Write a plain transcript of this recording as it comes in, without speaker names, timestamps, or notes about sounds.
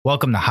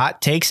Welcome to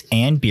Hot Takes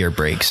and Beer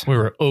Breaks. We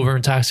were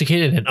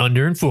over-intoxicated and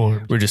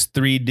under-informed. We're just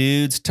three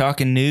dudes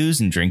talking news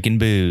and drinking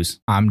booze.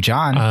 I'm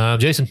John.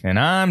 Jason. And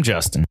I'm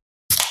Justin.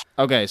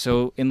 Okay,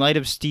 so in light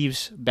of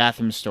Steve's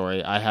bathroom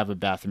story, I have a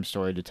bathroom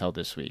story to tell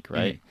this week,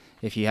 right?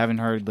 If you haven't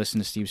heard, listen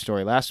to Steve's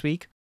story last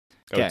week.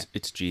 Okay. Oh,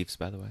 it's Jeeves,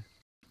 by the way.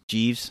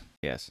 Jeeves?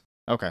 Yes.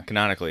 Okay.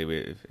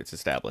 Canonically, it's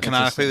established.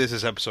 Canonically, this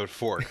is episode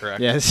 4, correct?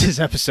 Yeah, this is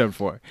episode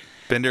 4.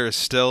 Bender is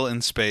still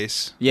in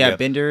space. Yeah, Yep.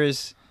 Bender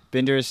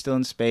is still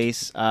in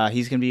space.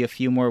 He's gonna be a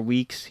few more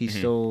weeks. He's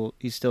still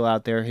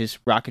out there. His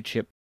rocket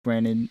ship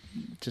ran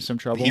into some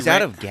trouble. He's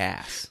out of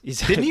gas.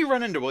 Didn't he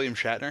run into William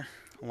Shatner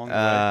along the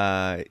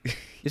way?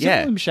 Isn't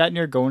William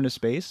Shatner going to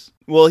space?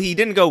 Well, he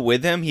didn't go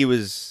with him. He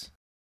was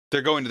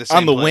They're going to the same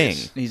on the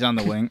place. wing. He's on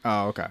the wing.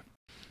 Oh, okay.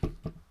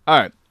 All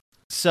right.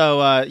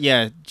 So,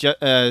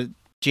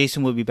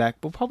 Jason will be back.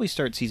 We'll probably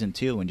start season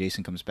 2 when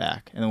Jason comes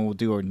back, and then we'll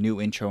do our new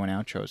intro and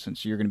outro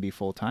since you're going to be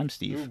full time,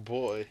 Steve. Oh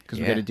boy! Because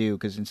we got to do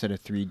instead of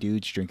 3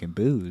 dudes drinking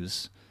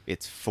booze,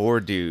 It's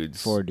 4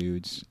 dudes. 4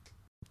 dudes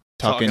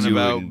Talking talking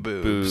about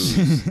booze.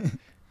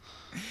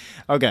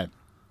 Okay.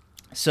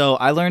 So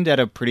I learned at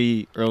a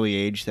pretty early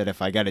age that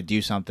if I got to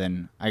do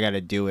something, I got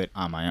to do it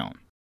on my own,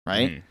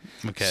 right?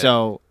 Okay.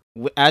 So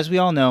as we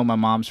all know, my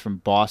mom's from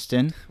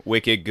Boston.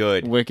 Wicked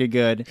good. Wicked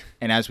good.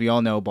 And as we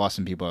all know,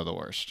 Boston people are the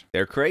worst.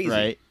 They're crazy.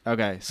 Right?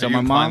 Okay. So Are you my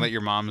implying mom... that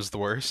your mom is the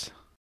worst?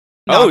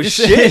 No, Oh, I'm just-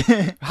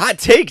 shit. Hot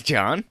take,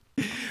 John.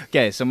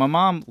 Okay, so my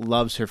mom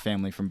loves her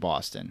family from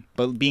Boston.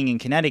 But being in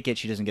Connecticut,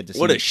 she doesn't get to see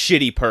What a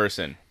shitty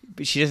person.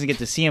 she doesn't get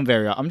to see him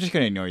very often. I'm just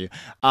going to ignore you.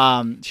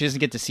 She doesn't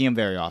get to see him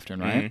very often,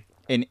 right? Mhm.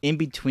 And in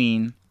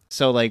between,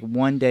 so like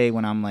one day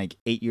when I'm like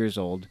 8 years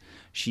old,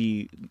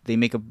 they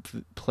make a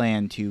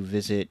plan to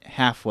visit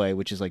Halfway,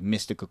 which is like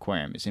Mystic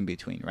Aquarium. It's in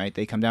between, right?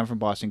 They come down from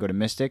Boston, go to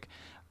Mystic.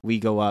 We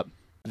go up.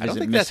 I don't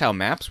think that's how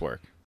maps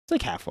work. It's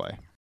like halfway.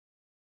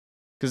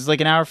 Because it's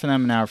like an hour for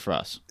them, an hour for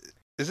us.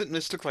 Isn't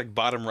Mystic like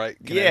bottom right?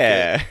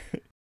 Yeah.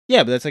 Connecticut?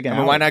 Yeah, but that's like an I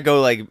hour. mean, why not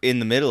go like in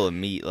the middle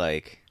and meet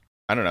like,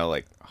 I don't know,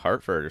 like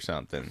Hartford or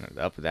something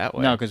up that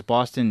way? No, because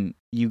Boston,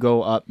 you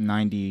go up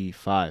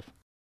 95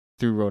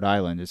 through Rhode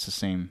Island. It's the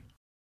same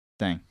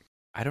thing.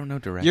 I don't know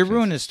directions. You're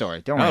ruining the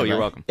story. Don't worry. Oh, you're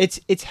about welcome. it.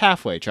 It's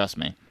halfway. Trust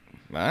me.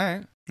 All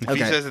right. If Okay.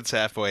 he says it's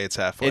halfway, it's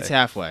halfway. It's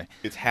halfway.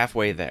 It's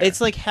halfway there.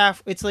 It's like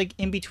half. It's like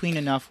in between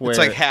enough where It's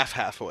like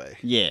halfway.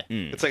 Yeah.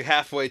 Mm. It's like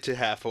halfway to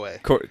halfway.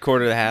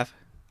 Quarter to half.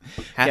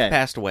 Half Yeah.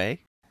 past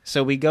away.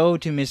 So we go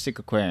to Mystic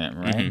Aquarium,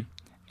 right? Mhm.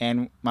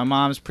 And my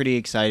mom's pretty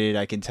excited.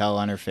 I can tell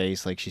on her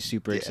face, like she's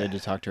super excited to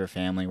talk to her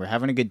family. We're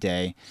having a good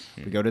day.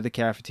 We go to the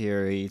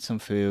cafeteria, eat some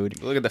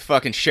food. Look at the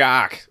fucking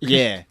shock.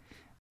 Yeah.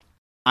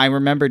 I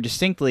remember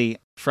distinctly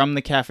from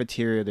the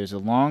cafeteria, there's a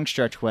long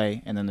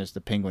stretchway, and then there's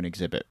the penguin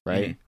exhibit,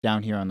 right? Mhm.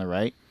 Down here on the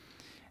right.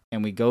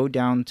 And we go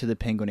down to the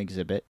penguin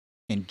exhibit,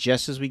 and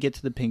just as we get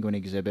to the penguin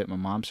exhibit, my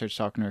mom starts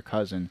talking to her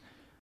cousin.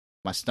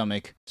 My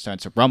stomach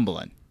starts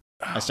rumbling.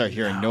 I start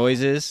hearing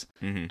noises,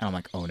 Mm-hmm. and I'm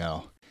like, oh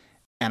no.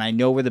 And I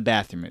know where the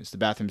bathroom is. The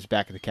bathroom's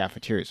back at the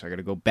cafeteria, so I got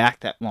to go back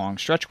that long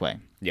stretchway.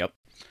 Yep.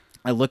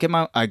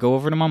 I go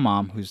over to my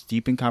mom, who's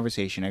deep in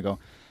conversation. I go,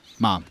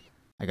 Mom,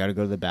 I got to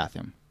go to the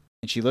bathroom.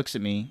 And she looks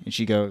at me, and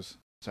she goes,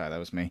 sorry, that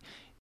was me,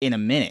 in a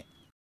minute.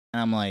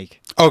 And I'm like...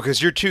 Oh,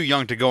 because you're too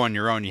young to go on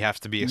your own. You have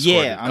to be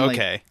escorted. Yeah, I'm like-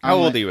 okay. How I'm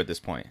old like- are you at this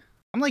point?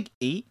 I'm like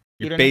 8.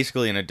 You're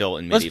basically an adult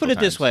in medieval Let's put it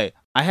this times. way.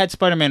 I had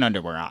Spider-Man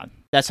underwear on.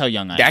 That's how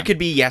young I am. That could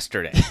be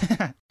yesterday.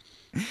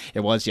 It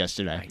was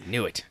yesterday. I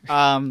knew it.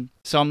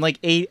 So I'm like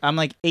 8,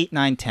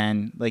 9,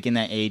 10, like in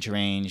that age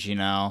range, you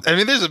know. I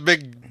mean, there's a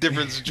big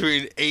difference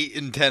between 8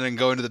 and 10 and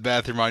going to the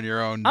bathroom on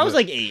your own. I was but-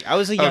 like 8. I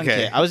was a young Okay.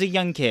 kid. I was a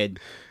young kid.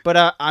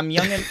 But I'm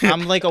young and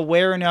I'm like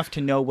aware enough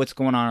to know what's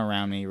going on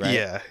around me, right?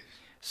 Yeah.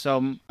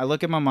 So I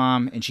look at my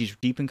mom and she's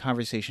deep in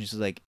conversation. She's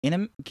like,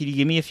 "Can you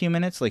give me a few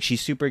minutes?" Like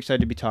she's super excited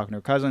to be talking to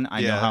her cousin.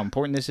 I know Yeah. how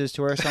important this is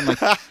to her. So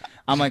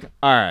I'm like,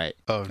 all right,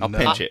 Oh, I'll no.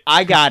 pinch it.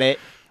 I got it.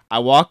 I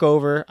walk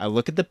over. I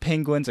look at the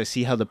penguins. I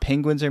see how the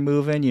penguins are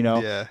moving. You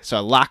know. Yeah. So I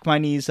lock my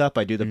knees up.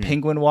 I do the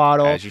penguin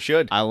waddle. As you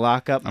should. I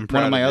lock up. I'm One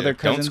proud of my of other you.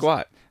 cousins. Don't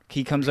squat.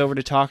 He comes over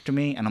to talk to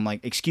me, and I'm like,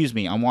 "Excuse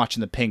me, I'm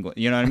watching the penguin."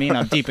 You know what I mean?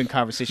 I'm deep in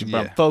conversation, but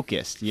Yeah. I'm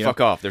focused. You know?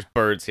 Fuck off. There's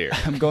birds here.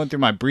 I'm going through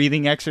my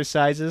breathing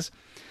exercises.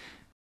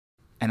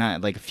 And I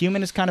like a few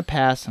minutes kind of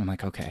pass, and I'm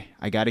like, okay,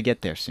 I got to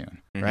get there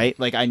soon, Mhm. right?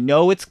 Like I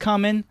know it's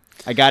coming.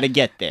 I got to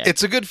get there.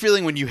 It's a good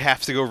feeling when you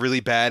have to go really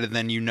bad, and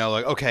then you know,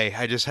 like, okay,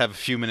 I just have a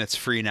few minutes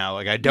free now.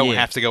 Like, I don't Yeah.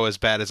 have to go as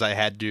bad as I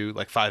had to,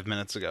 like, 5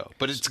 minutes ago.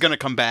 But it's gonna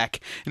come back,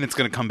 and it's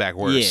gonna come back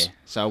worse. Yeah.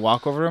 So I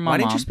walk over to my Why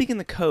mom. didn't you speak in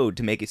the code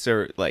to make it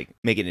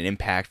make it an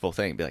impactful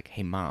thing? Be like,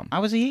 hey, Mom, I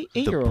was a the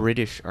 8-year-old.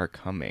 British are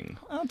coming.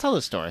 I'll tell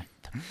the story.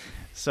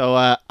 So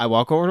I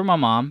walk over to my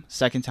mom.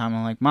 Second time,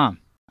 I'm like, Mom,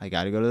 I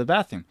got to go to the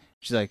bathroom.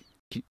 She's like,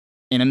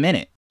 in a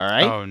minute. All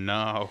right. Oh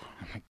no.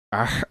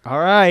 All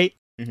right.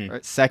 Mhm. All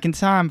right, second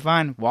time,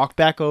 fine. Walk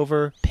back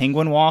over,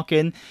 penguin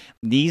walking,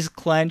 knees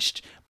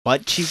clenched,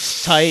 butt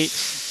cheeks tight,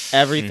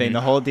 everything, Mhm.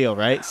 the whole deal,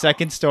 right?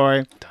 Second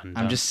story. Dun, I'm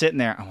dun. just sitting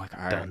there. I'm like,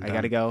 all right, Dun, I dun.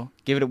 gotta go.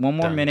 Give it one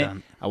more Dun, minute.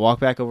 dun. I walk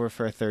back over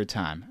for a third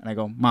time, and I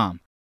go, Mom,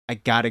 I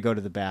gotta go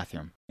to the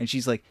bathroom. And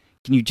she's like,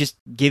 can you just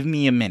give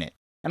me a minute?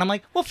 And I'm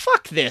like, well,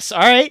 fuck this, all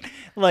right?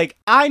 Like,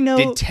 I know.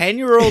 Did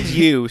 10-year-old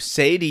you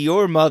say to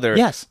your mother,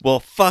 Yes. well,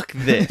 fuck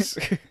this?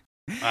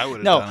 I would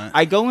have No, done it.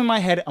 I go in my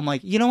head. I'm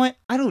like, you know what?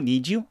 I don't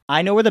need you.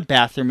 I know where the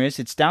bathroom is.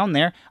 It's down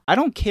there. I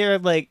don't care.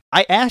 Like,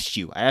 I asked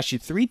you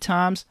 3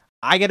 times.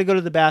 I got to go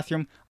to the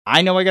bathroom.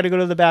 I know I got to go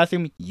to the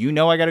bathroom. You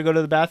know I got to go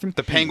to the bathroom.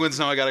 The penguins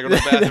know I gotta go to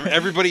the bathroom.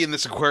 Everybody in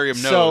this aquarium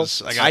So,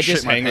 knows I got I shit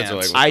just- in my Penguins are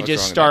pants. like, I what's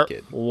just wrong with start that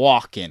kid?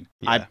 walking.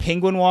 I Yeah.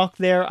 penguin walk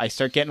there. I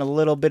start getting a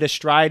little bit of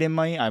stride in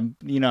me. I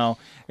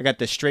got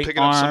the straight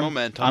Picking up arm. some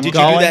momentum. I'm Did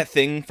going. you do that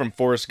thing from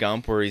Forrest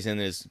Gump where he's in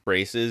his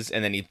braces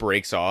and then he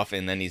breaks off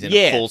and then he's in Yeah,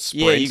 a full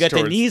sprint? yeah. You got the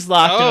towards- knees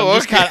locked, and Oh, I'm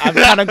just okay. I'm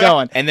kind of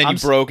going. And then I'm you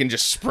broke and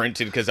just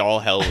sprinted because all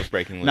hell was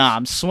breaking loose. Nah,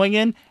 I'm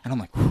swinging, and I'm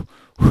like, whew,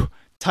 whew,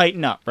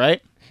 tighten up, right?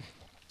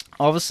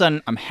 All of a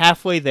sudden, I'm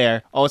halfway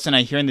there. All of a sudden,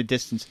 I hear in the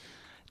distance,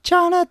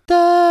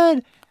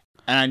 Jonathan!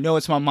 And I know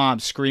it's my mom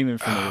screaming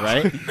for me,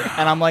 right?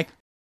 And I'm like,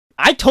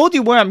 I told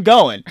you where I'm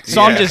going,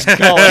 so I'm Yeah. just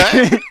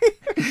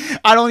going.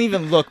 I don't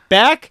even look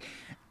back,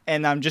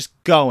 and I'm just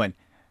going.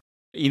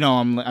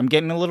 I'm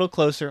getting a little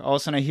closer. All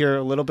of a sudden, I hear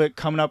a little bit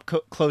coming up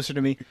closer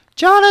to me.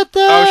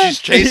 Jonathan! Oh, she's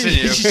chasing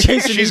you. She's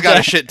chasing me She's got down.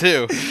 a shit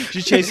too.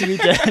 She's chasing me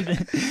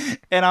dead.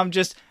 And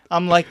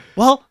I'm like,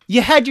 well,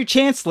 you had your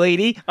chance,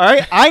 lady. All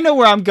right. I know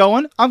where I'm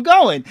going. I'm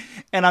going.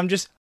 And I'm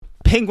just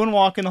penguin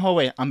walking the whole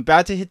way. I'm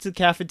about to hit the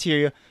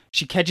cafeteria.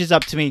 She catches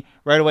up to me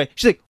right away.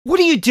 She's like, what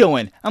are you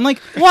doing? I'm like,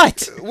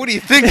 what? What do you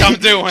think I'm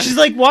doing? She's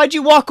like, why'd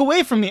you walk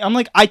away from me? I'm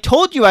like, I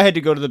told you I had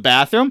to go to the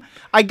bathroom.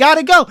 I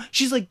gotta go.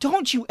 She's like,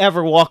 don't you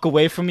ever walk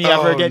away from me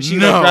ever Oh, again. She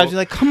no. like grabs me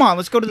like, come on,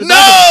 let's go to the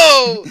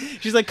bathroom. No!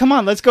 She's like, come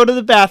on, let's go to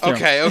the bathroom.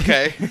 Okay.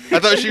 I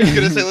thought she was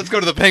gonna say, "Let's go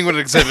to the penguin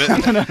exhibit."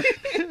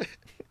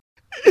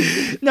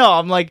 No,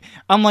 I'm like,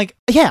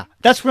 yeah,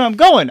 that's where I'm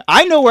going.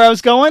 I know where I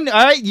was going.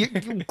 All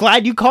right,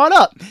 glad you caught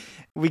up.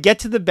 We get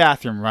to the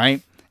bathroom,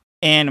 right?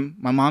 And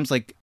my mom's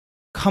like,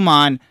 come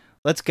on,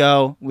 let's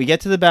go. We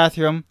get to the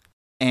bathroom,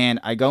 and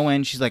I go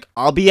in. She's like,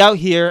 I'll be out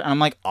here. And I'm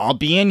like, I'll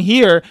be in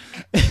here.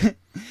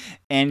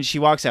 And she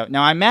walks out.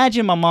 Now, I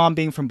imagine my mom,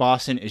 being from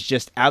Boston, is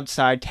just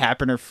outside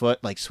tapping her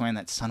foot, like swearing,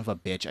 that son of a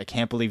bitch. I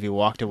can't believe you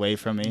walked away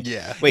from me.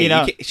 Yeah. Wait, you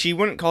know- she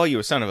wouldn't call you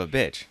a son of a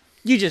bitch.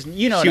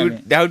 You know what I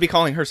mean. That would be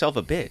calling herself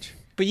a bitch.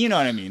 But you know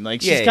what I mean.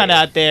 Like, she's Yeah, kind of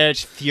yeah. out there.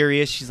 She's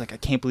furious. She's like, I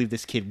can't believe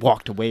this kid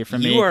walked away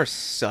from me. You are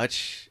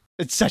such.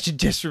 It's such a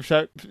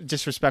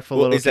disrespectful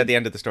Well, little is that kid. the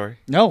end of the story?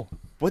 No.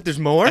 What? There's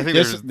more? I think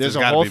There's a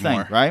gotta whole be thing,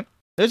 more. right?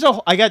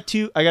 I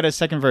got a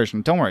second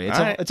version. Don't worry. All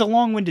right. It's a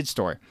long-winded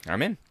story.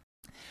 I'm in.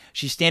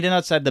 She's standing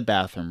outside the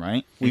bathroom,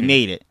 right? We Mhm.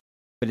 made it.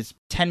 But it's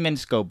 10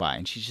 minutes go by,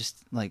 and she's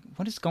just like,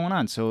 what is going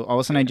on? So all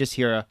of a sudden I just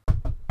hear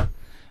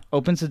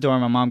opens the door,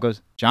 and my mom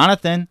goes,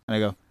 Jonathan. And I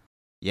go,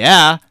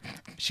 yeah.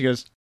 She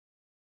goes,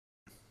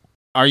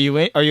 Are you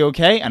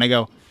okay? And I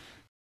go,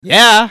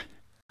 yeah.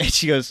 And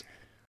she goes,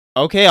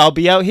 okay, I'll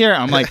be out here.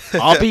 I'm like,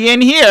 I'll be in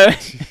here.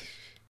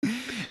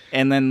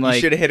 And then You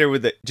like should have hit her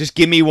with it. Just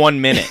give me 1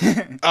 minute.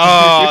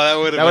 Oh, that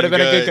would that would have have been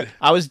been a good.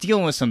 I was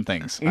dealing with some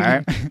things. All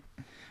right.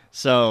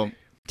 So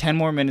 10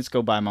 more minutes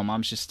go by. My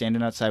mom's just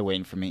standing outside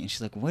waiting for me, and she's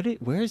like,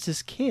 where is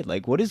this kid?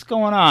 Like, what is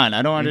going on?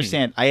 I don't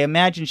understand. I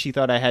imagine she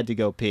thought I had to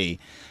go pee.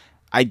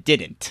 I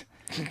didn't.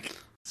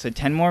 So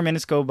 10 more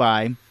minutes go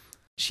by.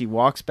 She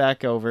walks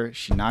back over.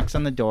 She knocks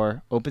on the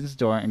door, opens the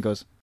door, and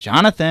goes,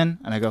 Jonathan.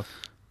 And I go,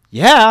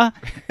 yeah.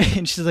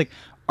 And she's like,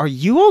 are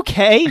you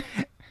okay?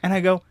 And I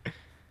go,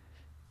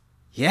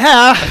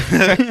 yeah.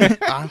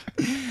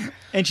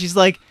 And she's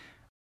like,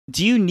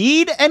 do you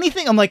need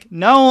anything? I'm like,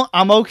 no,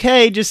 I'm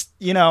okay. Just,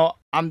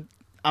 I'm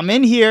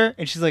in here.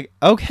 And she's like,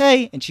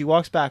 okay. And she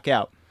walks back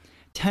out.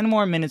 10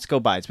 more minutes go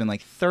by. It's been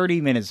like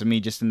 30 minutes of me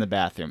just in the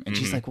bathroom. And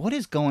she's like, what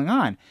is going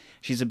on?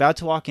 She's about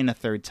to walk in a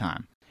third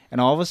time. And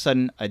all of a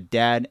sudden, a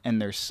dad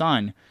and their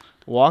son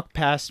walk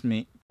past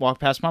my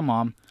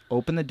mom,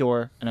 open the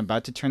door, and I'm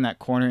about to turn that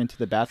corner into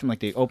the bathroom. Like,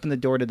 they open the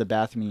door to the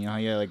bathroom, and you know how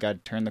you like got to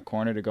turn the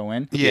corner to go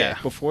in? Yeah.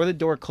 Before the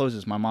door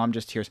closes, my mom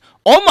just hears,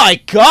 oh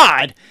my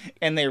God!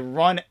 And they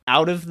run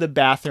out of the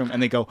bathroom,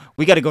 and they go,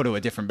 we got to go to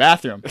a different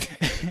bathroom.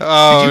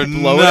 Oh, Did you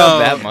blow no. it up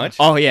that much?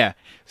 Oh, yeah.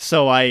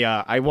 So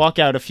I walk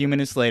out a few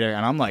minutes later,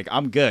 and I'm like,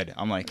 I'm good.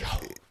 I'm like, oh,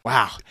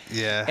 wow.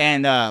 Yeah.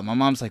 And my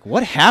mom's like,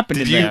 what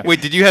happened in there?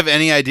 Did you have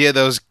any idea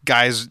that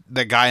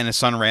guy and his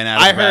son ran out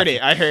of I the heard bathroom?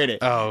 it. I heard it.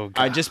 Oh,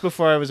 God. Just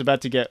before I was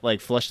about to get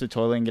flush the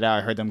toilet and get out,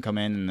 I heard them come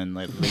in and then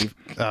leave.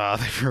 Oh,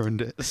 they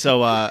ruined it.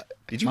 So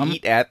Did you Mom-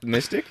 eat at the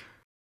Mystic?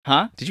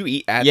 huh? Did you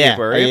eat at the Yeah,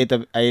 aquarium?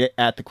 I ate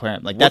at the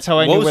aquarium. Like that's how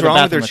I knew What where was the wrong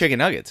with bathroom their was. chicken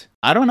nuggets?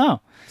 I don't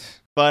know.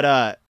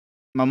 But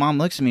my mom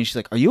looks at me and she's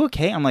like, "Are you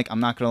okay?" I'm like, "I'm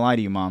not gonna lie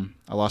to you, Mom.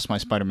 I lost my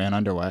Spider-Man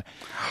underwear."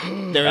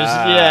 There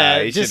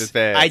was you should've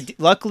said.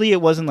 luckily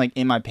it wasn't like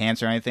in my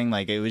pants or anything.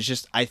 Like it was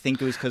just I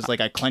think it was because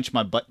like I clenched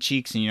my butt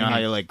cheeks and you know how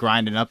you're like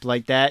grinding up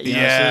like that. You know,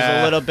 so it was a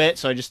Yeah. little bit.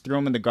 So I just threw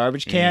them in the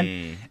garbage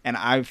can, and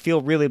I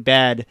feel really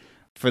bad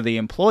for the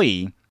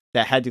employee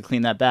that had to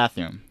clean that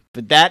bathroom.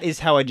 But that is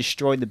how I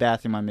destroyed the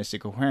bathroom on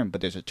Mystic Aquarium.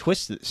 But there's a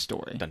twist to the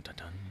story. Dun, dun,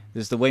 dun.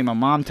 This is the way my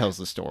mom tells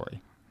the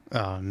story.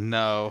 Oh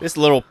no. This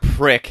little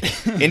prick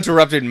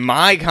interrupted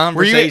my Were you,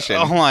 conversation.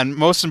 hold on,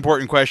 most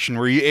important question.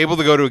 Were you able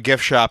to go to a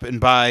gift shop and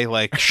buy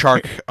like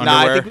shark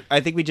Nah, underwear?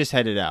 I think we just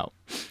headed out.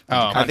 Oh.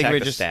 I think Contact we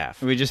the just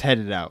staff. we just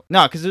headed out.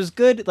 No, because it was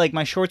good. Like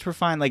my shorts were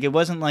fine. Like it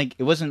wasn't like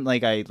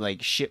I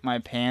like shit my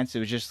pants. It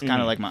was just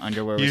kind of like my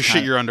underwear. You was shit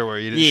kinda, your underwear.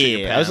 You didn't shit your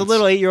yeah. pants. I was a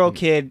little 8-year-old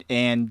kid,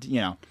 and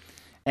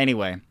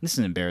Anyway, this is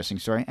an embarrassing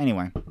story.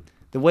 Anyway,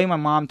 the way my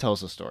mom tells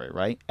the story,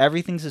 right?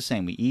 Everything's the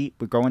same. We eat.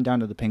 We're going down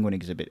to the penguin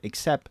exhibit.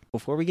 Except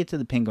before we get to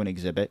the penguin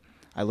exhibit,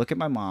 I look at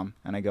my mom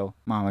and I go,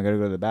 "Mom, I gotta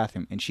go to the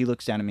bathroom." And she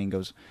looks down at me and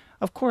goes,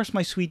 "Of course,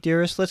 my sweet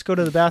dearest. Let's go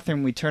to the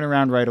bathroom." We turn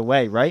around right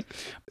away, right?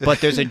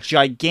 But there's a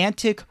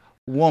gigantic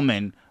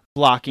woman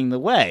blocking the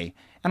way.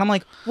 And I'm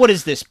like, what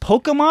is this,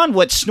 Pokemon?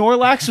 What,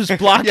 Snorlax was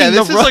blocking Yeah,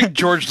 this the is road? like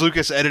George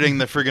Lucas editing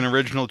the friggin'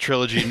 original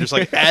trilogy and just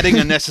like adding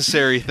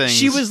unnecessary things.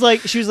 She was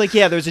like,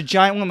 yeah, there's a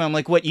giant woman. I'm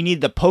like, what, you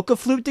need the Poke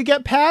Flute to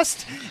get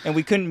past? And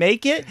we couldn't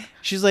make it?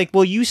 She's like,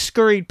 well, you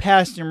scurried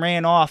past and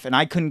ran off, and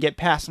I couldn't get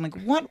past. I'm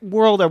like, what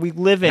world are we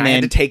living And I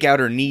had in? to take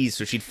out her knees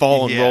so she'd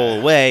fall and Yeah. roll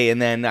away,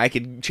 and then I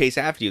could chase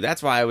after you.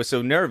 That's why I was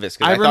so nervous,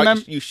 because I I thought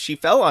remem- she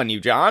fell on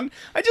you, John.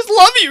 I just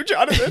love you,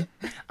 Jonathan.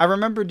 I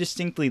remember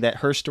distinctly that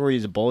her story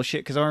is bullshit,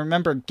 because I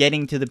remember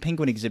getting to the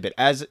penguin exhibit.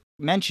 As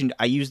mentioned,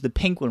 I used the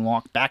penguin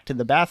walk back to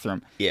the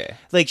bathroom. Yeah.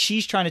 Like,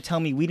 she's trying to tell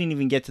me we didn't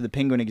even get to the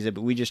penguin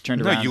exhibit. We just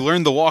turned No, around. you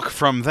learned the walk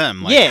from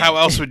them. Like, Yeah. how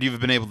else would you have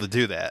been able to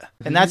do that?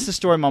 And that's the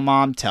story my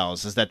mom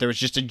tells, is that there was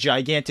just a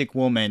gigantic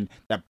woman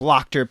that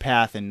blocked her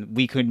path and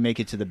we couldn't make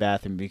it to the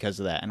bathroom because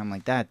of that. And I'm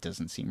like, that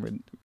doesn't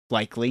seem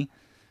likely.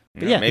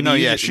 But yeah. Maybe No,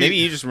 you yeah, just, she- maybe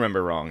you just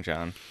remember wrong,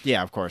 John.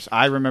 Yeah, of course.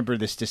 I remember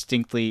this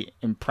distinctly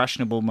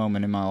impressionable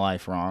moment in my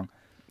life wrong.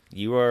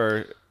 You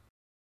are.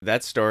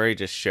 That story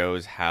just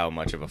shows how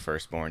much of a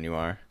firstborn you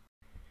are.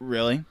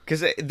 Really?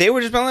 Because they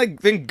were just like,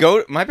 then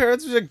go. My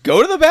parents were like,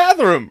 go to the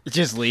bathroom.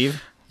 Just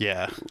leave?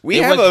 Yeah. We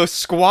It have was- a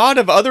squad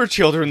of other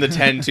children to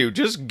tend to.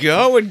 Just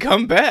go and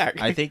come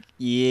back. I think,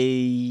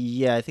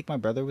 yeah, I think my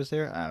brother was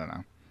there. I don't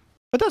know.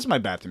 But that's my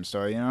bathroom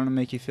story. You know, to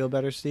make you feel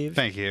better, Steve?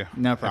 Thank you.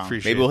 No I problem.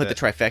 appreciate Maybe we'll hit that.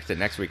 the trifecta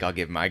next week. I'll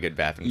give my good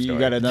bathroom You story.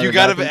 got another You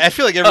gotta. bathroom? I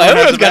feel like Oh, everyone has a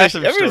everyone's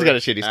bathroom got story. a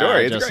shitty All story.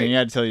 right, It's Justin, great. you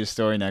had to tell your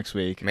story next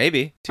week.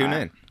 Maybe. Tune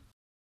in.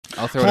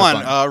 I'll throw Come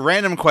it up on,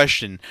 random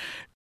question.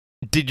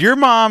 Did your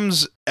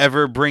moms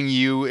ever bring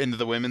you into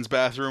the women's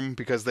bathroom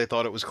because they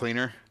thought it was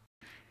cleaner?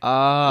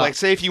 Like,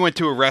 say if you went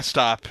to a rest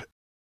stop,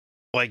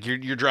 like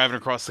you're driving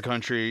across the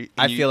country.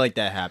 I feel like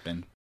that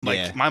happened. like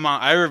yeah. my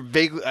mom.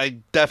 I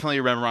definitely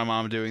remember my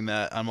mom doing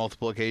that on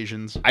multiple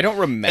occasions. I don't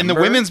remember. And the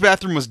women's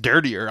bathroom was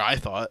dirtier. I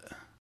thought.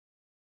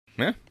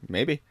 Yeah,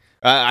 maybe.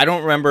 I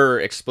don't remember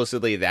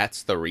explicitly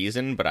that's the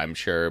reason, but I'm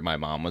sure my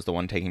mom was the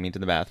one taking me to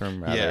the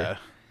bathroom. Rather. Yeah.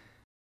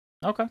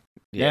 Okay.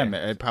 Yeah,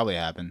 it probably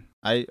happened.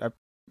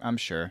 I'm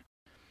sure.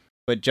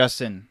 But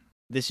Justin,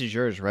 this is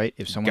yours, right?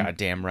 If someone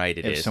Goddamn right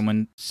it if is.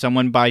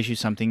 someone buys you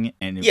something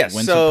and it Yes,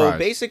 wins so surprise.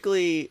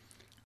 basically,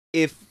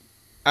 if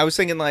I was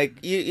thinking,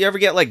 like, you ever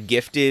get, like,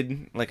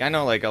 gifted, like, I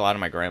know, like, a lot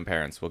of my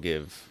grandparents will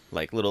give,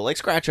 like, little, like,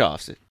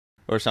 scratch-offs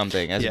or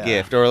something as Yeah. a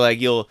gift, or, like,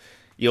 you'll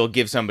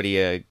give somebody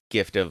a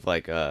gift of,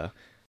 like,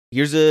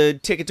 here's a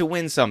ticket to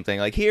win something,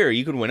 like, here,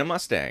 you could win a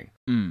Mustang.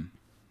 Mm.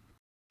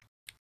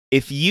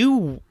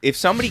 If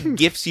somebody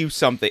gifts you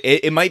something,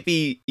 it might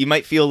be, you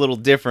might feel a little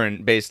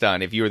different based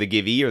on if you were the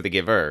givee or the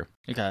giver.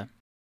 Okay.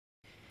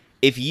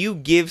 If you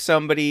give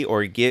somebody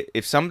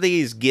if somebody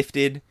is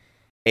gifted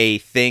a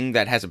thing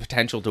that has a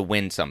potential to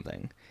win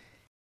something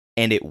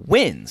and it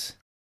wins,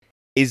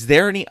 is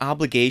there any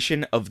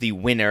obligation of the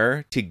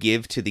winner to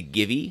give to the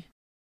givee?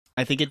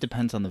 I think it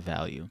depends on the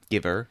value.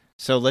 Giver?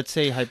 So let's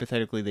say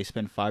hypothetically they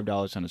spend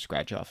 $5 on a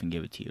scratch off and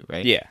give it to you,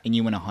 right? Yeah. And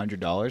you win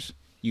 $100,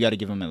 you got to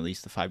give them at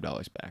least the $5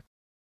 back.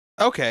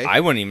 Okay. I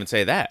wouldn't even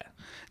say that.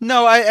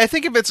 No, I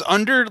think if it's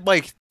under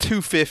like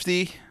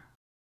 $250,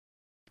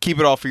 keep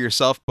it all for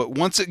yourself. But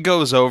once it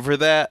goes over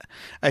that,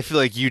 I feel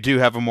like you do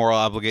have a moral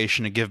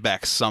obligation to give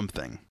back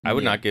something. I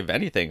would Yeah. not give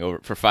anything over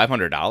for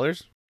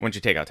 $500 once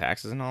you take out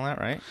taxes and all that,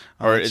 right?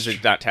 Oh, Or that's is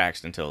it not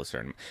taxed until a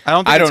certain? I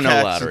don't think I it's don't know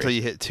taxed lottery. until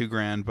you hit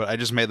 $2,000, but I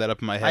just made that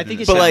up in my head. I think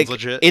and it's- it But sounds like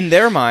legit. in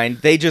their mind,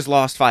 they just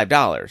lost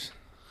 $5.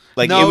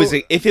 Like No.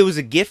 if it was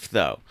a gift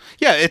though.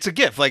 Yeah, it's a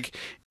gift. Like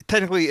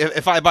technically,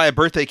 if I buy a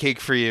birthday cake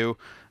for you,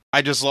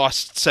 I just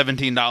lost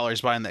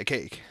 $17 buying that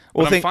cake.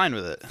 Well, But I'm fine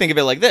with it. Think of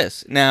it like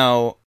this.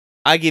 Now,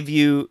 I give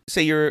you,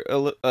 say you're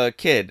a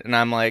kid, and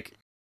I'm like,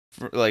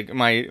 like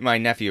my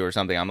nephew or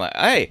something. I'm like,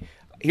 hey,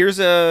 here's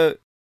a,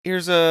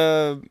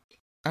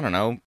 I don't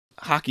know,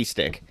 hockey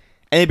stick,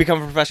 and they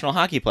become a professional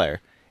hockey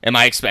player. Am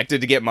I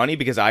expected to get money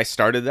because I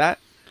started that?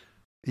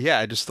 Yeah,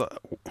 I just thought.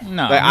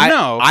 No. Like,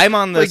 No. I'm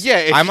on the, Like, yeah,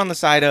 if I'm you- on the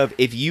side of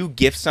if you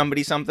gift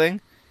somebody something,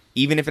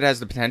 even if it has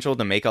the potential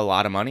to make a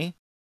lot of money,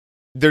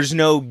 there's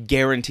no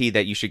guarantee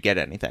that you should get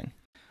anything.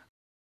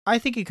 I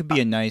think it could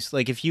be a nice,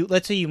 like if you,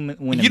 let's say you win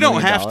 $1 You don't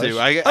million. have to.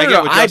 I I get don't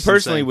know, what I Justin's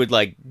personally saying. would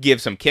like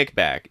give some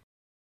kickback.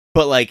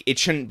 but like it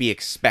shouldn't be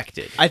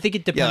expected. I think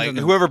it depends Yeah, like on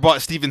the whoever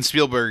bought Steven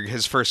Spielberg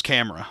his first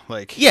camera,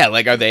 like Yeah,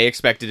 like are they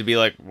expected to be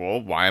like,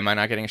 well, why am I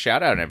not getting a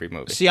shout out in every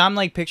movie? See, I'm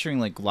like picturing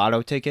like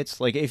lotto tickets.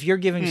 Like if you're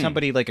giving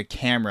somebody like a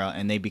camera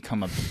and they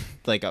become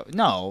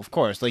no, of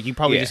course, like you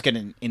probably Yeah. just get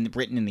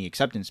written in the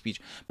acceptance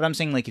speech. But I'm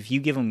saying like if you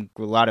give them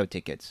lotto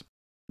tickets,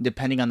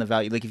 depending on the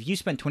value, like if you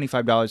spend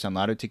 $25 on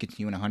lotto tickets,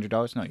 you win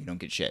 $100. No, you don't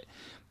get shit.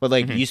 But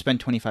like you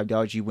spend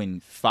 $25, you win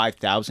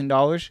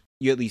 $5,000.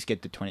 You at least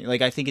get the 20.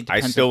 Like I think it I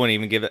depends. still wouldn't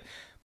even give it.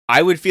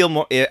 I would feel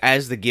more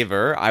as the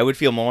giver. I would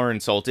feel more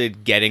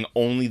insulted getting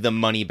only the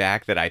money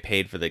back that I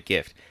paid for the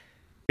gift,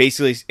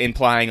 basically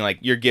implying like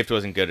your gift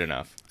wasn't good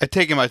enough. I'd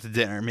take him out to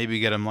dinner, maybe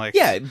get him like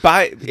Yeah, it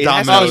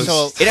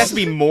Domino's. it has to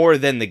be more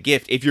than the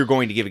gift if you're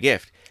going to give a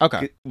gift.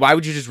 Okay. Why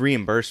would you just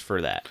reimburse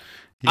for that?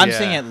 I'm Yeah.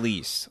 saying at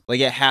least. Like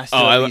it has to. Oh,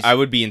 at I least...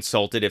 would be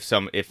insulted if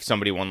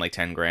somebody won like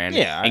 $10,000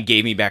 Yeah. and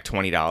gave me back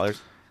 $20.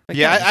 Like,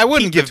 Yeah, no, I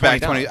wouldn't keep the give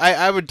back $20. 20.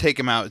 I would take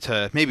him out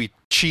to maybe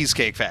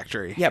Cheesecake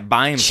Factory. Yeah,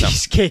 buy him something.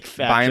 Cheesecake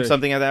Factory. Buy him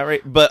something at that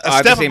rate. But A at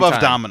the step same above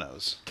time,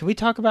 Domino's. Can we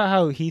talk about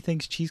how he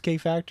thinks Cheesecake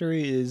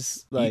Factory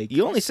is like?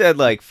 you only said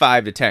like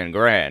 $5,000 to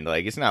 $10,000.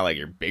 Like it's not like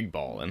you're big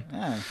balling.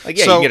 Like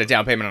yeah, So- you get a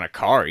down payment on a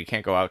car. You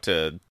can't go out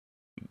to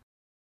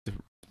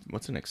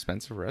what's an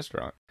expensive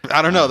restaurant?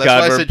 I don't know. That's God,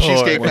 why I we're said poor.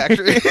 Cheesecake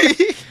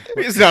Factory.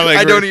 It's not like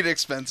I don't we're- eat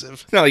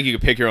expensive. It's not like you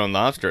could pick your own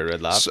lobster at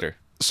Red Lobster.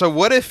 So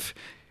what if?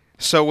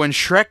 So when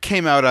Shrek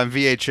came out on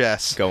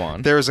VHS, Go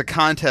on. there was a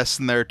contest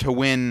in there to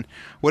win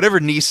whatever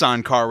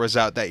Nissan car was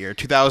out that year.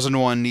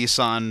 2001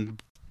 Nissan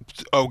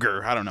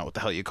Ogre. I don't know what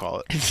the hell you call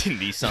it.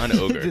 Nissan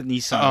Ogre. the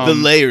Nissan. The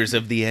layers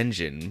of the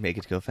engine make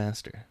it go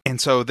faster. And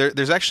so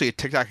there's actually a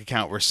TikTok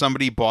account where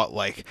somebody bought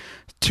like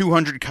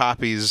 200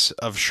 copies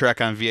of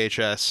Shrek on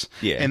VHS.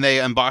 Yeah. And they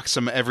unbox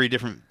them every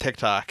different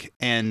TikTok,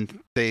 and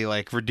they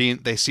like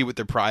they see what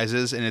their prize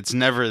is, and it's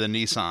never the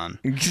Nissan.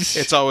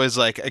 It's always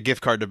like a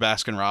gift card to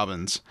Baskin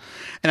Robbins.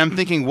 And I'm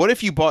thinking, what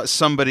if you bought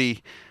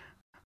somebody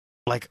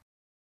like,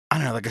 I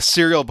don't know, like a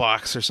cereal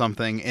box or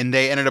something, and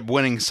they ended up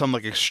winning some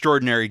like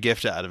extraordinary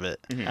gift out of it?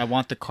 I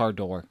want the car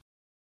door.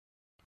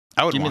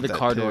 I would Give me want the that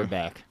car too. door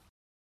back.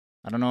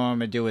 I don't know what I'm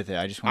gonna do with it.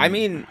 I just want. I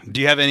mean, Do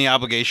you have any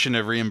obligation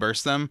to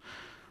reimburse them?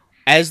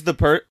 as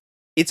the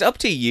it's up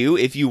to you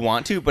if you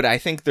want to, but I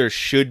think there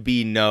should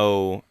be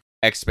no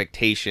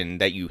expectation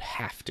that you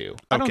have to.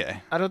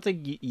 Okay. I don't think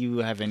you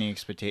have any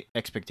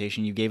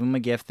expectation. You gave them a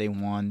gift, they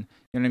won.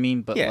 You know what I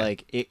mean? But Yeah.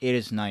 like, it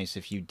is nice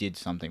if you did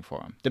something for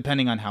them,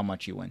 depending on how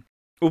much you win.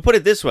 We'll put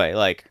it this way,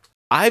 like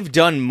I've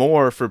done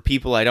more for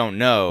people I don't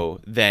know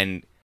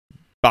than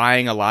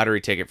buying a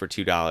lottery ticket for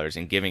 $2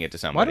 and giving it to Why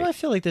somebody. do I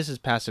feel like this is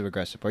passive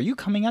aggressive? Are you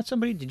coming at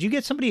somebody? Did you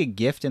get somebody a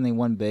gift and they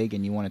won big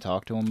and you want to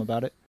talk to them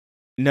about it?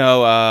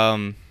 No,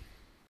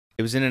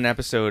 it was in an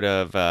episode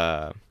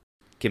of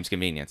Kim's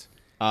Convenience.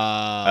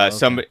 Okay.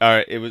 Somebody,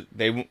 it was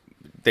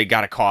they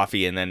got a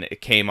coffee and then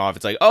it came off.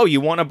 It's like, oh,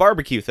 you won a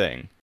barbecue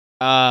thing,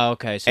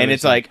 Okay. So and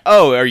it's like,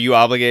 oh, are you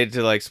obligated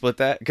to like split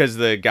that? Because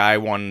the guy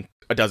won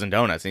a dozen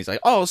donuts, and he's like,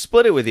 oh, I'll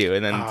split it with you,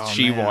 and then Oh,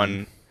 she man.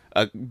 won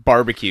a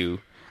barbecue.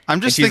 I'm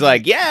And just she's thinking,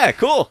 like, yeah,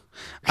 cool.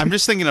 I'm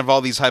just thinking of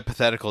all these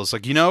hypotheticals.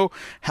 Like, you know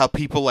how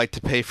people like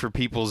to pay for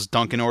people's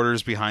Dunkin'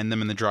 orders behind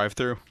them in the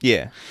drive-thru?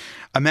 Yeah.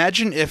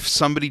 Imagine if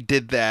somebody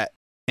did that,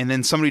 and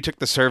then somebody took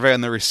the survey on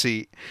the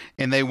receipt,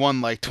 and they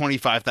won like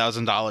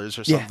 $25,000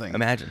 or something.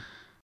 Imagine.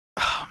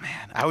 Oh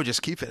man, I would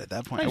just keep it at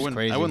that point. That's I wouldn't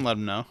crazy. let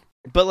them know.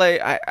 But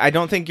like, I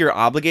don't think you're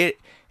obligated.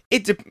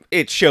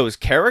 It shows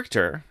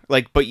character,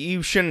 like, but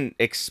you shouldn't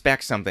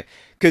expect something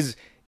because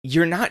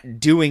you're not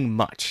doing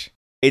much.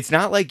 It's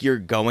not like you're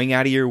going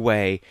out of your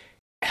way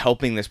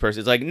helping this person.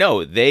 It's like,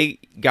 no, they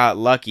got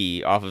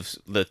lucky off of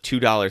the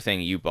 $2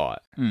 thing you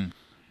bought. Mm.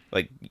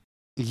 Like,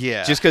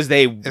 Yeah, just because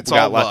they It's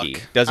got all lucky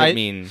luck. doesn't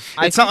mean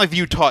it's not like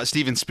you taught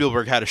Steven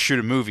Spielberg how to shoot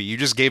a movie. You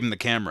just gave him the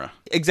camera.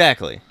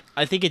 exactly.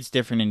 I think it's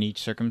different in each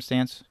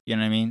circumstance. You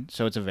know what I mean?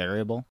 So it's a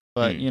variable.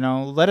 But, Hmm. you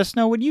know, let us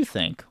know what you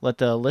think. Let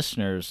the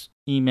listeners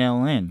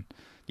email in.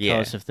 Yeah.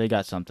 Tell us if they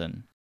got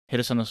something. Hit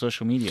us on the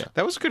social media.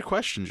 That was a good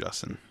question,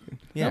 Justin.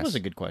 Yes. That was a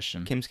good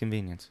question. Kim's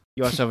Convenience.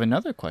 You also have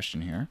another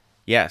question here.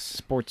 Yes.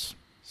 Sports.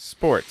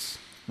 Sports.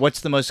 What's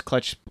the most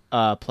clutch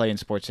play in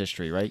sports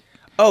history, right?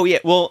 Oh yeah,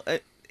 well,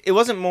 it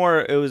wasn't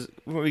more. It was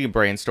we can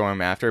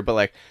brainstorm after, but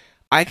like,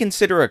 I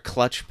consider a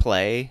clutch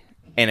play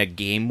and a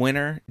game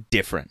winner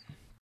different.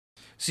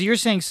 So you're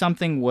saying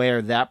something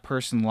where that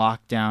person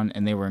locked down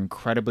and they were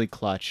incredibly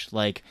clutch,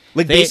 like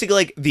Like they- basically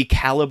like the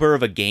caliber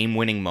of a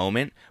game-winning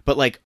moment, but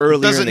like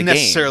earlier Doesn't in the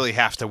necessarily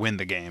have to win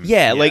the game. game.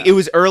 Yeah, like it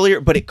was earlier,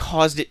 but it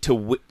caused it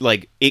to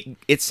like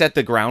it set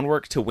the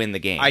groundwork to win the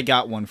game. I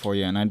got one for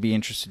you, and I'd be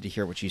interested to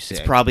hear what you say.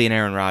 It's probably an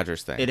Aaron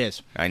Rodgers thing. It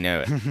is. I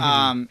know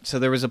it. So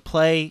there was a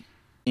play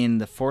in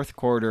the fourth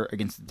quarter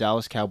against the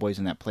Dallas Cowboys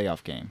in that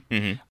playoff game.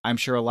 hmm I'm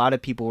sure a lot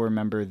of people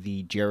remember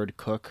the Jared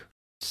Cook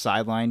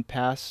sideline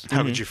pass.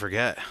 How could you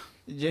forget?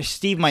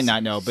 Steve might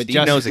not know, but Steve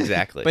Justin knows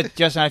exactly. But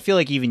Justin, I feel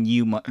like even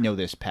you know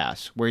this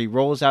pass where he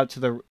rolls out to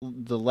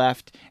the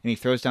left and he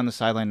throws down the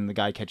sideline and the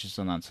guy catches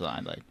him on the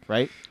sideline,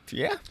 right?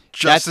 Yeah.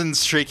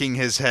 Justin's shaking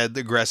his head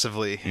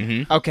aggressively.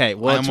 Mm-hmm. Okay,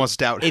 well, I almost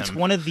doubt him. it's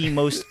one of the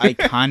most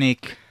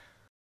iconic.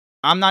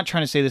 I'm not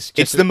trying to say this.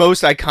 It's the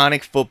most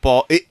iconic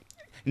football,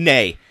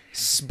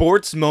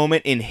 sports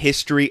moment in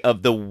history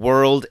of the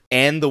world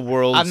and the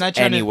world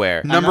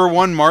anywhere. Number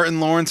one, Martin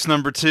Lawrence.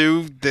 Number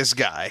two, this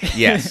guy.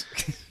 Yes.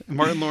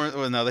 Martin Lawrence.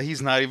 Well, no,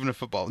 he's not even a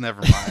football.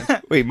 Never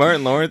mind. Wait,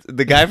 Martin Lawrence,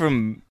 the guy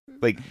from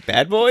like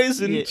Bad Boys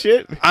and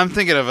shit. I'm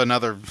thinking of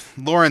another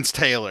Lawrence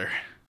Taylor.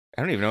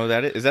 I don't even know who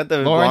that is. Is that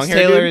the Lawrence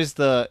long-haired Taylor dude? is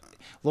the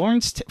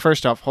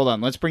first off, hold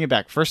on, let's bring it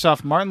back. First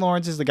off, Martin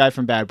Lawrence is the guy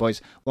from Bad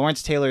Boys.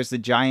 Lawrence Taylor is the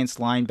Giants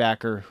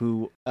linebacker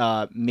who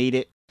made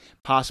it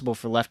possible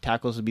for left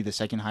tackles to be the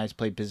second highest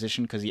paid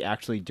position because he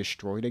actually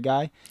destroyed a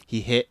guy.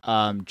 He hit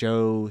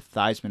Joe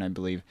Theismann, I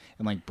believe,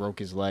 and like broke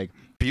his leg.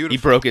 Beautiful.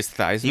 He broke his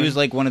thighs. He was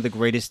like one of the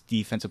greatest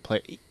defensive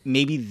player,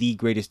 maybe the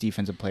greatest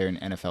defensive player in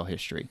NFL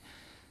history.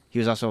 He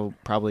was also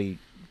probably,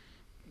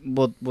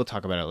 we'll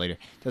talk about it later.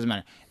 Doesn't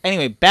matter.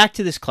 Anyway, back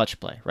to this clutch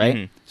play, right?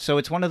 Mhm. So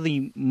it's one of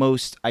the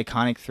most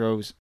iconic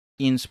throws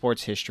in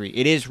sports history.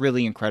 It is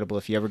really incredible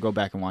if you ever go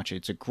back and watch it.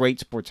 It's a great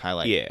sports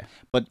highlight. Yeah.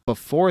 But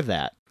before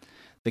that,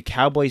 the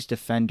Cowboys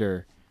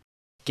defender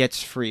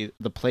gets free.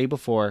 The play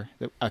before,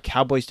 a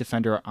Cowboys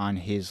defender on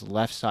his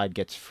left side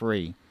gets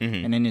free.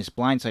 Mhm. And in his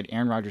blind side,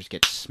 Aaron Rodgers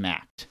gets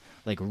smacked.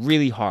 Like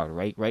really hard,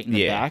 right in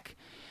the back.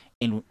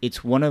 And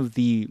it's one of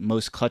the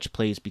most clutch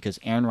plays because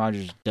Aaron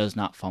Rodgers does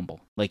not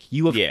fumble. Like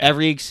you have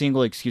every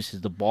single excuse.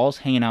 The ball's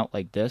hanging out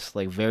like this,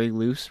 like very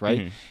loose, right?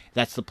 Mhm.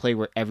 That's the play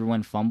where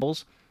everyone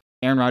fumbles.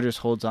 Aaron Rodgers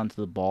holds onto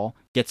the ball,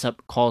 gets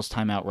up, calls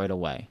timeout right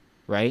away,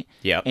 right?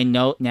 Yep. And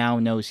now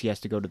knows he has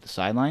to go to the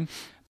sideline.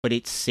 But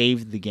it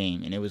saved the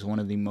game, and it was one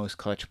of the most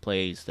clutch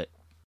plays that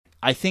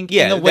I think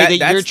in the way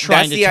that you're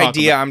trying to talk That's the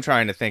idea about. I'm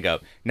trying to think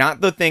of.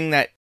 Not the thing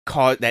that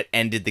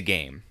ended the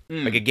game.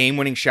 Like a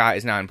game-winning shot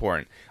is not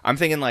important. I'm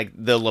thinking like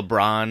the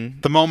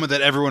LeBron. The moment that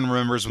everyone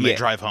remembers when they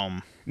drive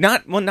home.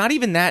 Not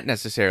even that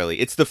necessarily.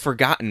 It's the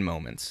forgotten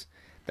moments.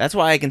 That's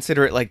why I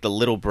consider it like the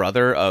little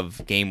brother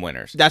of game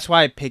winners. That's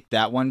why I picked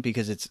that one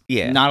because it's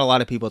not a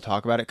lot of people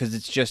talk about it because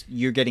it's just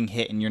you're getting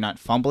hit and you're not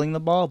fumbling the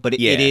ball, but it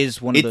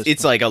is one of those.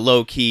 It's like a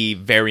low-key,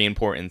 very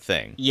important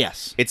thing.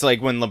 Yes. It's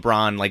like when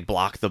LeBron like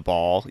blocked the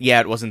ball. Yeah,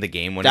 it wasn't the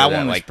game winner. That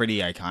one was pretty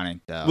iconic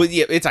though. Well,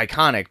 yeah, it's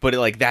iconic,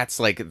 but that's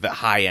like the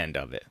high end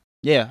of it.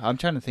 Yeah, I'm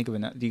trying to think of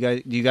it. Do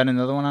you got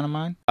another one on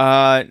mind?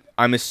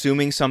 I'm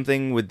assuming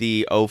something with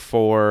the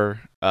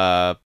 2004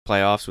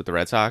 playoffs with the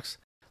Red Sox.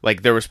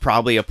 Like there was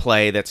probably a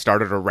play that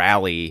started a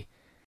rally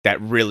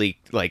that really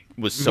like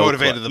was so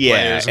motivated the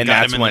players and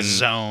got them in the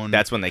zone.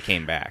 That's when they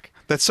came back.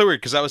 That's so weird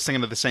because I was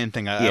thinking of the same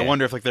thing. I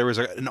wonder if like there was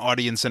an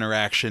audience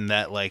interaction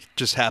that like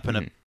just happened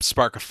to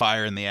spark a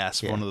fire in the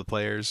ass of one of the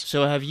players.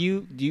 So have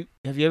you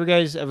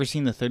guys ever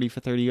seen the 30 for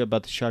 30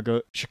 about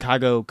the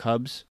Chicago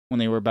Cubs when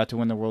they were about to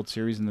win the World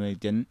Series and they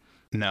didn't?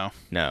 No.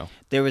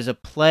 There was a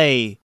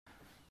play.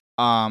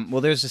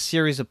 There's a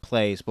series of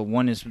plays, but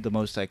one is the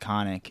most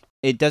iconic.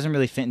 It doesn't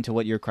really fit into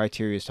what your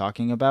criteria is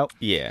talking about.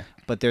 Yeah.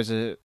 But there's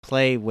a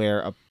play where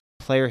a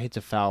player hits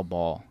a foul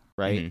ball,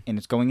 right? Mhm. And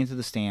it's going into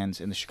the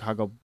stands, and the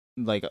Chicago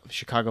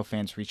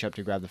fans reach up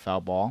to grab the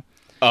foul ball.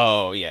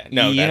 Oh yeah,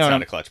 no, that's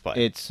not a clutch play.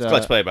 It's a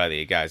clutch play by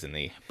the guys in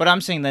the. But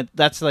I'm saying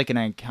that's like an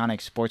iconic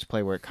sports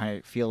play where it kind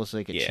of feels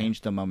like it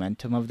changed the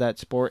momentum of that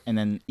sport, and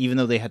then even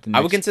though they had the,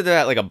 I would consider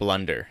that like a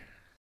blunder.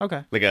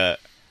 Okay. Like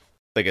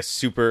a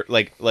super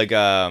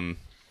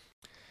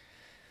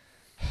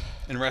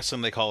In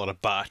wrestling, they call it a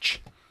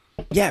botch.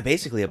 Yeah,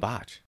 basically a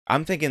botch.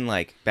 I'm thinking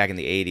like back in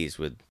the '80s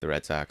with the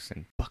Red Sox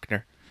and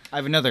Buckner. I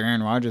have another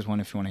Aaron Rodgers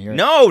one if you want to hear it.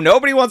 No,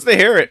 nobody wants to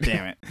hear it.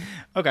 Damn it.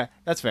 Okay,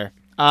 that's fair.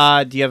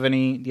 Do you have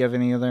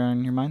any other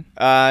on your mind?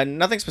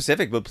 Nothing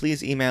specific, but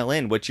please email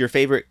in what's your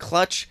favorite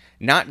clutch,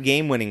 not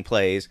game-winning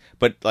plays,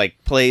 but like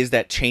plays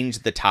that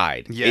changed the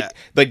tide. Yeah.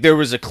 Like there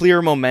was a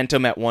clear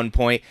momentum at one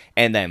point,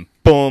 and then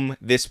boom,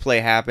 this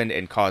play happened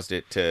and caused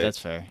it to That's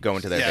fair. go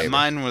into their Yeah, favor.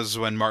 mine was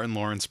when Martin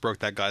Lawrence broke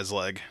that guy's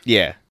leg.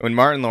 Yeah, when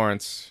Martin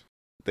Lawrence,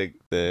 the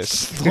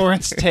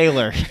Lawrence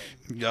Taylor,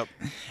 Yep.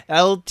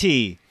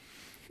 LT.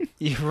 Oh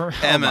my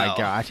ML.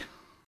 God.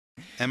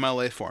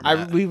 MLA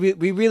format. We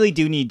really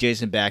do need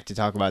Jason back to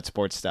talk about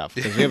sports stuff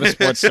because we have a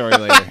sports story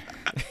later.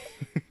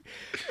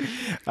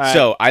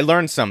 So I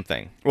learned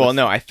something. Well,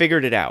 no, I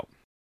figured it out.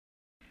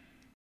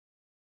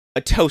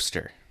 A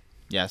toaster.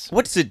 Yes.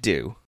 What does it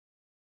do?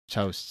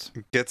 Toasts.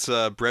 Gets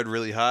bread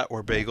really hot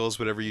or bagels,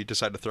 whatever you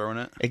decide to throw in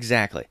it.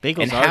 Exactly.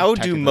 Bagels and are how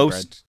do technically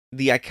most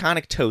the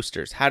iconic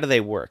toasters? How do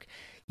they work?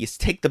 You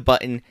take the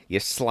button, you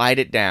slide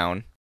it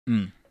down,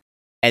 and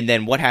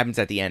then what happens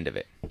at the end of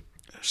it?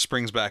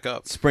 Springs back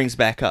up. Springs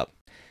back up.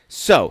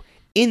 So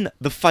in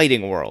the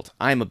fighting world,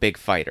 I'm a big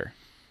fighter.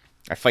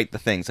 I fight the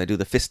things. I do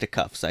the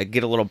fisticuffs. I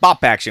get a little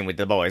bop action with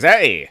the boys.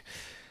 Hey.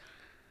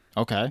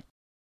 Okay.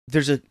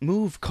 There's a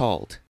move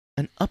called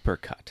an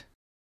uppercut.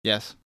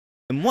 Yes.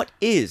 And what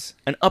is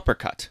an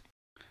uppercut?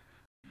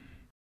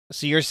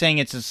 So you're saying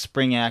it's a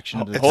spring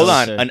action of the Hold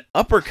on. toaster. An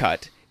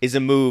uppercut is a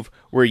move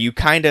where you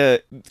kind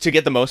of, to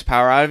get the most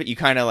power out of it, you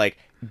kind of like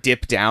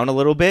dip down a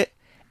little bit,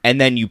 and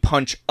then you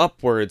punch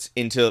upwards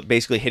into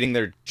basically hitting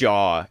their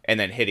jaw and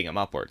then hitting them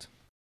upwards.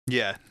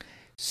 Yeah.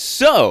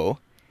 So,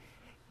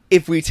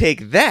 if we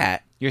take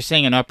that, You're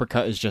saying an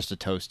uppercut is just a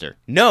toaster.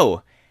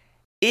 no,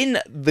 in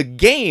the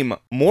game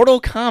Mortal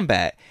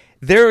Kombat,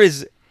 there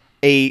is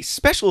a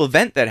special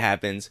event that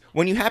happens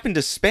when you happen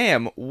to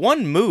spam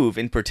one move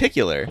in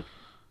particular.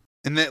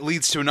 And that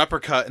leads to an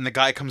uppercut, and the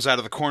guy comes out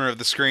of the corner of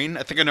the screen.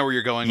 I think I know where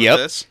you're going with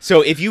this.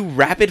 So if you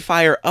rapid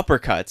fire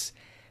uppercuts,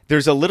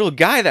 there's a little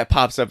guy that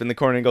pops up in the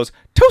corner and goes,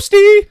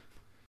 "Toasty!"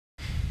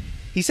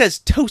 He says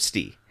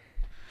 "Toasty."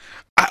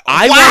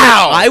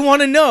 I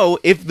want to know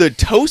if the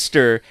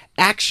toaster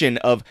action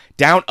of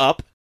down,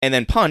 up, and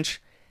then punch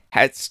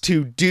has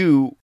to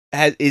do...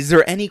 is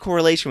there any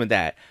correlation with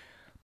that?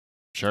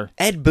 Sure.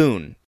 Ed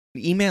Boon,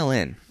 email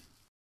in.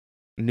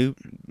 No.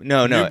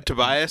 Noob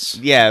Tobias?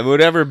 Yeah,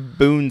 whatever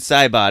Boon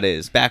Cybot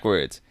is,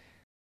 backwards.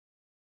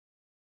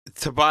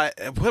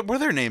 What were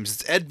their names?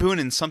 It's Ed Boon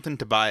and something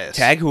Tobias.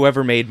 Tag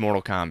whoever made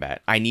Mortal Kombat.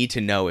 I need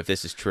to know if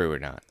this is true or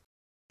not.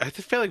 I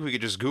feel like we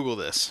could just Google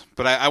this,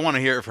 but I want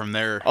to hear it from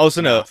their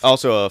Also, mouth.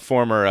 a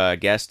former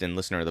guest and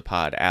listener of the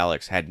pod,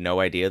 Alex, had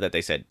no idea that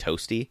they said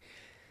toasty,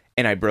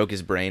 and I broke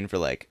his brain for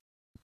like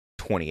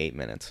 28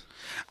 minutes.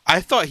 I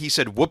thought he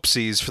said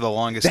whoopsies for the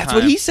longest time. That's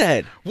what he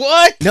said.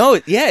 What? No,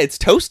 yeah, it's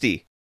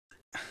toasty.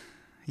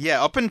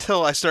 Yeah, up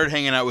until I started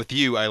hanging out with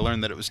you, I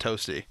learned that it was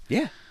toasty.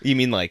 Yeah. You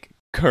mean like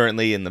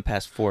currently in the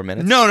past 4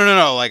 minutes?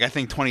 No. Like, I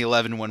think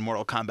 2011 when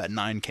Mortal Kombat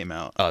 9 came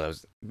out. Oh, that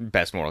was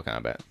best Mortal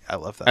Kombat. I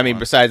love that I mean, one.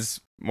 besides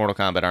Mortal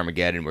Kombat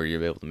Armageddon, where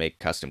you're able to make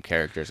custom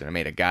characters, and I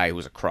made a guy who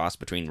was a cross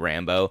between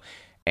Rambo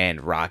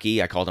and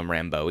Rocky. I called him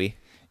Rambo-y.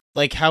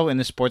 Like how in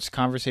the sports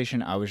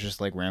conversation, I was just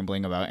like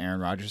rambling about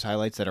Aaron Rodgers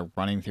highlights that are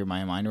running through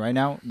my mind right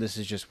now. This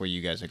is just where you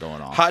guys are going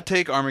off. Hot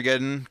take,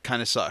 Armageddon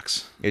kind of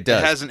sucks. It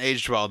does. It hasn't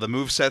aged well. The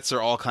movesets are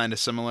all kind of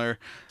similar.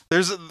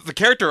 The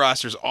character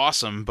roster's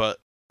awesome, but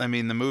I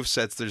mean, the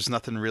movesets, there's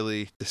nothing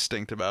really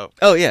distinct about.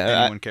 Oh, yeah.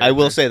 Any one I will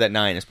character. say that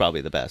 9 is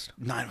probably the best.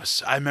 9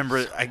 was, I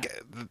remember, I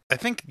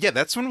think, yeah,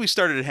 that's when we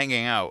started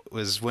hanging out,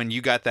 was when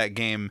you got that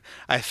game.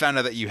 I found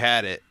out that you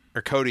had it,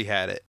 or Cody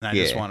had it, and I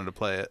just wanted to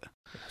play it.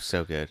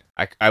 So good.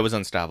 I was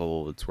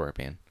unstoppable with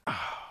Scorpion.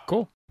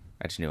 Cool.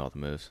 I just knew all the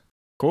moves.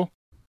 Cool.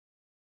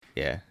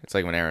 Yeah. It's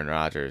like when Aaron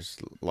Rodgers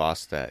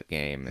lost that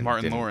game. And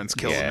Martin didn't- Lawrence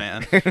killed a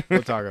man.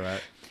 We'll talk about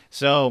it.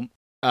 So,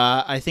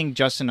 I think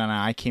Justin and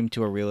I came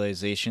to a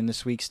realization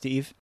this week,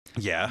 Steve,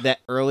 Yeah. that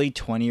early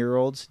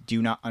 20-year-olds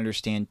do not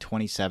understand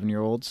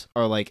 27-year-olds,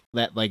 or like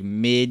that, like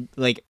mid,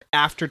 like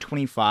after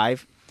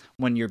 25,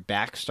 when your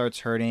back starts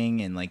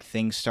hurting and like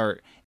things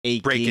start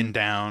aching, Breaking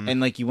down. and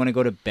like you want to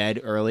go to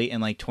bed early,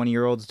 and like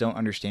 20-year-olds don't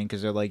understand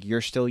because they're like,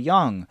 you're still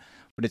young,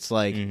 but it's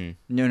like, Mhm.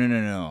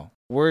 no,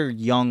 we're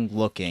young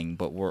looking,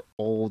 but we're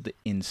old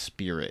in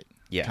spirit,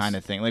 Yes. kind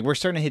of thing. Like we're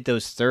starting to hit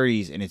those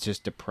 30s, and it's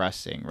just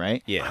depressing,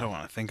 right? Yeah. I don't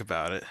want to think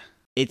about it.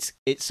 It's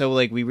so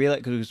like we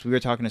realized, because we were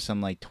talking to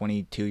some like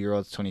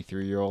 22-year-olds,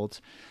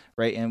 23-year-olds,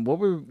 right? And what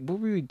were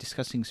we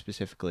discussing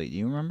specifically? Do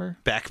you remember?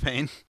 Back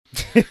pain.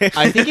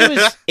 I think it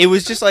was It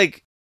was just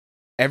like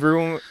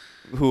everyone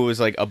who was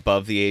like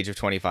above the age of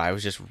 25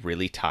 was just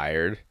really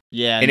tired.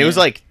 yeah, And it was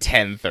like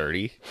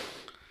 10:30.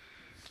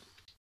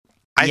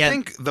 I Yeah.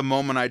 think the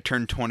moment I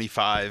turned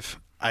 25,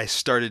 I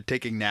started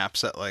taking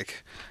naps at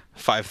like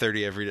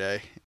 5:30 every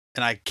day,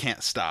 and I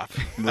can't stop.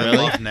 I Really?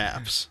 love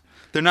naps.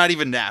 They're not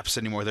even naps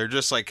anymore. They're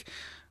just like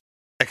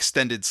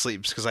extended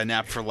sleeps because I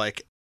nap for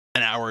like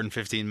an hour and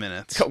 15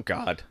 minutes. Oh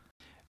God.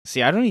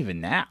 see, I don't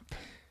even nap.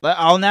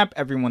 I'll nap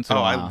every once in a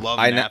Oh, I while. love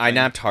I napping.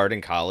 napped hard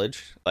in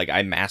college. Like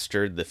I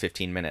mastered the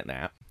 15-minute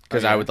nap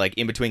because Oh, yeah. I would like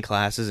in between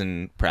classes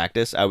and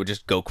practice, I would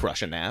just go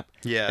crush a nap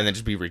Yeah. and then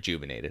just be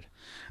rejuvenated.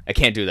 I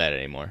can't do that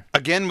anymore.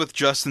 Again, with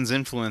Justin's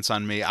influence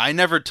on me, I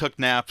never took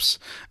naps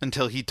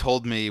until he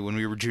told me when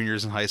we were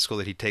juniors in high school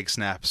that he takes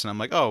naps. And I'm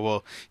like, oh,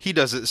 well, he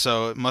does it,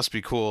 so it must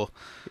be cool.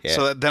 Yeah.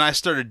 So then I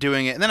started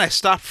doing it, and then I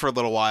stopped for a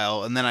little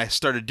while, and then I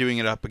started doing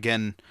it up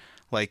again,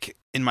 like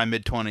in my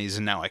mid-20s,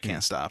 and now I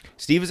can't stop.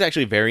 Steve was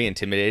actually very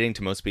intimidating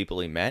to most people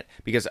he met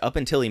because up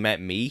until he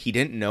met me, he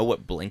didn't know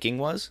what blinking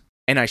was,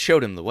 and I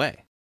showed him the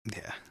way.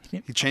 Yeah.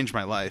 He changed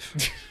my life.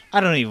 I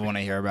don't even want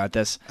to hear about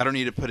this. I don't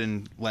need to put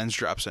in lens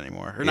drops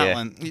anymore. Or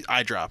Yeah. not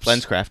eye drops.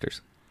 Lens crafters.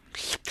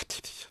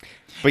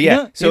 But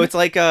yeah, You know- it's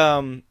like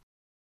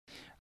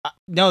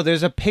No,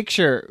 there's a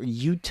picture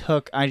you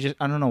took. I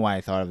don't know why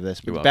I thought of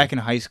this, You're but welcome. back in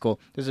high school,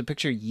 there's a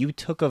picture you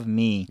took of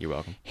me you're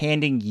welcome.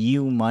 handing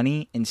you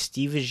money, and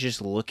Steve is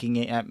just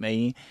looking at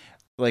me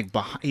like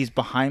he's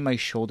behind my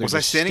shoulder. Was I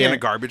just standing in a staring-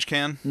 garbage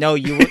can? No,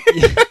 you were,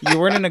 you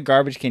weren't in a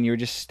garbage can. You were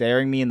just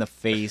staring me in the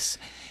face,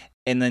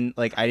 and then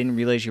like I didn't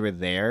realize you were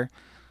there.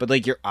 But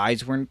like your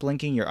eyes weren't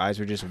blinking. Your eyes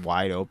were just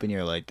wide open.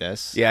 You're like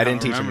this. Yeah, I don't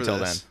didn't teach him remember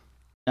until this.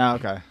 then. Oh,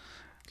 okay.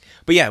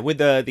 But yeah, with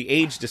the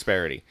age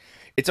disparity,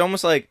 it's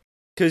almost like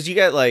because you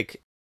got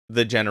like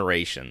the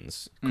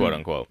generations, quote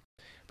unquote,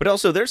 but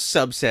also there's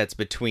subsets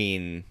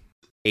between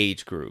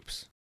age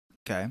groups.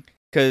 Okay.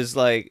 Because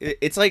like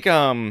it's like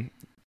the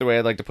way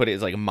I'd like to put it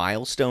is like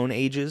milestone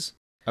ages.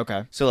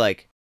 Okay. So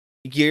like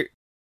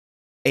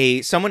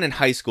someone in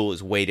high school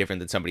is way different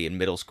than somebody in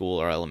middle school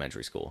or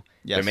elementary school.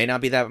 Yes. There may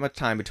not be that much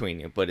time between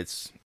you, but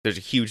there's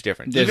a huge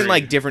difference. There's- Even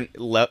like different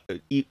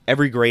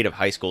every grade of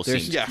high school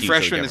seems Yeah, hugely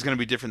freshman different. is going to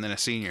be different than a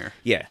senior.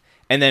 Yeah.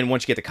 And then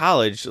once you get to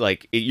college,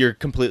 like you're a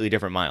completely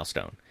different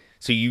milestone.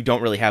 So you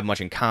don't really have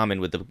much in common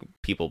with the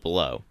people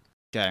below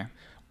Okay.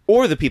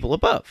 or the people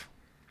above.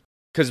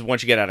 Because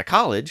once you get out of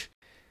college,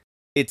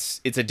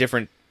 it's a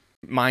different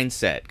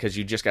mindset because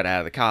you just got out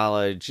of the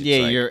college. It's Yeah,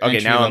 like, you're okay. Now I'm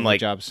entry-level like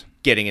jobs.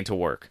 getting into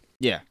work.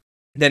 Yeah.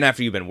 Then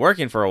after you've been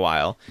working for a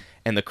while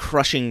and the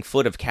crushing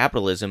foot of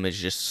capitalism is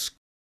just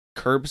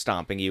curb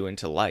stomping you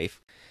into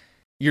life,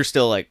 you're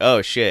still like,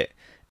 oh shit.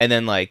 And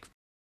then like,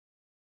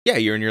 yeah,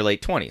 you're in your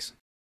late 20s.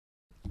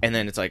 And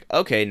then it's like,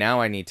 okay,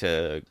 now I need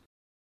to,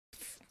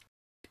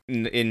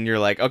 and you're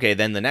like, okay,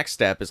 then the next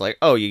step is like,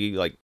 oh, you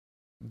like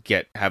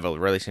have a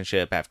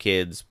relationship, have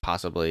kids,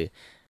 possibly,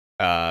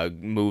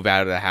 move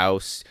out of the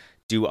house,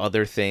 do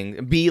other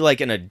things, be like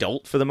an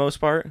adult for the most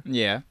part.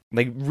 Yeah.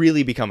 Like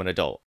really become an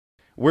adult.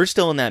 We're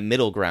still in that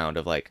middle ground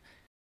of like,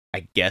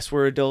 I guess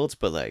we're adults,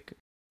 but like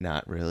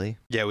not really.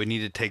 Yeah, we need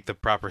to take the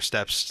proper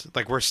steps.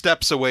 Like, we're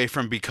steps away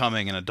from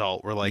becoming an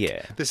adult. We're like,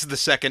 Yeah. this is the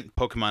second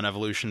Pokemon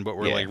evolution, but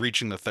we're Yeah. like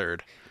reaching the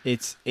third.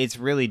 It's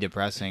really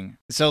depressing.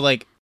 So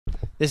like,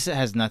 this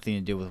has nothing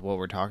to do with what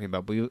we're talking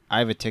about. But I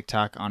have a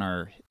TikTok on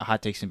our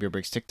Hot Takes and Beer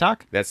Breaks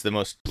TikTok. That's the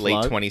most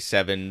Plug. late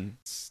 27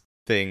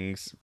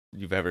 things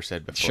you've ever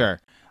said before. Sure.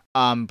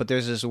 But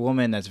there's this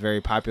woman that's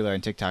very popular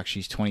on TikTok.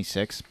 She's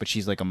 26, but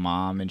she's like a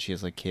mom and she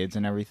has like kids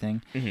and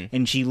everything. Mm-hmm.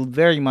 And she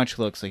very much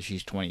looks like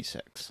she's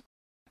 26.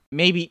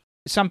 Maybe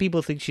some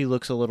people think she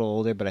looks a little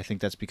older, but I think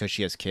that's because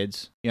she has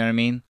kids. You know what I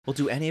mean? Well,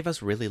 do any of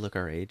us really look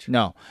our age?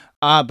 No.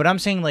 But I'm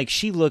saying like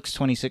she looks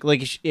 26.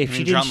 Like if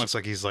she John didn't, looks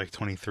like he's like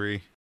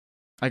 23.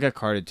 I got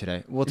carded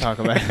today. We'll talk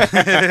about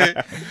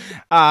it.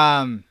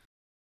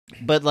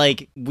 But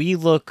like we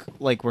look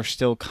like we're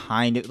still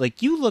kind of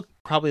like you look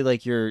probably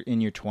like you're in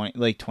your 20,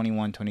 like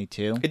 21,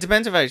 22. It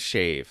depends if I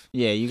shave.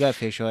 Yeah, you got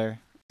facial hair.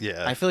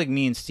 Yeah. I feel like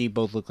me and Steve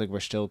both look like we're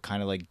still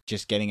kind of like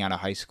just getting out of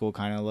high school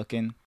kind of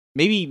looking.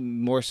 Maybe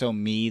more so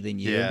me than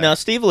you. Yeah. Now,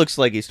 Steve looks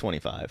like he's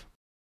 25.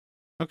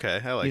 Okay,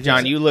 I like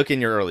John, that. you look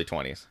in your early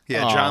 20s.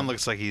 Yeah, Aw. John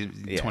looks like he's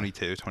Yeah.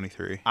 22,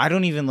 23. I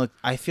don't even look.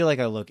 I feel like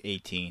I look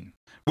 18.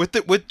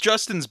 With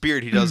Justin's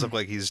beard, he does look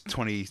like he's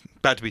 20,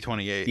 about to be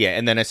 28. Yeah,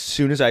 and then as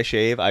soon as I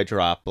shave, I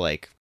drop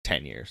like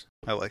 10 years.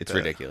 I like It's that.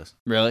 ridiculous.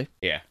 Really?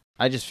 Yeah.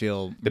 I just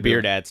feel The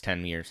beard adds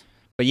 10 years.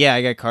 But yeah,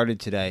 I got carded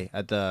today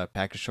at the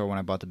package store when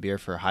I bought the beer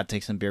for Hot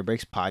Takes and Beer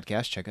Breaks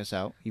podcast. Check us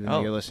out, even though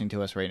Oh. you're listening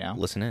to us right now.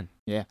 Listen in.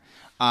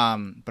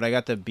 But I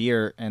got the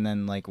beer, and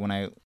then like when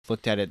I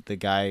looked at it, the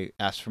guy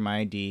asked for my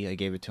ID. I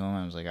gave it to him.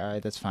 I was like, all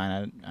right, that's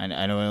fine.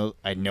 I know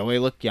I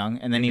look young.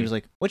 And then he Mhm. was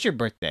like, what's your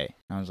birthday?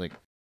 And I was like,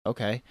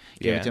 okay.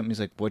 Gave it Yeah. to him. He's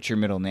like, what's your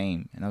middle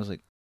name? And I was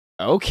like,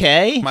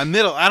 okay.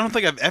 I don't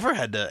think I've ever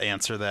had to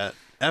answer that,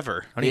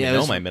 ever. I don't Yeah, even it know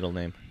was- my middle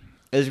name.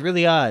 It was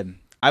really odd.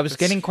 I was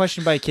That's- getting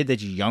questioned by a kid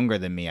that's younger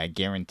than me. I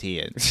guarantee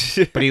it.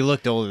 But he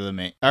looked older than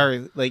me,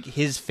 or like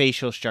his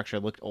facial structure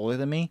looked older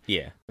than me.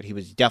 Yeah. But he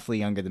was definitely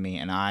younger than me,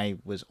 and I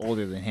was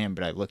older than him,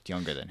 but I looked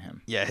younger than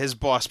him. Yeah, his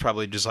boss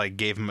probably just like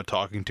gave him a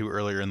talking to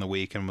earlier in the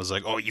week and was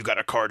like, "Oh, you got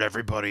to card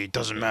everybody.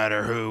 Doesn't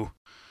matter who."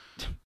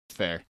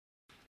 Fair.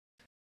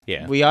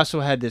 Yeah. We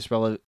also had this.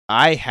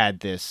 I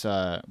had this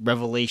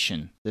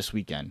revelation this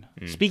weekend.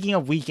 Mm. Speaking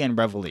of weekend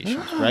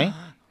revelations, right?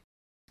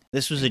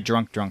 This was a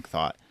drunk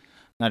thought,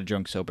 not a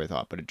drunk sober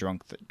thought, but a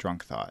drunk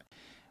thought.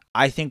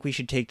 I think we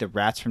should take the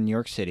rats from New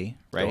York City,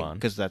 Go right? on.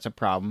 Because that's a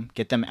problem.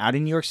 Get them out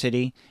of New York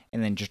City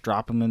and then just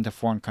drop them into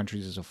foreign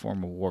countries as a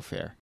form of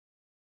warfare.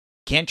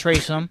 Can't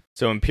trace them.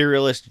 So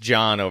imperialist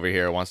John over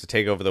here wants to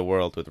take over the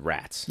world with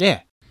rats.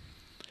 Yeah,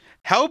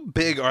 How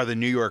big are the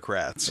New York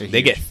rats? They're They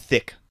huge. get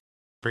thick.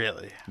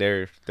 Really?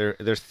 They're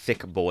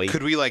thick, boy.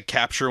 Could we like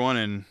capture one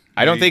and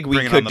I don't maybe think we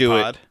bring it could on the do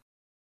it.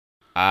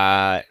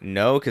 pod?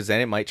 No, because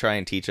then it might try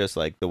and teach us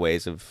like the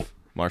ways of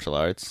martial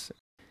arts,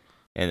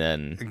 and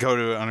then Go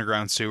to an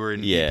underground sewer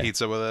and Yeah. eat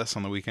pizza with us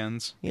on the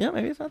weekends.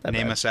 maybe it's not that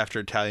Name bad. us after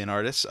Italian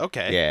artists.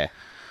 Okay. Yeah.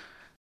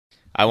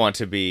 I want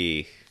to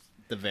be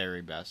the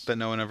very best. That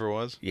no one ever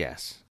was.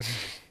 yes.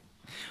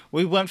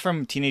 We went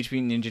from Teenage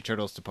Mutant Ninja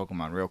Turtles to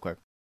Pokemon real quick.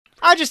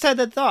 I just had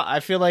that thought. I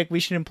feel like we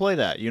should employ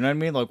that. You know what I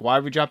mean? Like, why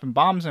are we dropping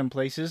bombs in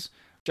places?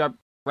 Drop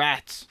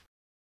rats.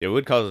 It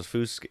would cause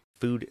us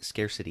food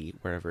scarcity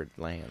wherever it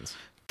lands.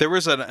 There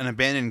was an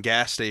abandoned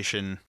gas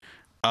station.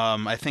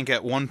 I think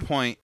at one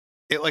point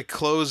it like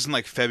closed in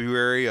like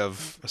February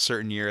of a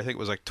certain year. I think it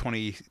was like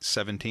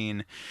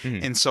 2017.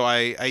 Mhm. And so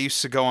I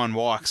used to go on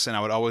walks and I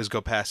would always go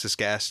past this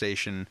gas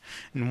station.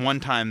 And one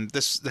time,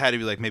 this had to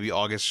be like maybe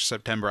August or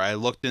September, I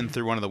looked in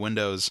through one of the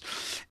windows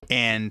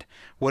and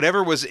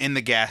whatever was in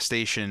the gas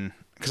station,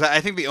 because I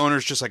think the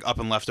owners just like up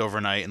and left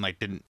overnight and like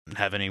didn't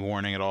have any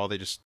warning at all. They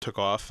just took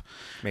off.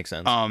 Makes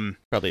sense. Um,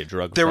 Probably a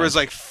drug. there front. was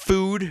like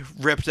food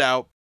ripped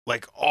out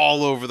like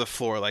all over the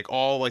floor, like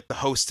all like the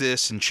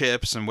Hostess and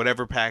chips and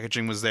whatever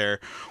packaging was there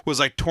was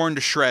like torn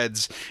to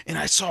shreds, and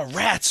I saw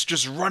rats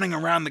just running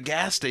around the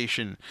gas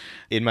station.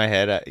 In my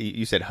head,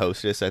 you said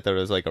Hostess. I thought it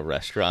was like a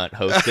restaurant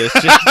hostess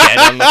just dead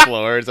on the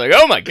floor. It's like,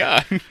 oh my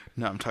god.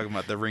 No, I'm talking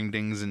about the ring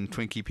dings and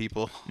Twinkie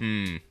people.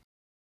 Mm.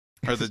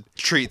 Or the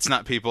treats,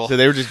 not people. So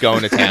they were just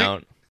going to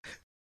town.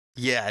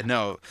 Yeah,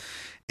 no.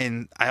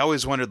 And I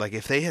always wondered, like,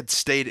 if they had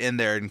stayed in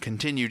there and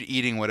continued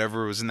eating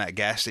whatever was in that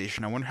gas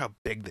station, I wonder how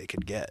big they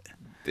could get.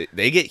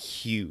 They get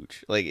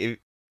huge. Like, if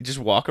just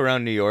walk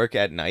around New York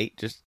at night,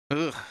 just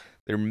Ugh.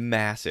 they're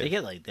massive. They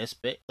get like this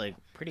big, like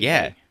pretty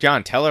Yeah, big.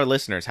 John, tell our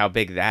listeners how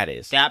big that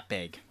is. That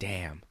big.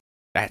 Damn,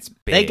 that's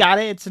big. They got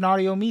it. It's an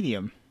audio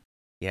medium.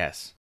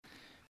 Yes.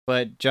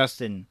 But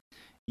Justin,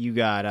 you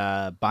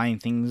got buying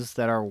things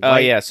that are white. Oh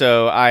yeah.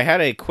 So I had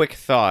a quick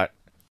thought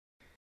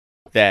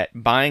that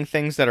buying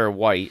things that are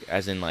white,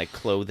 as in like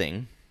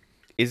clothing,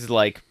 is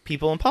like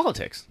people in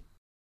politics.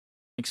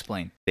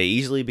 Explain. They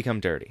easily become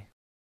dirty.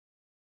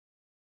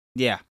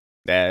 Yeah.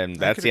 And I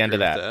that's could the end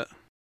of agree that. with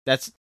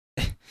That's.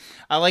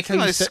 I like how you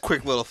Nice, said.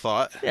 quick little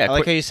thought. Yeah. I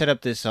like how you set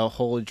up this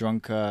whole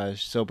drunk,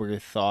 sober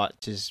thought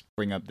to just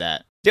bring up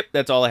that. Yep.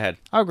 That's all I had.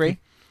 I agree.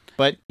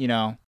 But,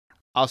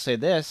 I'll say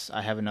this.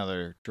 I have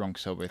another drunk,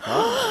 sober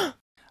thought.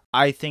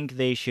 I think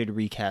they should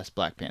recast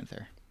Black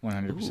Panther.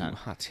 100%. Ooh,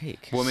 hot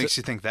take. What makes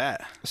you think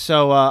that?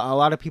 So, a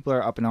lot of people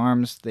are up in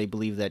arms. They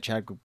believe that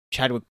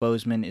Chadwick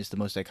Boseman is the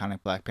most iconic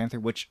Black Panther,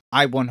 which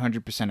I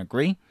 100%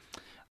 agree.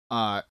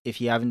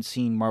 If you haven't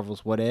seen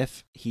Marvel's What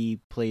If, he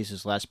plays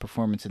his last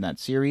performance in that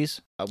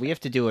series. We have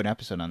to do an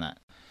episode on that.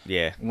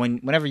 Yeah.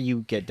 Whenever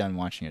you get done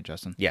watching it,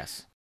 Justin.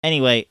 Yes.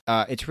 Anyway,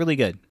 it's really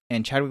good.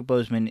 And Chadwick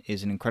Boseman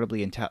is an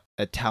incredibly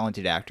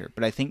talented actor.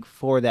 But I think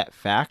for that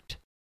fact,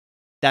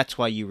 that's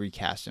why you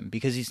recast him.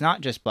 Because he's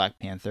not just Black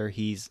Panther.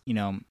 He's,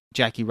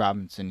 Jackie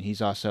Robinson.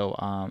 He's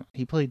also,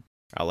 he played,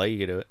 I'll let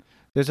you do it.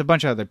 there's a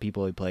bunch of other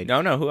people he played.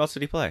 No. Who else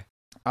did he play?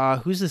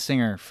 Who's the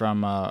singer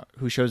from,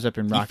 who shows up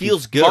in Rocky? He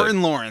feels good.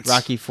 Martin Lawrence.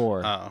 Rocky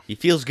 4. Oh. He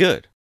feels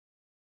good.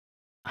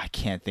 I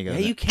can't think of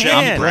Yeah, it. you can.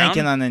 I'm Brown?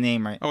 blanking on the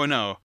name right. Oh,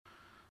 no.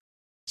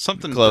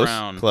 Something Close.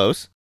 Brown.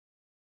 Close.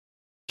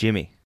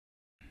 Jimmy.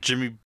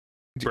 Jimmy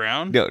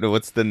Brown? No.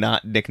 What's the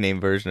not nickname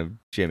version of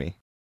Jimmy?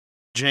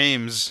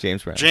 James.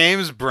 James Brown.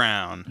 James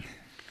Brown.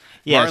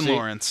 Yeah, Martin so he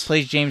Lawrence.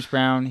 plays James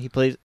Brown.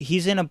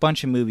 He's in a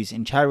bunch of movies,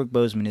 and Chadwick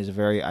Boseman is a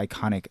very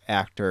iconic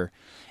actor.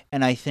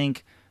 And I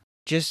think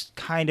just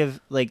kind of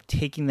like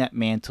taking that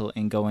mantle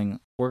and going,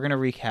 we're gonna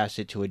recast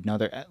it to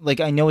another. Like,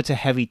 I know it's a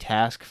heavy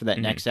task for that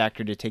Mhm. next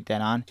actor to take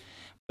that on,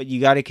 but you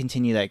got to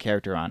continue that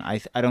character on.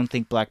 I don't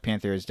think Black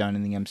Panther is done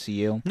in the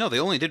MCU. No, they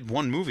only did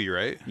one movie,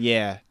 right?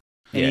 Yeah,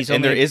 Yeah, he's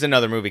and there only- is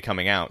another movie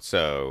coming out,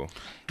 so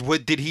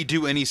What did he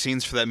do any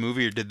scenes for that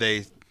movie, or did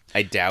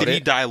I doubt he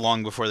it. die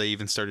long before they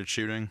even started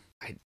shooting?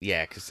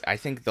 Yeah, because I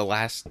think the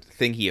last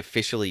thing he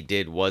officially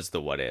did was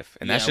the What If,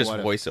 and that's Yeah, just What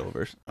If.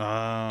 voiceovers.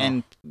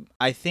 And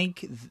I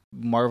think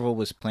Marvel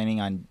was planning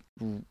on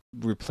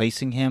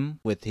replacing him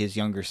with his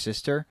younger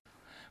sister,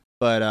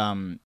 but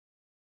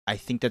I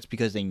think that's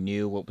because they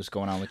knew what was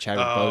going on with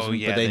Chadwick Boseman.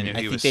 yeah, but they knew I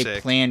he think was they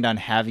sick. planned on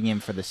having him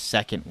for the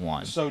second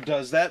one. So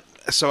does that?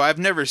 So I've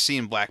never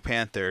seen Black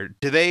Panther.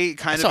 Do they I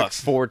kind saw of? it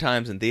 4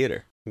 times in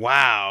theater.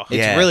 Wow. It's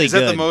Yeah. really Is that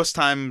good. the most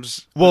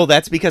times? Well,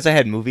 that's because I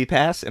had Movie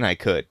Pass and I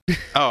could.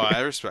 Oh, I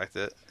respect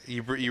it.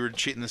 You were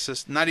cheating the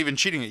system. Not even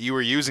cheating it. You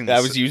were using. I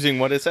was using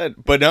what it said,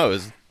 but no, it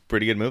was a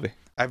pretty good movie.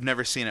 I've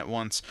never seen it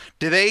once.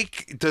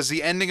 Does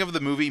the ending of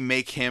the movie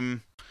make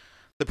him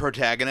the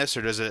protagonist,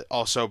 or does it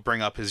also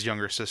bring up his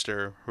younger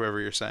sister, whoever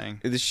you're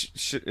saying?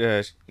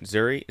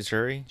 Zuri?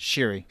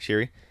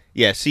 Shiri.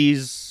 Yeah,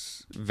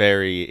 she's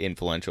very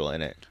influential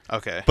in it.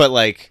 Okay. But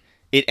like,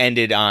 it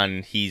ended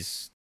on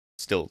he's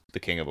still the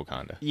king of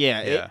Wakanda.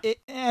 Yeah, Yeah. It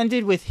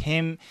ended with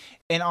him,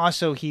 and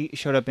also he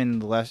showed up in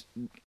the last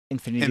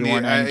Infinity In the, War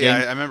I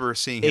Endgame. remember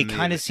seeing him. It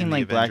kind of seemed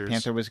like Black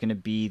Panther was going to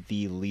be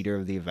the leader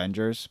of the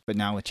Avengers, but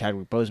now with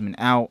Chadwick Boseman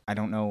out, I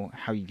don't know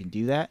how you can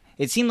do that.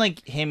 It seemed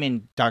like him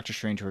and Doctor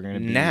Strange were going to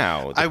be.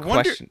 Now, the I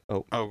wonder- question.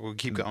 Oh, we'll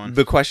keep going.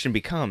 the question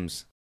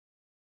becomes,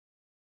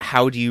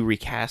 how do you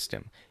recast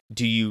him?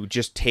 Do you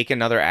just take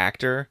another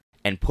actor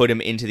and put him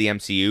into the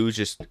MCU,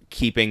 just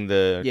keeping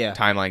the Yeah.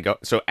 timeline go?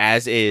 So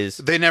as is,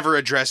 They never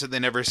address it. They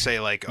never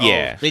say like, oh,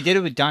 yeah. They did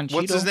it with Don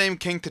Cheadle. what's his name?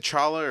 King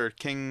T'Challa or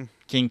King?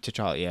 King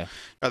T'Challa, yeah.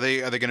 Are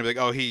they gonna be like,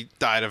 oh, he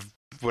died of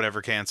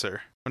whatever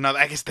cancer? Well, no,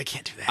 I guess they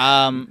can't do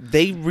that.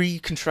 They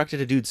reconstructed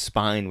a dude's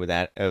spine with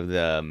that of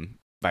the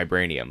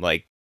vibranium.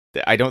 Like,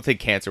 I don't think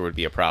cancer would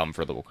be a problem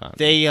for the Wakanda.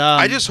 They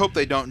I just hope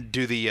they don't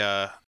do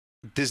the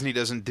Disney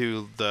doesn't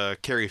do the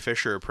Carrie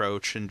Fisher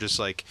approach and just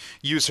like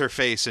use her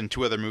face in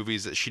 2 other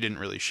movies that she didn't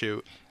really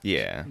shoot.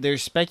 Yeah.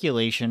 There's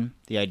speculation.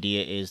 The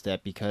idea is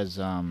that because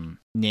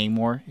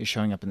Namor is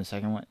showing up in the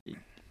second one,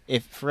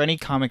 if for any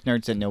comic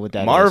nerds that know what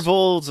that is,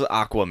 Marvel's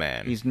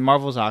Aquaman. he's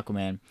Marvel's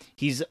Aquaman.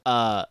 He's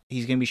gonna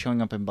be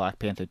showing up in Black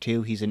Panther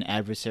 2. He's an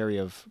adversary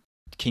of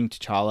King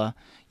T'Challa.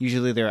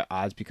 Usually they're at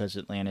odds because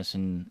Atlantis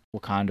and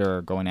Wakanda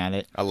are going at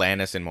it.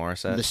 Alanis and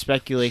Morissette. The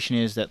speculation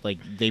is that like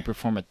they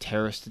perform a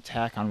terrorist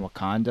attack on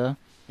Wakanda,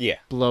 Yeah.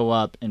 blow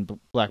up, and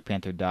Black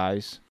Panther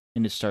dies,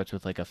 and it starts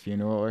with like a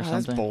funeral or That's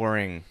something.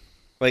 boring.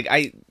 Like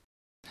I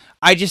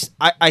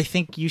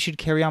think you should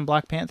carry on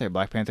Black Panther.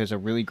 Black Panther's a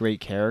really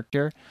great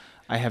character.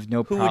 I have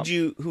no who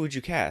problem. would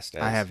you cast?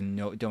 As? I have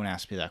no. Don't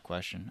ask me that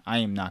question. I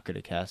am not good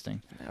at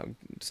casting.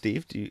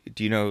 Steve, do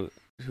you know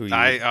who you?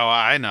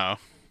 I know.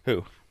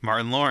 Who?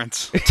 Martin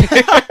Lawrence.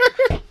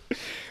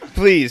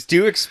 Please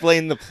do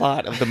explain the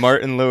plot of the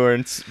Martin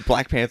Lawrence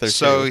Black Panther.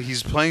 So 2.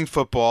 he's playing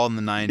football in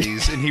the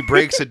 90s, and he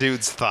breaks a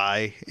dude's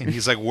thigh, and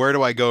he's like, where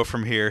do I go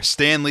from here?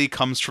 Stan Lee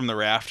comes from the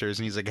rafters,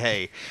 and he's like,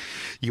 hey,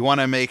 you want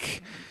to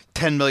make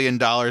 $10 million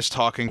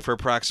talking for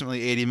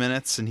approximately 80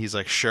 minutes? And he's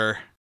like, sure.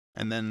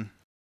 And then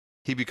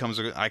he becomes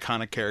an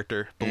iconic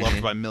character,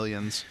 beloved by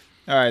millions.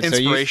 All right,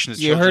 Inspiration so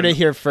is you heard children it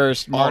here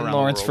first. all Martin around the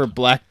Lawrence for world.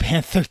 Black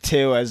Panther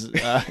 2 as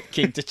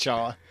King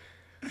T'Challa.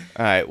 All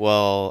right.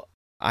 Well,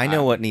 I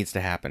know what needs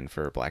to happen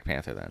for Black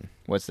Panther then.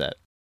 What's that?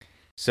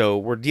 So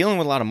we're dealing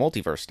with a lot of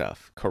multiverse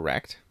stuff,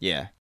 correct?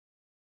 Yeah.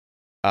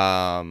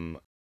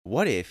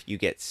 What if you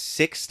get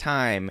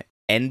 6-time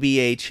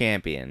NBA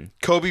champion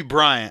Kobe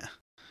Bryant.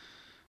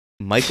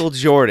 Michael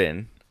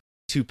Jordan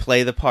to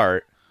play the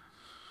part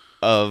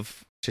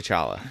of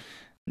T'Challa?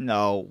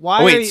 No.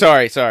 Oh, wait,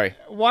 sorry.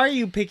 Why are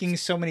you picking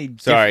so many?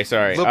 Sorry.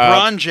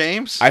 LeBron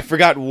James. I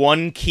forgot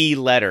one key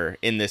letter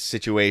in this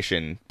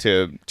situation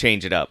to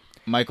change it up.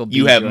 Michael B.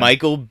 You have Jordan.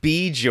 Michael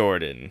B.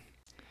 Jordan,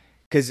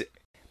 because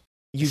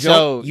you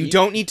So,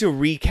 don't need to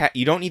recap.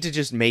 You don't need to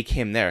just make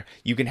him there.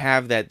 You can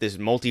have that this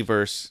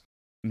multiverse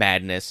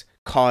madness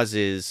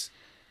causes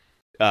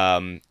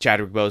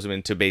Chadwick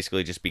Boseman to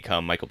basically just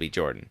become Michael B.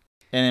 Jordan,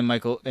 and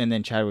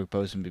then Chadwick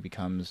Boseman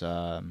becomes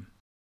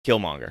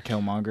Killmonger.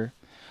 Killmonger.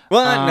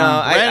 Well,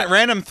 no,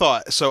 Random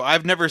thought. So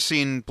I've never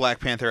seen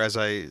Black Panther, as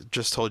I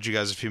just told you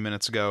guys a few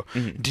minutes ago.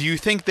 Mhm. Do you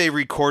think they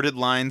recorded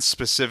lines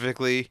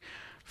specifically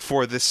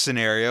for this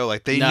scenario?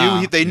 Like they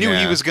No. knew he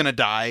Yeah. was gonna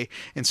die,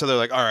 and so they're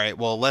like, all right,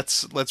 well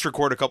let's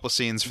record a couple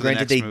scenes for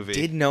Granted, the they next movie.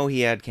 did know he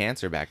had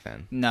cancer back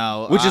then,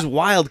 No, which is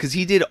wild because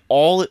he did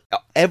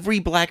every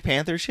Black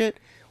Panther shit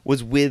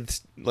was with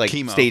like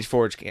Chemo. stage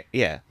 4.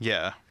 Yeah.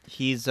 Yeah.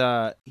 he's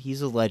a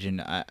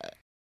legend.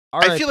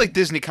 I feel like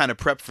Disney kind of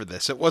prepped for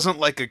this. It wasn't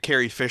like a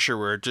Carrie Fisher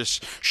where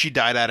just she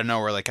died out of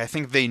nowhere. Like I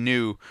think they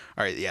knew,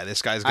 all right, yeah,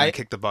 this guy's gonna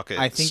kick the bucket.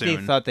 I think soon.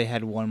 they thought they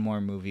had one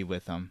more movie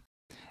with him.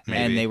 Maybe.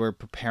 And they were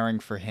preparing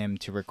for him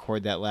to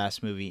record that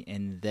last movie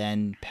and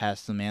then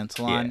pass the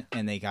mantle on,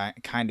 and they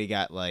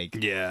got like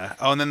Yeah.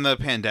 Oh, and then the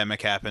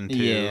pandemic happened too.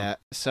 yeah.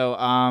 So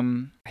I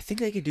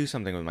think they could do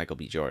something with Michael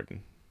B.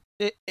 Jordan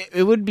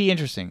it would be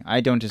interesting.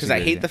 I don't disagree.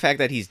 because I hate with the fact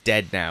that he's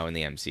dead now in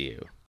the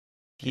MCU.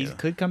 He Yeah.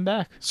 could come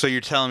back. So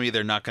you're telling me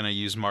they're not going to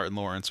use Martin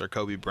Lawrence or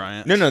Kobe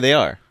Bryant? No, they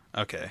are.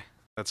 Okay,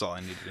 that's all I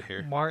needed to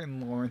hear.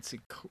 Martin Lawrence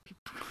and Kobe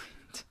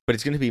Bryant. But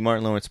it's going to be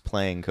Martin Lawrence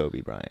playing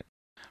Kobe Bryant.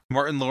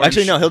 Martin Lawrence.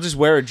 Actually, no, he'll just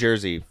wear a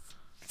jersey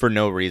for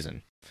no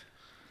reason.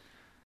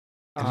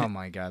 Oh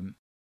my god.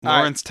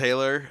 Lawrence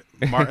Taylor,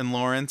 Martin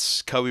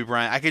Lawrence, Kobe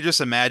Bryant. I could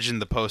just imagine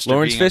the poster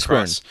Lawrence being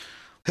Fishburne. across.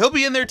 He'll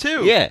be in there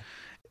too. Yeah.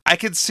 I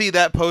could see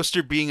that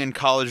poster being in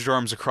college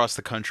dorms across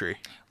the country.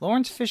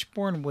 Lawrence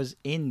Fishburne was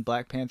in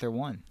Black Panther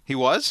 1. He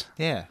was?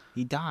 Yeah,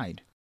 he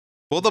died.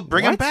 Well, they'll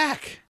bring him What?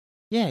 back.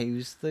 Yeah, he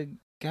was the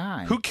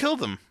guy. Who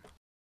killed him?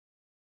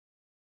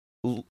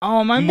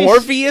 Oh, my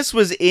Morpheus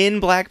was in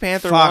Black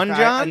Panther 1,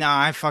 John? No,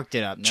 I fucked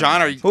it up. Never John,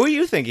 mind. Who are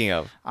you thinking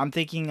of? I'm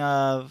thinking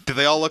of Do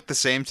they all look the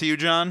same to you,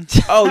 John?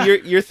 Oh,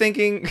 you're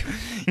thinking...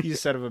 you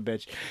son of a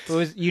bitch. It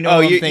was, you know Oh,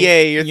 who I'm you're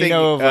thinking. thinking...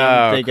 know who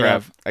I'm thinking crap.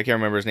 of. I can't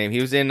remember his name.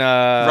 He was in...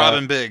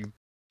 Robin Big.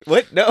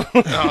 What? No.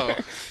 Oh.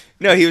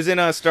 No, he was in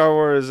Star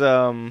Wars...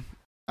 Star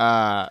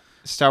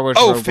Wars.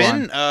 Oh, Rogue Finn?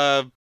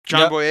 One.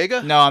 John No,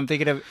 Boyega? No, I'm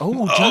thinking of.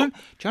 Oh.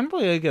 John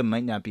Boyega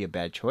might not be a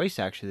bad choice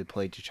actually to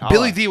play T'Challa.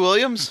 Billy D.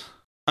 Williams?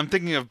 I'm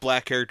thinking of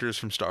black characters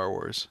from Star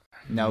Wars.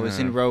 No, it was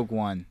in Rogue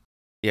One.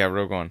 Yeah,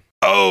 Rogue One.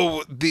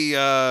 Oh,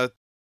 the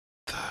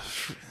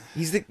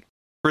He's the...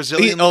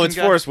 Brazilian. Oh, looking it's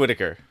guy? Forrest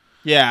Whitaker.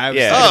 Yeah, I was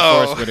Yeah. thinking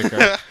Oh, of Forrest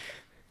Whitaker.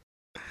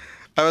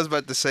 I was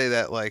about to say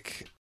that,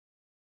 like,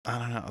 I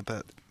don't know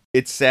that.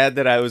 It's sad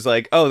that I was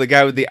like, oh, the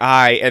guy with the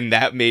eye, and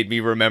that made me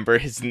remember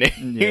his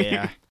name.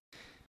 Yeah.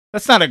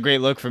 That's not a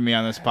great look for me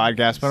on this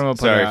podcast, but I'm gonna put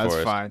Sorry, it out. It's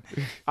Forrest.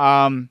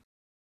 fine.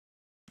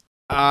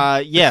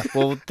 Yeah.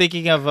 Well,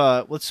 thinking of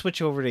let's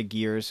switch over to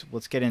gears.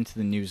 Let's get into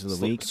the news of the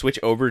week. Switch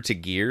over to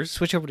Gears.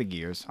 Switch over to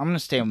gears. I'm gonna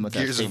stay on with that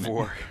Gears of statement.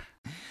 War.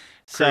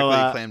 So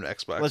Critically acclaimed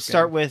Xbox. let's game.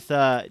 start with.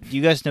 Do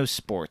you guys know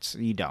sports?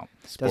 You don't.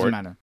 Sport. Doesn't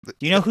matter. Do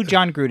you know who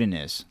John Gruden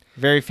is?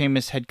 Very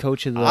famous head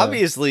coach of the.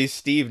 Obviously,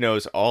 Steve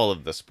knows all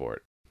of the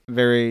sport.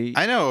 Very.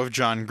 I know of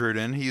John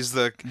Gruden. He's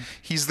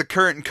the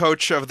current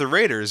coach of the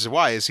Raiders.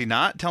 Why is he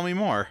not? Tell me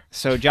more.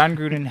 So John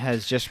Gruden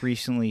has just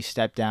recently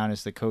stepped down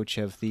as the coach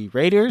of the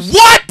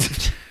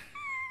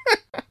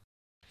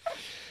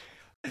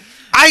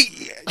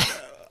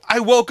I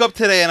woke up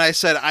today and I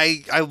said,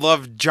 I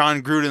love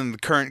John Gruden, the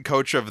current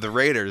coach of the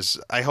Raiders.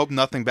 I hope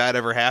nothing bad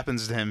ever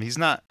happens to him. He's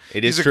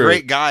He's a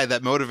great guy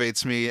that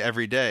motivates me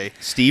every day.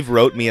 Steve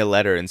wrote me a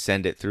letter and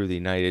sent it through the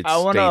United I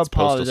want States to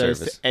Postal apologize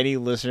Service. to any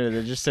listener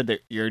that just said their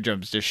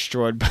eardrums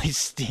destroyed by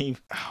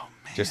Steve. Oh,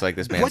 man. Just like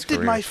this man's What did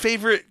career. my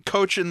favorite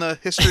coach in the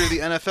history of the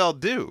NFL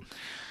do?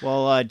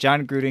 Well,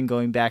 John Gruden,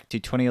 going back to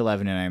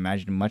 2011, and I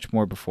imagine much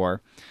more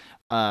before,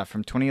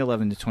 from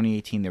 2011 to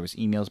 2018, there was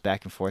emails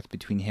back and forth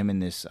between him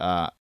and this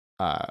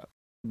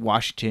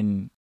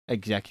Washington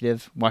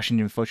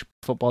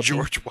football team.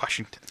 George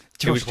Washington.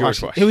 It was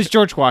George It was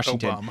George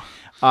Washington.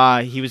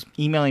 Obama. He was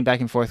emailing back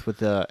and forth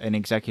with an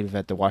executive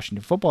at the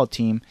Washington football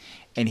team,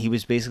 and he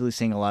was basically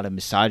saying a lot of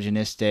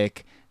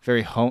misogynistic,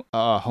 very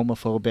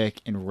homophobic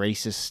and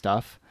racist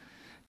stuff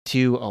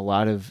to a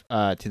lot of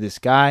to this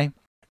guy.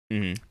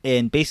 Mm-hmm.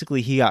 And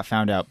basically, he got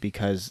found out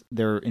because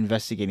they're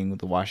investigating with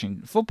the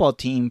Washington football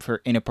team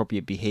for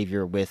inappropriate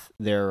behavior with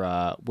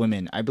their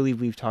women. I believe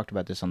we've talked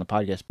about this on the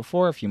podcast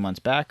before, a few months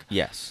back.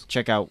 Yes.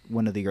 Check out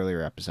one of the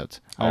earlier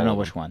episodes. I All don't know of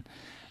which one.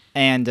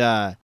 And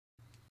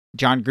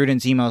John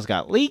Gruden's emails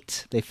got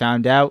leaked. They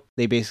found out.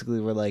 They basically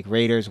were like,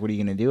 Raiders, what are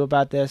you going to do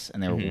about this?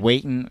 And they were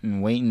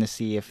waiting to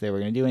see if they were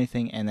going to do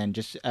anything. And then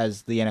just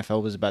as the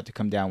NFL was about to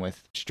come down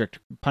with strict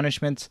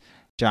punishments,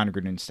 John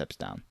Gruden steps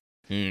down.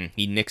 He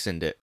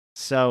Nixoned it.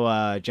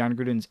 So John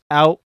Gruden's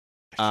out.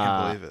 I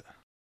can't believe it.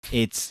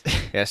 It's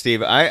Yeah,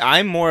 Steve,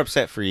 I'm more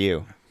upset for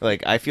you.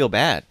 Like, I feel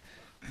bad.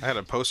 I had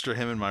a poster of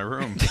him in my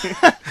room.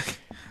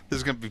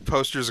 There's going to be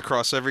posters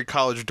across every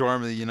college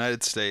dorm in the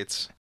United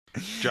States.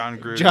 John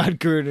Gruden. John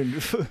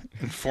Gruden.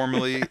 And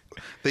formerly,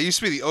 they used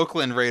to be the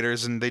Oakland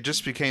Raiders, and they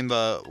just became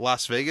the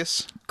Las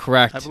Vegas,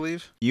 Correct. I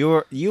believe. You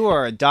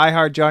are a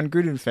diehard John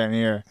Gruden fan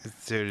here.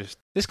 Dude,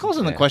 This calls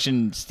into Yeah.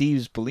 question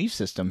Steve's belief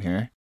system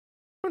here.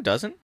 Who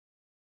doesn't?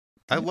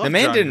 I love The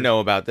man John didn't Gruden. know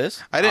about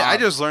this. I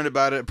just learned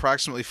about it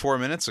approximately 4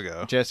 minutes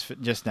ago.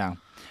 Just now.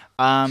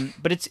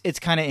 But it's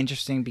kind of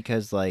interesting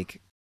because,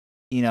 like,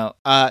 you know,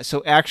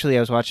 so actually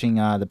I was watching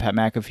the Pat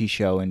McAfee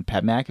show, and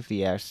Pat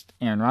McAfee asked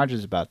Aaron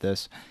Rodgers about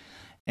this,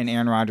 and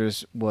Aaron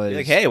Rodgers was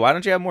Like, hey, why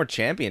don't you have more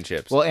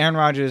championships? well, Aaron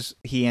Rodgers,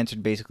 he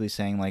answered basically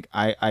saying, like,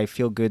 I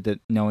feel good that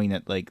knowing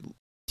that, like,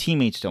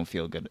 teammates don't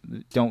feel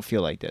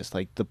like this.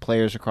 Like, the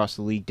players across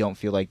the league don't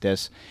feel like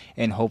this,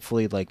 and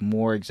hopefully, like,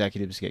 more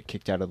executives get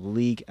kicked out of the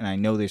league, and I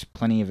know there's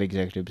plenty of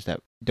executives that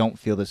don't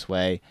feel this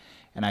way,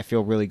 and I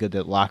feel really good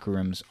that locker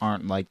rooms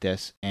aren't like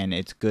this, and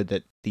it's good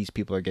that these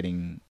people are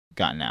getting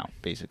gotten out,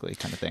 basically,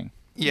 kind of thing.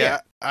 Yeah,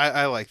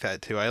 I like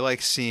that too. I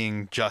like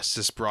seeing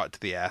justice brought to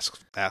the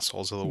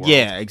assholes of the world.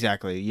 Yeah,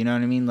 exactly. You know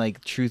what I mean?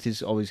 Like, truth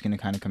is always going to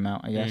kind of come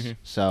out, I guess. Mhm.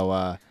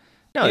 So,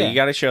 no, yeah. you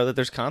got to show that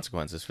there's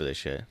consequences for this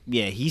shit.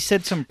 yeah, he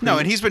said some... No,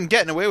 and he's been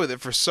getting away with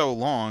it for so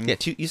long. Yeah,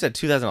 you said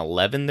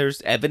 2011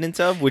 there's evidence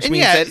of, which And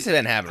means yeah, that it's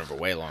been happening for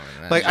way longer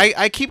than that. Like,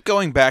 I keep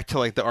going back to,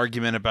 like, the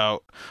argument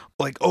about,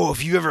 like, oh,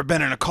 if you ever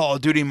been in a Call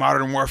of Duty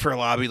Modern Warfare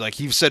lobby, like,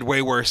 you've said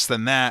way worse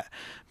than that.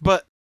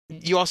 But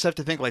you also have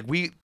to think, like,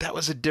 that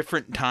was a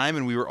different time,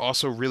 and we were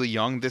also really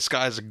young. This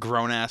guy's a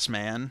grown-ass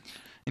man,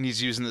 and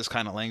he's using this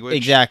kind of language.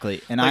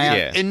 Exactly. And Like,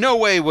 Yeah. in no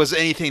way was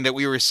anything that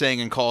we were saying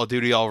in Call of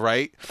Duty all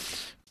right.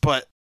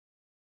 But,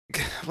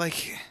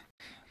 like,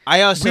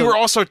 I also... we were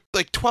also,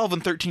 like, 12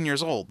 and 13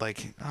 years old.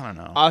 Like, I don't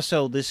know.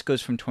 Also, this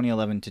goes from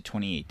 2011 to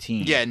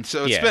 2018. Yeah, and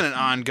so it's Yeah. been an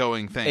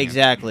ongoing thing.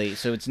 Exactly.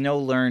 So it's no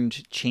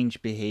learned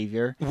change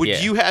behavior. Would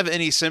Yeah. you have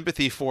any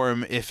sympathy for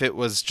him if it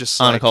was just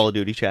on like, a Call of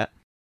Duty chat.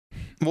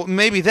 well,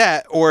 maybe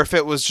that, or if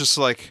it was just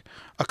like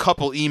a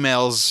couple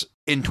emails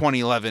in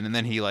 2011 and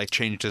then he like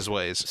changed his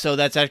ways? So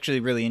that's actually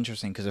really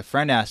interesting because a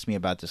friend asked me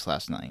about this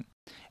last night,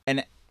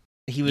 and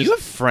he was... You have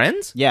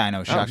friends? Yeah, I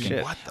know, shocking.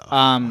 shit. What the fuck?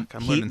 I'm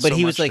learning But so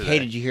he was much like, "Hey,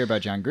 today. did you hear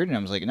about John Gruden?" I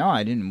was like, "No,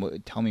 I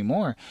didn't. Tell me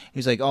more." He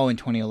was like, "Oh, in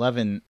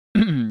 2011,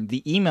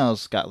 the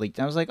emails got leaked."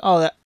 I was like, "Oh,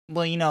 that.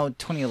 Well,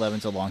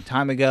 2011's a long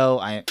time ago.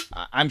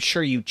 I'm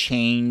sure you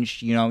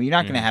changed. You're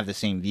not going to have the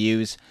same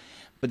views."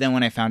 But then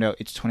when I found out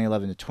it's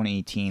 2011 to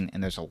 2018,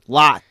 and there's a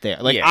lot there.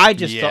 Like, Yeah. I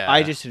just thought, Yeah.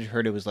 I just had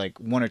heard it was like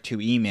one or two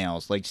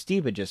emails. Like,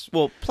 Steve had just...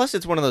 Well, plus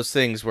it's one of those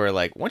things where,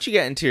 like, once you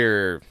get into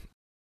your,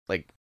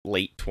 like,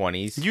 late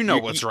 20s, You know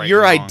what's right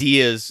Your and wrong.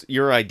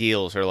 your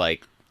ideals are,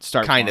 like,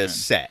 start kind of forming.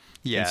 set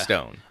in Yeah.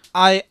 stone.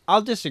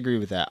 I'll disagree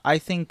with that. I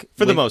think...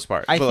 For the with- most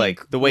part. I But, like,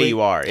 think the way with-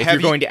 you are. If Have you're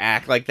you- going to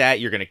act like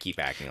that, you're going to keep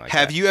acting like that.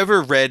 Have you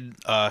ever read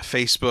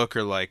Facebook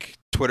or like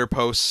Twitter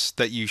posts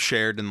that you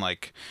shared in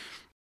like,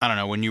 I don't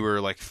know, when you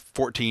were like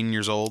 14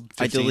 years old?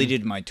 15? I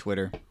deleted my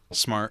Twitter.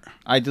 Smart.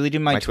 I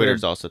deleted my My Twitter.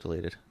 Twitter's also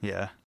deleted.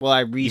 Yeah. Well,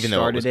 I Even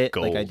though it was restarted it.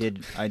 Like,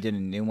 gold. I did a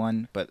new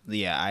one, but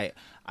yeah,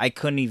 I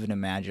couldn't even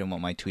imagine what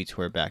my tweets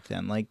were back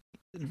then. Like,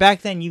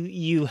 back then,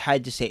 you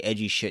had to say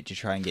edgy shit to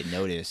try and get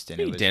noticed, and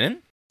You it was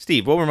didn't?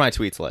 Steve, what were my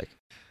tweets like?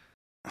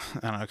 I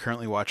don't know.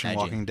 Currently watching Edgy.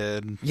 Walking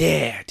Dead.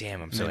 Yeah,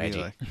 damn, I'm so Maybe,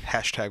 edgy. like,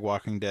 hashtag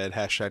Walking Dead.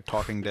 Hashtag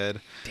Talking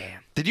Dead. Damn.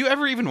 Did you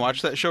ever even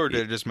watch that show, or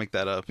did I just make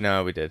that up?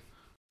 No, we did.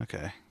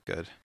 Okay,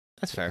 good.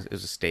 that's fair. It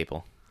was a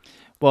staple.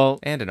 Well,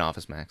 And an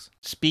Office Max.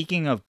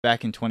 speaking of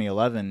back in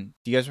 2011,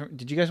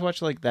 did you guys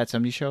watch like That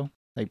 70s Show?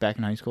 Like back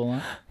in high school a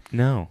lot?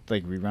 No.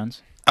 Like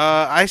reruns?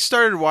 I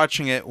started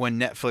watching it when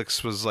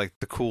Netflix was like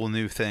the cool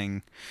new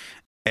thing,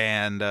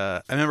 and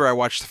I remember I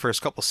watched the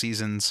first couple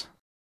seasons,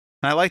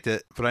 and I liked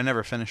it, but I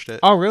never finished it.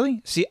 Oh,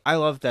 really? See, I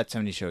love That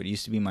 70s Show. It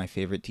used to be my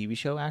favorite TV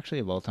show, actually,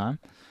 of all time.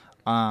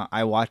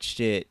 I watched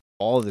it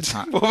all the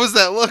time. What was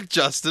that look,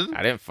 Justin?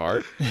 I didn't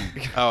fart.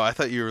 Oh, I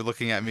thought you were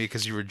looking at me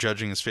because you were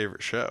judging his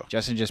favorite show.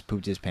 Justin just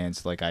pooped his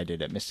pants like I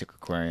did at Mystic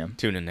Aquarium.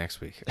 Tune in next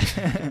week.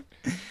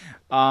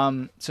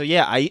 So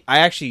yeah, I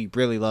actually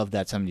really love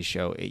That 70s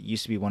Show. It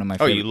used to be one of my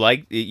Oh,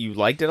 favorite. you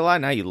liked it a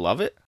lot? Now you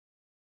love it?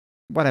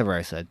 Whatever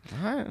I said.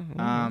 All right.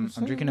 I'm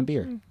drinking a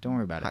beer. Don't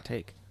worry about Hot it.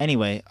 take.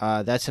 Anyway,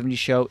 That 70s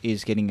Show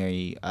is getting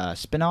a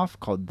spin-off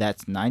called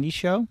That's 90s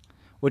Show,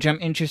 which I'm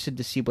interested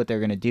to see what they're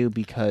going to do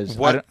because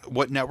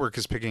What network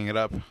is picking it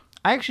up?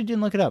 I actually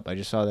didn't look it up. I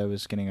just saw that it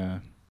was getting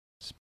a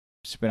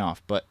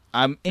spin-off, but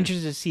I'm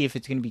interested to see if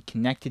it's going to be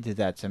connected to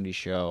That 70s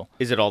Show.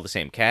 Is it all the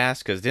same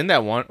cast? Because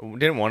didn't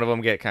one of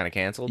them get kind of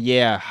canceled?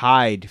 Yeah,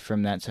 Hyde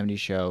from That 70s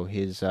Show.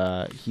 He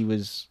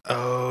was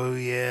Oh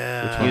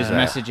yeah, Which he one was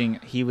was that?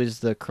 messaging. He was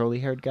the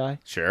curly-haired guy.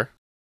 Sure.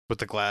 with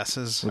the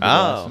glasses. With the Oh.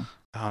 glasses.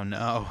 Oh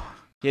no.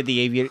 He had the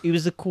aviator. He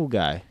was the cool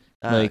guy.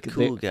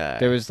 Cool guy.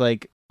 There was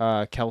like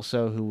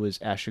Kelso, who was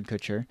Ashton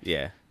Kutcher.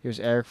 Yeah, There was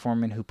Eric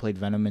Foreman, who played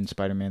Venom in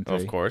Spider-Man 3.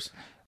 of course.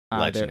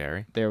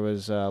 Legendary. There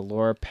was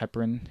Laura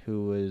Pepperin,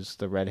 who was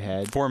the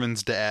redhead,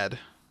 Foreman's dad.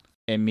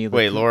 and Mila.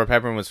 Wait, Laura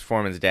Pepperin was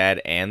Foreman's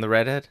dad and the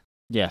redhead?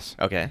 Yes,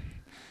 Okay.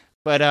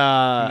 but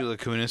Mila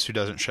Kunis, who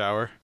doesn't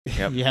shower.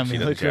 Yep. yeah, she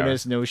Mila doesn't shower.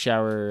 Kunis, no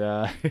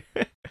shower.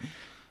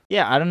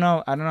 Yeah, I don't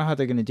know how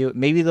they're gonna do it.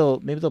 Maybe they'll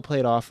play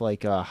it off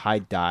like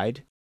Hyde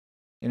died.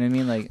 You know what I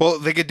mean? Like, Well,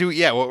 they could do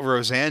what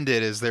Roseanne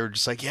did is they were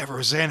just like, yeah,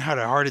 Roseanne had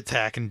a heart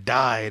attack and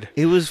died.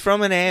 It was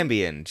from an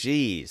Ambien.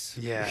 Jeez.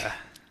 Yeah.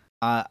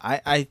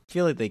 I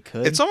feel like they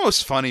could. It's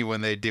almost funny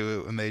when they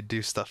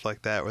do stuff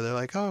like that where they're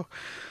like, oh,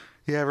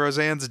 yeah,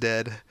 Roseanne's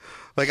dead.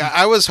 Like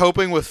I was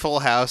hoping with Full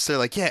House, they're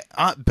like, yeah,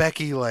 Aunt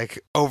Becky like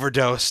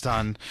overdosed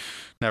on.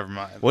 Never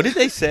mind. What did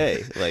they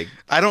say? Like,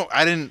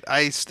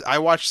 I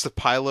watched the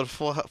pilot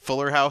of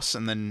Fuller House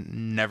and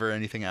then never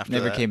anything after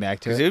Never that. came back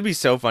to because it. it would be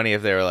so funny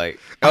if they were like,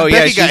 Aunt "Oh yeah,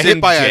 Becky she's got hit in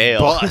by jail."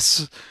 a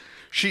bus.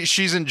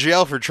 She's in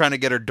jail for trying to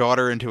get her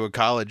daughter into a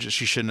college that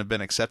she shouldn't have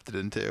been accepted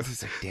into.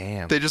 It's like,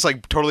 damn. They just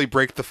like totally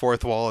break the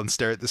fourth wall and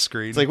stare at the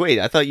screen. It's like, wait,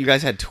 I thought you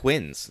guys had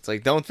twins. It's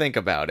like, don't think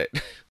about it.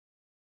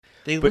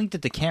 They linked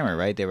it to camera,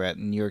 right? They were at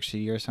New York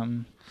City or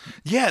something.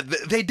 yeah,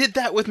 they did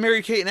that with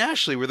Mary-Kate and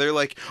Ashley, where they're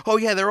like, oh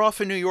yeah, they're off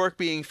in New York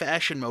being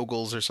fashion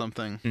moguls or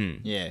something. Hmm.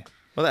 Yeah.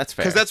 Well, that's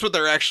fair. Because that's what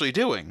they're actually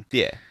doing.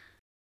 yeah,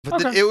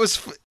 But Okay. it was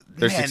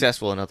they're man,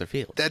 successful in other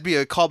fields. That'd be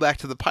a callback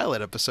to the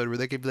pilot episode where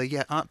they could be like,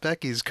 yeah, Aunt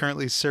Becky's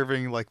currently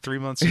serving like 3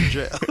 months in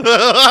jail.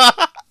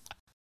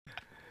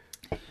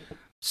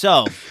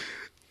 So,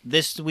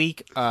 this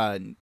week,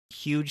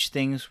 huge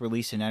things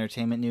released in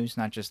entertainment news.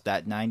 Not just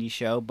That 90s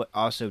Show, but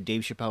also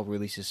Dave Chappelle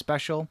releases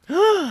special.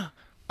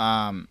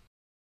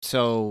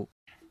 So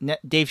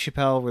Dave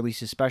Chappelle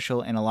releases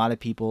special, and a lot of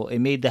people, it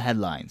made the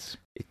headlines.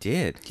 It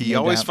did. He No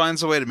always doubt.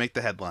 finds a way to make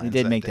the headlines. He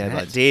did that make the day.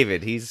 headlines. That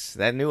David, he's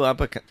that new up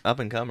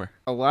and comer.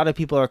 A lot of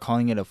people are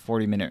calling it a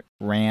 40-minute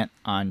rant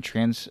on Hour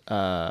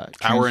and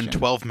transgen-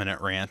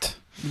 12-minute rant.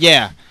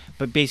 Yeah,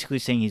 but basically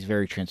saying he's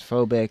very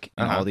transphobic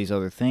and Uh-huh. all these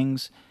other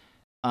things.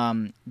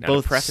 Now,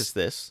 Both to preface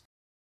this,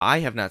 I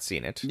have not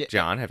seen it. Yeah.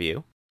 John, have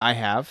you? I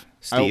have.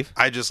 Steve?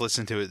 I just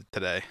listened to it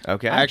today.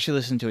 Okay. I actually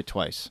listened to it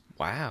twice.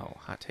 Wow,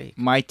 hot take.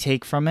 My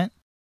take from it,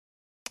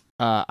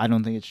 I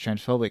don't think it's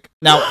transphobic.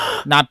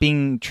 Now, not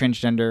being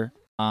transgender,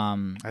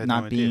 had not no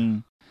idea.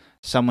 being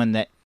someone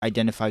that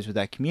identifies with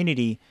that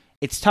community,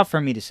 it's tough for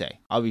me to say.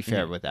 I'll be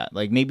fair Mhm. with that.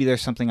 Like, maybe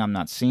there's something I'm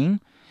not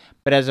seeing,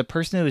 but as a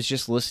person who was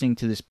just listening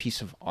to this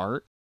piece of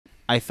art,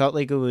 I felt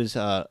like it was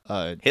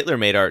Hitler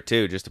made art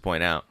too, just to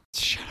point out.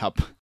 shut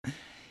up.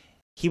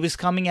 He was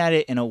coming at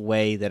it in a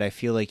way that I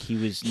feel like he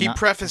was. He not,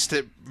 prefaced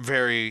it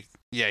very...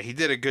 Yeah, he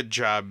did a good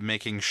job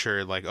making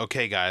sure, like,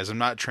 okay, guys, I'm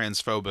not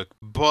transphobic,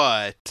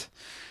 but...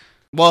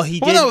 well, he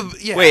did. Well, no,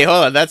 yeah. Wait,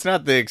 hold on. That's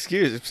not the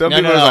excuse. Some No,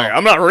 people no, are no. like,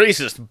 I'm not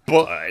racist,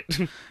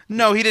 but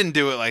No, he didn't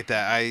do it like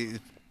that. I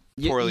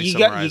poorly you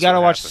summarized gotta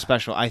what watch the happened.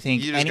 special. I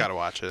think You just gotta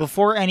watch it.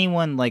 before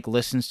anyone like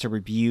listens to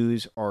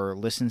reviews or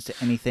listens to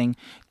anything,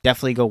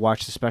 definitely go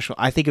watch the special.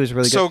 I think it was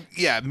really good. So,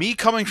 yeah, me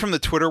coming from the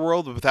Twitter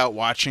world without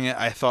watching it,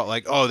 I thought,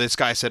 like, oh, this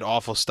guy said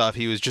awful stuff.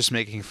 He was just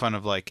making fun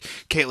of, like,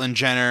 Caitlyn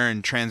Jenner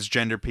and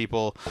transgender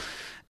people.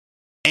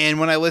 And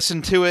when I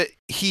listened to it,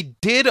 he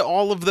did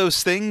all of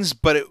those things,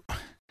 but it...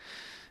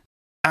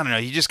 I don't know.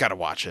 You just got to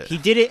watch it. He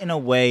did it in a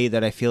way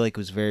that I feel like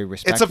was very It's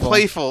respectful. a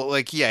playful,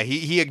 like, yeah,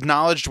 he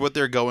acknowledged what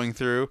they're going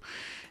through,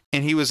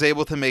 and he was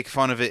able to make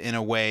fun of it in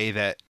a way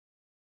that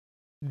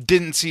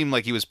didn't seem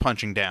like he was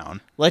punching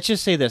down. Let's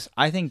just say this: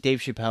 I think Dave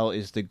Chappelle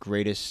is the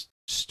greatest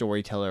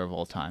storyteller of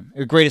all time,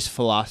 or greatest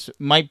philosopher.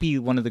 Might be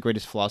one of the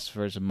greatest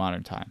philosophers of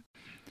modern time.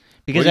 what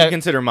Because do you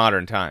consider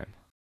modern time?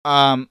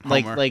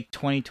 like Homer. like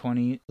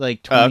 2020,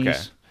 like Oh, 20s. okay.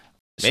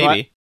 So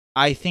Maybe.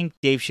 I think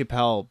Dave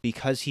Chappelle,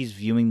 because he's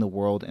viewing the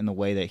world in the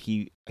way that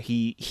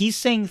he's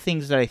saying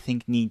things that I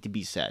think need to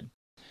be said.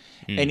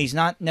 And he's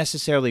not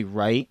necessarily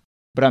right,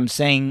 but I'm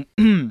saying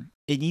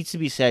it needs to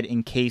be said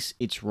in case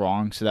it's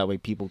wrong, so that way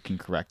people can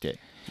correct it.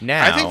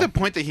 Now, I think the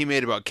point that he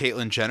made about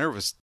Caitlyn Jenner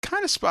was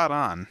kind of spot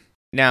on.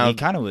 Now, He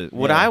kind of was.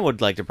 what yeah. I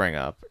would like to bring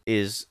up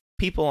is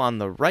people on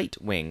the right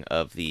wing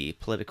of the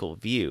political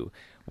view.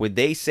 Would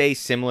they say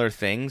similar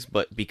things,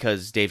 but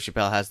because Dave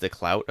Chappelle has the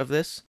clout of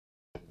this,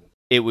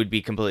 it would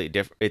be completely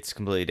different? It's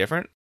completely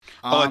different.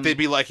 Like they'd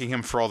be liking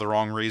him for all the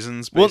wrong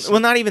reasons. Well, basically.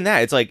 not even that.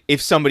 It's like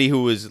if somebody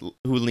who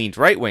leaned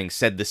right wing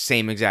said the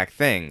same exact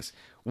things,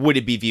 would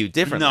it be viewed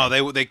differently?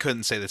 No, they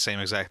couldn't say the same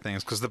exact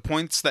things because the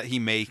points that he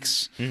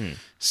makes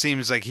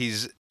seems like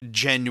he's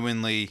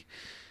genuinely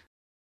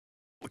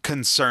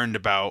concerned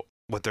about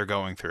what they're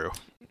going through.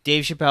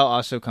 Dave Chappelle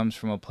also comes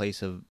from a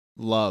place of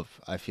love.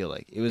 I feel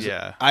like it was.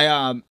 Yeah.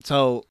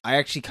 So I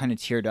actually kind of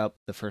teared up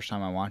the first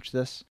time I watched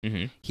this.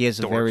 Mm-hmm. He has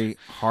a Dork. very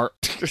heart.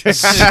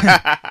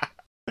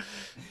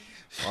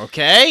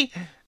 Okay.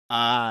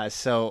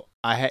 So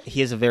he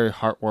has a very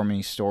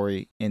heartwarming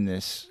story in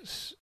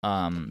this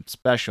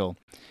special.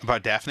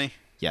 About Daphne?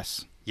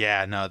 Yes.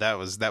 Yeah, no, that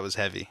was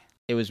heavy.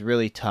 It was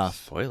really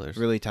tough. Spoilers.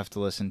 Really tough to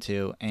listen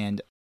to.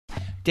 And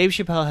Dave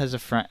Chappelle has a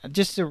friend.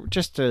 Just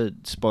to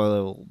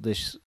spoil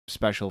this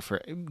special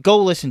go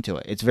listen to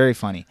it. It's very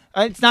funny.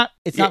 It's not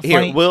Here,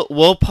 funny.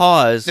 we'll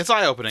pause It's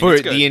eye-opening. for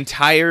It's good. the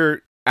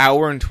entire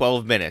hour and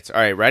 12 minutes. All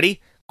right,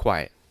 ready?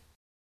 Quiet.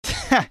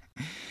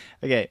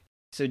 Okay.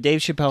 So Dave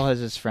Chappelle has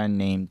this friend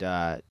named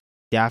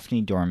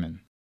Daphne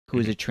Dorman, who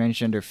is a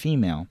transgender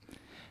female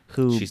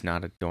who She's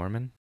not a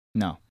doorman?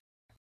 no.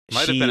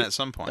 Might have been at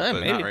some point, but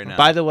maybe. not right now.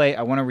 By the way,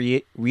 I want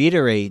to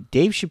reiterate,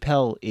 Dave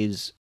Chappelle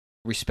is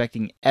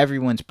respecting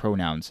everyone's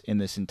pronouns in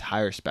this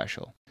entire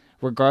special.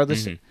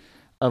 Regardless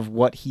of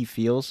what he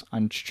feels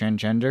on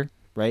transgender,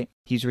 right?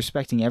 He's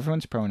respecting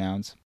everyone's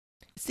pronouns.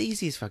 It's the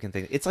easiest fucking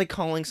thing. It's like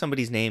calling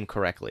somebody's name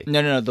correctly.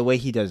 No, the way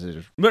he does it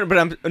is But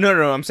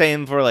I'm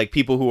saying for like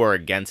people who are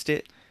against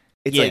it,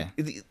 it's Yeah.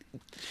 like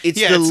it's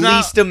Yeah, the it's not-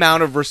 least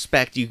amount of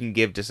respect you can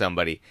give to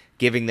somebody,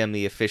 giving them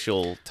the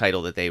official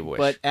title that they wish.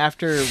 But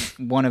after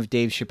one of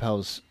Dave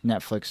Chappelle's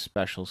Netflix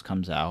specials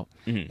comes out,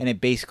 and it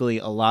basically,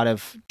 a lot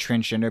of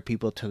transgender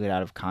people took it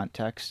out of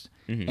context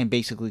and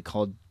basically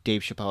called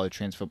Dave Chappelle a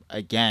transphobe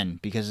again,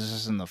 because this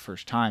isn't the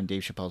first time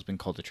Dave Chappelle's been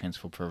called a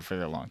transphobe for a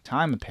very long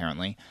time,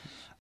 apparently.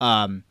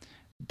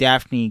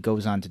 Daphne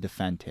goes on to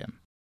defend him.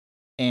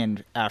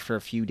 And after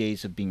a few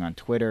days of being on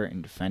Twitter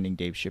and defending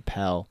Dave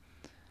Chappelle,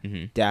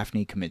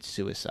 Daphne commits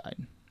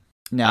suicide.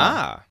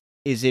 Now,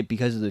 is it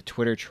because of the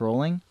Twitter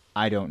trolling?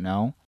 I don't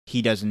know.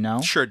 He doesn't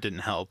know. Sure it didn't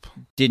help.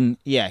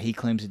 He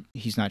claims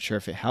he's not sure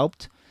if it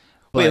helped.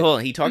 Wait, But, hold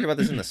on. He talked about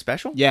this in the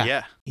special?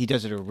 yeah, he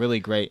does it a really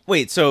great.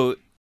 Wait, so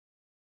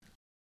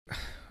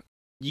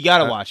You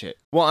gotta watch it.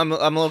 well, I'm a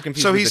little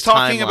confused. So with he's the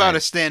talking about timeline.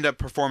 a stand-up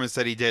performance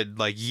that he did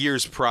like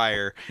years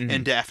prior,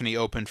 and Daphne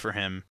opened for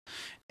him.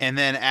 And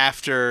then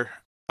after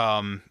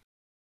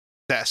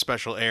that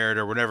special aired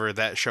or whatever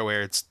that show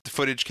aired, the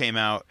footage came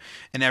out,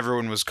 and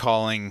everyone was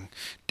calling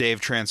Dave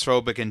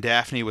transphobic, and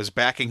Daphne was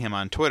backing him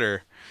on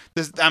Twitter.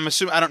 I'm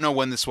assuming, I don't know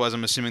when this was.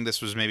 I'm assuming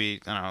this was maybe,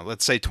 I don't know,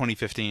 let's say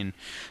 2015.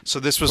 So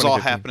this was all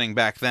happening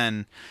back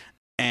then,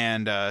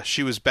 and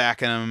she was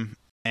backing him,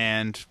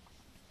 and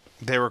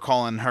they were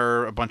calling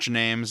her a bunch of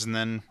names, and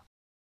then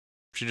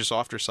she just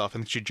offed herself. I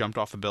think she jumped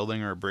off a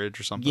building or a bridge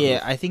or something.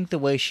 Yeah, I think the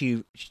way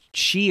she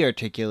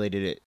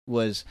articulated it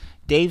was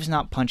Dave's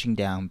not punching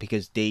down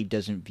because Dave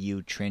doesn't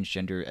view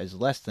transgender as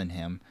less than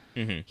him.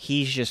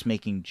 He's just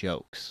making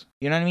jokes.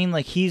 You know what I mean?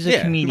 Like, he's a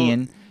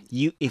comedian.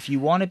 If you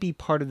want to be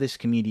part of this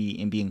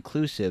community and be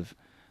inclusive,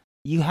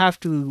 you have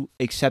to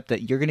accept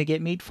that you're going to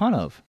get made fun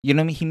of. You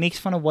know what I mean? He makes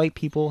fun of white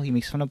people, he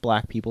makes fun of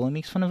black people, he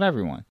makes fun of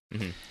everyone.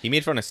 He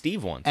made fun of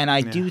Steve once. And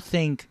I do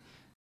think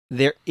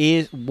there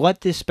is, what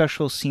this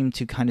special seemed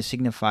to kind of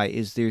signify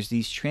is there's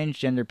these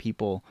transgender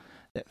people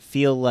that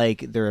feel like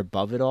they're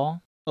above it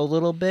all a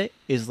little bit.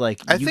 Is like,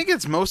 I think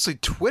it's mostly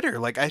Twitter.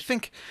 Like, I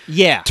think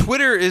yeah,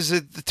 Twitter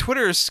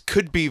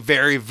could be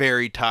very,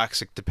 very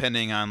toxic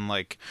depending on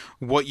like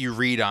what you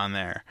read on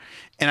there.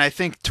 And I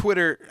think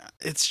Twitter,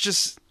 it's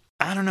just,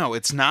 I don't know,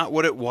 it's not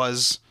what it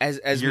was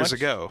years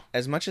ago.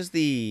 As much as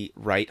the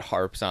right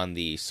harps on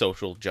the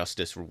social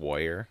justice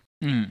warrior,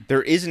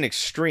 there is an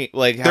extreme,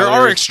 like there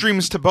are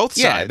extremes to both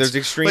sides. Yeah, there's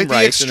extreme like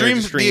rights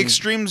the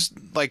extremes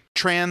like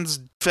trans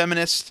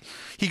feminist.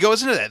 He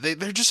goes into that.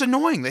 They're just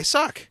annoying. They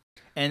suck.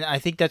 And I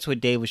think that's what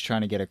Dave was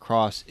trying to get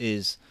across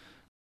is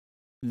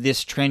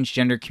this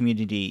transgender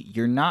community,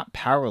 you're not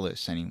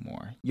powerless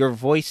anymore. Your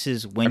voice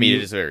is when it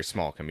is a very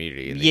small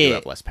community, and they do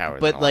have less power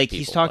than a lot of like people,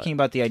 he's talking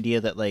about the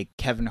idea that like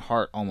Kevin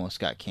Hart almost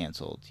got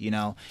canceled, you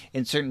know?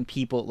 And certain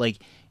people, like,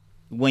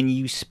 when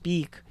you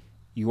speak,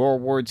 your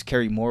words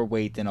carry more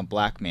weight than a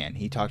black man.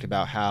 He talked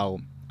about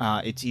how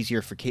it's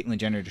easier for Caitlyn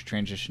Jenner to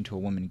transition to a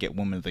woman and get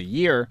Woman of the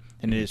Year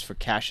than it is for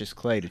Cassius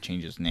Clay to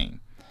change his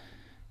name.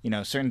 You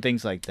know, certain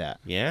things like that.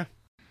 Yeah.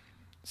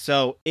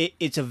 So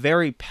it's a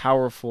very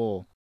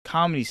powerful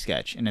comedy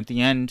sketch, and at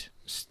the end,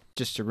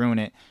 just to ruin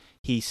it,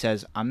 he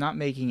says, "I'm not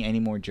making any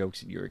more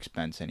jokes at your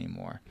expense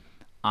anymore.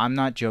 I'm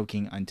not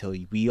joking until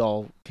we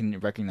all can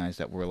recognize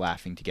that we're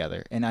laughing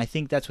together." And I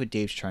think that's what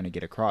Dave's trying to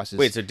get across.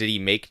 Wait, so did he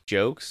make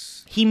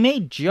jokes? He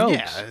made jokes.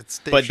 Yeah, it's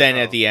Dave But then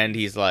Chappelle. at the end,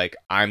 he's like,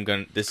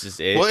 this is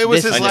it. Well, it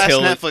was This his is- last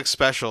until- Netflix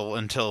special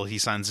until he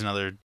signs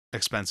another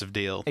expensive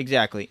deal.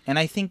 Exactly. And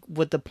I think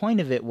what the point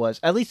of it was,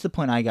 at least the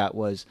point I got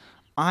was,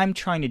 I'm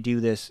trying to do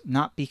this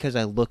not because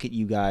I look at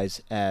you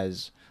guys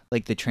as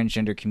like the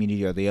transgender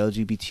community or the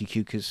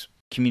LGBTQ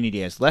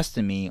community as less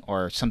than me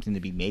or something to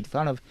be made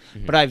fun of,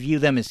 but I view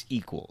them as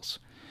equals.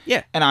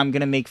 Yeah. And I'm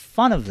going to make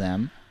fun of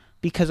them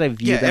because I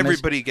view Yeah, them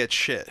everybody gets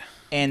shit.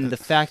 and the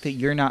fact that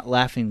you're not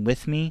laughing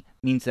with me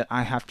means that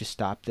I have to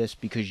stop this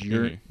because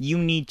you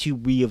need to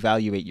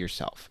reevaluate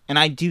yourself. And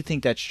I do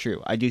think that's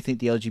true. I do think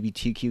the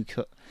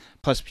LGBTQ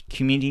plus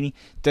community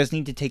does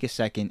need to take a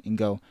second and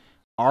go,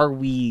 are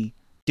we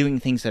doing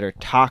things that are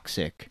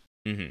toxic?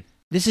 Mm-hmm.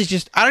 This is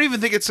just... I don't even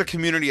think it's a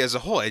community as a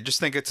whole. I just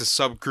think it's a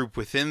subgroup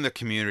within the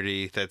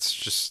community that's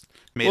just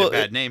made a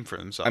bad name for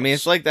themselves. I mean,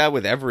 it's like that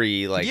with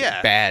every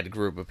bad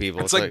group of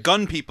people. It's like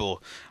gun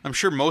people. I'm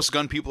sure most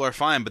gun people are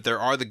fine, but there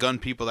are the gun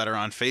people that are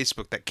on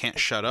Facebook that can't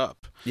shut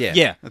up.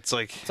 Yeah. It's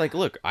like,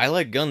 look, I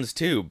like guns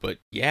too, but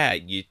yeah,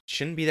 you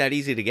shouldn't be that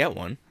easy to get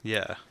one.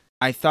 yeah.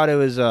 I thought it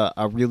was a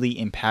really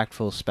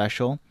impactful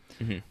special.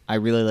 Mm-hmm. I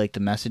really liked the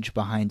message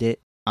behind it.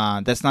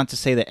 That's not to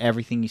say that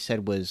everything you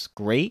said was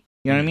great.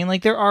 You know what I mean?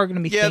 Like, there are going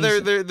to be Yeah,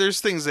 things...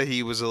 there's things that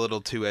he was a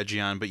little too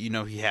edgy on, but you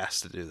know he has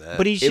to do that.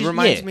 But he's It just,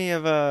 reminds me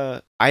of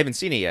I haven't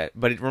seen it yet,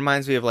 but it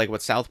reminds me of like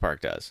what South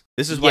Park does.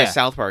 This is why Yeah.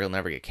 South Park will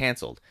never get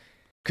canceled,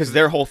 because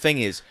their whole thing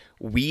is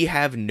we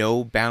have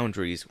no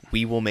boundaries.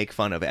 We will make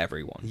fun of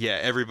everyone. Yeah,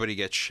 everybody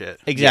gets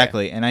shit.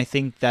 Exactly, and I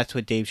think that's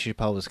what Dave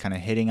Chappelle was kind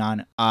of hitting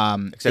on.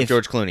 Except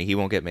George Clooney, he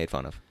won't get made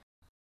fun of.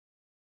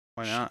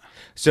 Why not?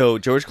 So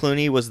George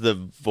Clooney was the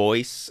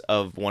voice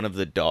of one of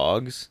the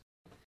dogs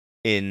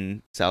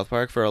in South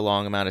Park for a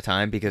long amount of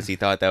time because he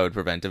thought that would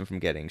prevent him from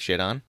getting shit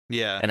on.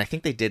 Yeah. And I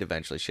think they did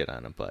eventually shit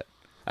on him, but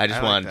I just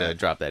I like wanted to that.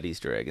 drop that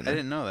Easter egg in I there.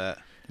 didn't know that.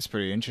 It's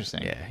pretty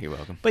interesting. Yeah, you're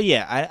welcome. But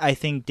yeah, I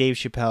think Dave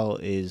Chappelle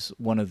is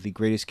one of the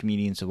greatest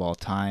comedians of all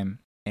time,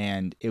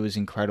 and it was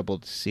incredible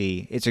to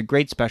see. It's a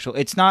great special.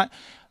 It's not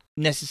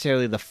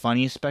necessarily the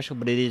funniest special,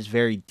 but it is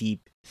very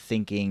deep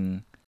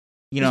thinking.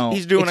 You know,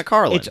 he's doing it's- a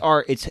Carlin. It's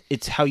art.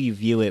 It's how you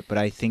view it, but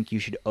I think you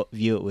should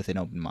view it with an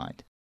open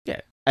mind.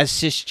 Yeah. As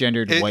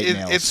cisgendered white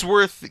males. It's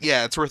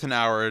worth an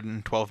hour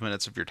and 12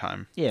 minutes of your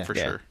time. Yeah. For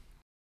Yeah. sure.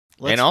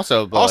 And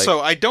also, but like-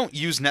 I don't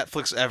use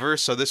Netflix ever,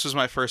 so this was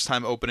my first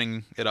time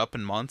opening it up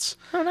in months.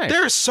 oh, nice.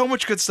 There is so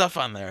much good stuff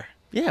on there.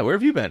 Yeah, where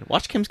have you been?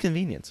 Watch Kim's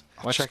Convenience.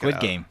 Watch check it Squid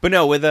out. Game. But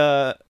no, with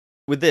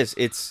this,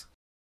 it's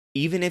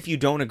even if you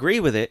don't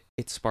agree with it,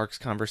 it sparks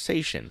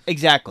conversation,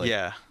 Exactly.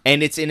 Yeah.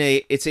 and it's in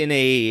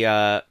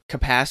a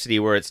capacity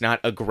where it's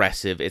not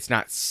aggressive. It's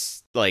not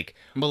like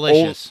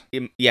Malicious.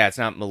 yeah, it's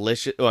not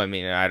malicious. Well, I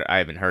mean, I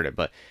haven't heard it,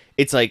 but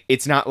it's like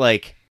it's not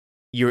like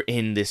you're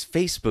in this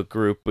Facebook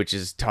group which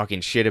is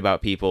talking shit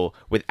about people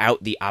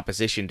without the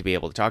opposition to be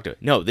able to talk to it.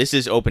 No, this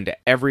is open to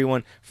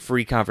everyone,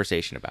 free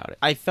conversation about it.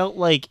 I felt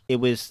like it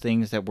was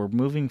things that were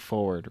moving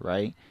forward,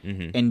 right?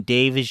 Mm-hmm. And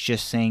Dave is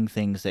just saying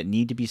things that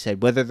need to be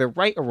said, whether they're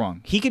right or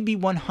wrong. He could be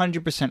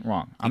 100%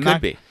 wrong. It could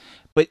be.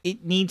 But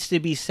it needs to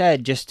be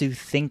said just to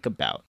think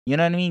about. You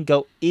know what I mean?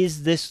 Go,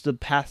 is this the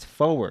path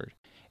forward?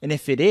 And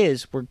if it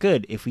is, we're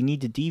good. If we need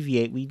to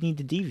deviate, we need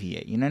to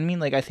deviate. You know what I mean?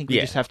 Like, I think we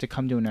Yeah. just have to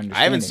come to an understanding.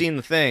 I haven't seen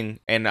the thing,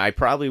 and I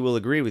probably will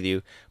agree with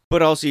you.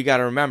 But also, you got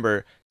to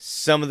remember,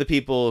 some of the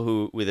people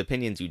who, with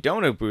opinions you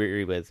don't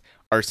agree with,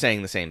 are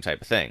saying the same type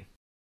of thing.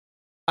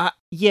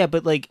 Yeah,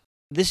 but, like,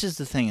 this is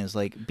the thing, is,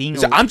 like, being...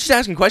 So I'm just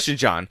asking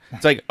questions, John.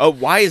 It's like, oh,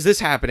 why is this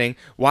happening?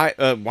 Why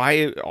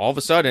all of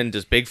a sudden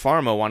does Big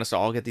Pharma want us to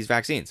all get these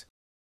vaccines?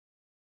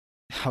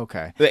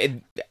 Okay.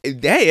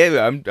 Hey,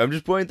 I'm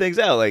just pointing things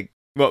out. Like,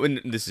 well,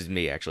 this is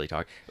me actually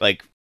talking.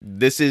 Like,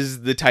 this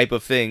is the type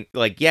of thing.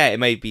 Like, yeah, it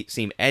might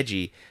seem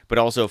edgy, but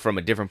also from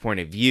a different point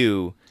of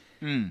view,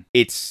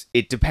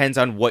 it depends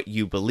on what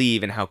you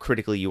believe and how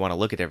critically you want to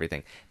look at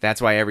everything.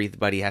 That's why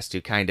everybody has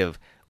to kind of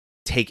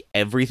take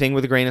everything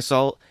with a grain of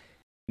salt.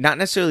 Not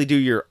necessarily do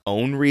your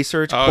own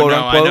research, quote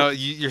unquote. I know.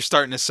 You're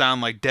starting to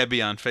sound like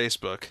Debbie on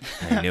Facebook.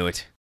 I knew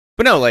it.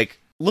 But no, like,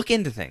 look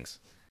into things.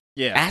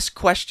 Yeah. Ask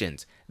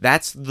questions.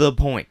 That's the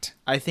point.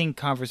 I think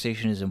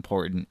conversation is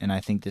important, and I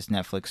think this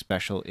Netflix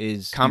special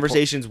is...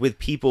 Conversations with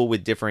people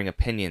with differing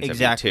opinions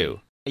Exactly. of it,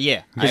 too.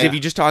 Yeah. Because if you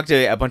just talk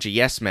to a bunch of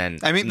yes men,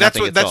 I mean, that's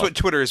nothing gets solved. what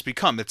Twitter has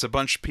become. It's a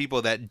bunch of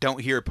people that don't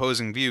hear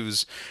opposing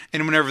views,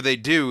 and whenever they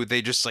do,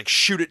 they just like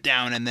shoot it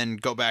down and then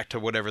go back to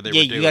whatever they were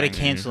doing. you got to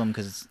cancel them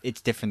because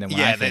it's different than what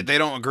I Yeah, think. they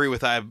don't agree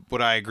with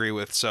what I agree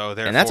with, so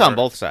therefore... And that's on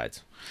both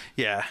sides.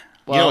 Yeah.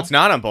 You know, it's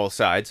not on both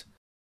sides.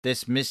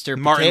 This Mr.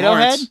 Martin Potato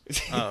Lawrence.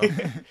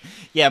 Head?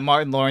 Yeah,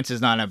 Martin Lawrence is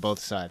not on both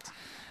sides.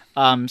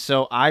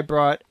 So I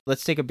brought...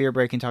 Let's take a beer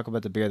break and talk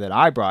about the beer that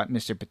I brought.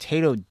 Mr.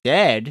 Potato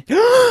Dead.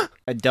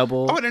 A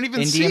double Oh, I didn't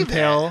even see Indian that.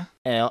 Pale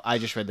Ale. I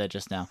just read that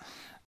just now.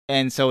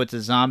 And so it's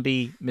a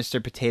zombie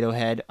Mr. Potato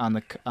Head on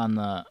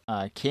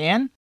the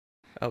can.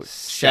 Oh,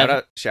 shout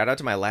out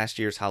to my last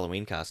year's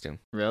Halloween costume.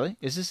 Really?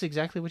 Is this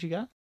exactly what you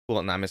got?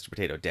 Well, not Mr.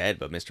 Potato Dead,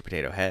 but Mr.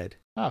 Potato Head.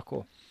 Oh,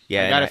 cool.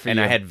 Yeah, I got it for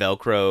you. I had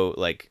Velcro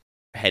like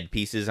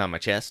headpieces on my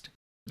chest,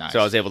 Nice. so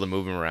I was able to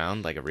move them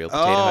around like a real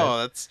potato head. Oh,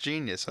 that's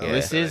genius. I Yeah. like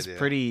This that is idea.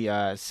 pretty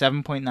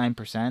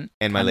 7.9%.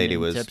 And my lady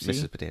was tipsy.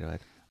 Mrs. Potato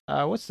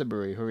Head. What's the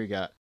brewery? Who we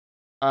got?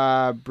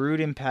 Brewed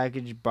and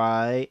packaged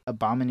by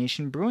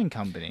Abomination Brewing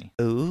Company.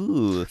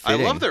 Ooh, I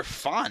fitting. love their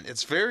font.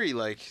 It's very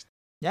like.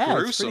 Yeah,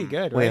 it's Gruesome. pretty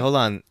good. Wait, right? hold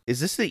on. Is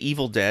this the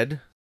Evil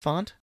Dead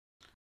font?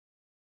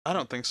 I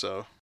don't think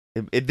so.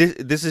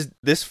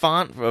 This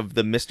font of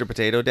the Mr.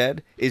 Potato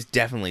Dead is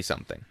definitely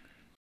something.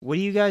 What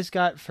do you guys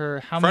got for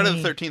how Friday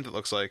many? the 13th. It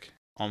looks like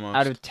almost.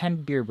 Out of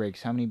 10 beer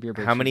breaks, how many beer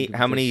breaks? How would you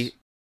many give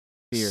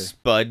this beer?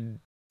 Spud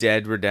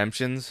Dead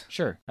Redemptions?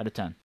 Sure, out of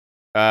 10.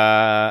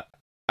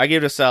 I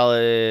gave it a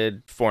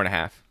solid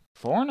 4.5.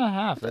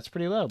 4.5. That's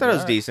pretty low. I thought but it was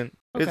alright. decent.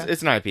 Okay.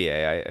 It's an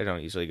IPA. I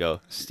don't usually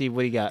go. Steve,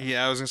 what do you got?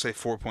 Yeah, I was gonna say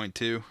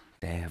 4.2.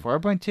 Damn.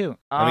 4.2.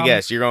 Let me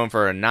guess. You're going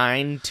for a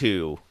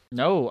 9.2.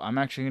 No, I'm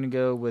actually gonna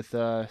go with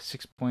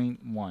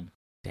 6.1.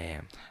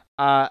 Damn.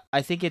 I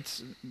think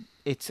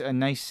it's a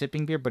nice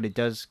sipping beer, but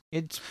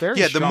it's very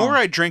Yeah, strong. the more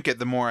I drink it,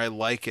 the more I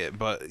like it.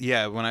 But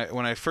yeah, when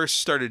I first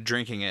started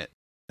drinking it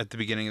at the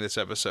beginning of this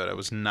episode, I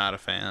was not a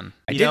fan.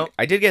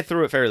 I did get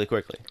through it fairly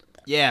quickly.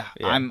 Yeah,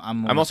 Yeah. I'm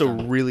I'm also almost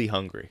done. really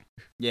hungry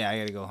Yeah, I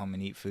gotta go home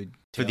and eat food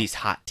for too. these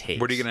hot takes.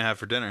 What are you gonna have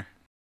for dinner?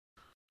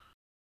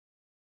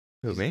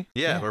 Who, me?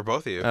 Yeah, Yeah. or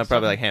both of you.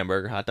 Probably like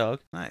hamburger, hot dog,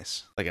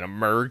 Nice. like an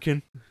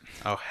American.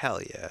 Oh hell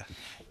yeah.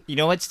 You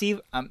know what, Steve?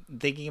 I'm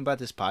thinking about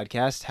this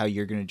podcast. How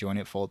you're gonna join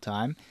it full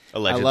time.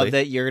 Allegedly. I love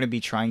that you're gonna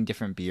be trying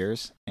different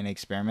beers and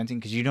experimenting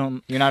because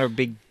you're not a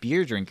big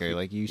beer drinker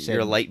like you said.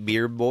 You're a light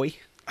beer boy.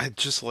 I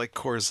just like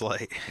Coors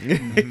Light.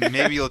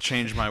 Maybe you'll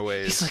change my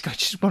ways. He's like, I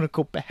just want to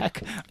go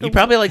back. You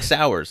probably like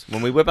sours.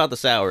 When we whip out the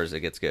sours, it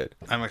gets good.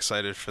 I'm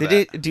excited for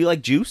that. Do you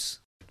like juice?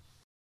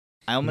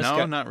 I almost No,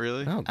 got. not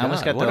really. Oh, I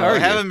almost God, got what the- are I you?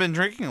 haven't been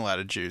drinking a lot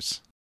of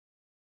juice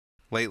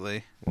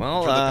lately.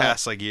 Well, For the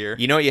past like year.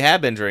 you know what you have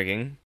been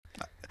drinking?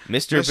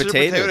 Mr.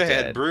 Potato Head,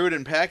 Head. brewed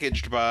and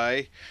packaged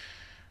by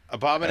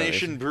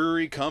Abomination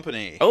Brewery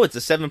Company. Oh, it's a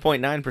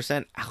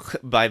 7.9%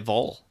 by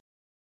Vol.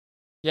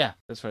 Yeah,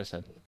 that's what I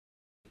said.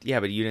 Yeah,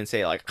 but you didn't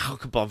say like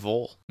by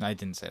Vol. I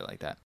didn't say it like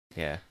that.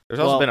 Yeah. There's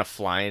also Well- been a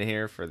fly in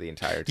here for the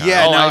entire time.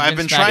 Yeah, Oh, no, I've I've been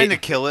been trying to smacking-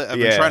 kill it. I've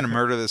Yeah. been trying to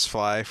murder this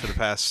fly for the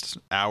past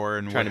hour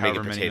and Trying to make a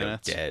however many potato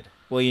minutes. dead.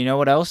 Well, you know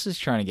what else is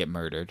trying to get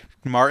murdered?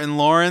 Martin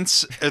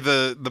Lawrence,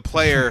 the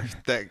player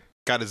that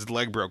got his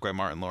leg broke by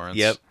Martin Lawrence.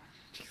 Yep.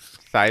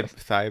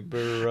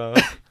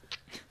 Cyber.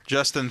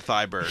 Justin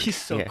Thyberg. He's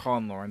still Yeah.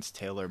 calling Lawrence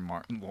Taylor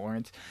Martin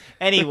Lawrence.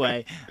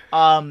 Anyway,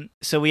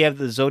 so we have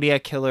the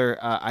Zodiac Killer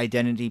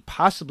identity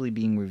possibly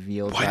being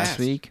revealed What? last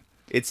week.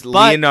 It's But-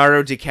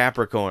 Leonardo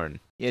DiCapricorn.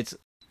 It's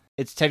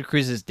Ted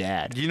Cruz's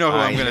dad. You know who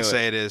I I'm going knew to it.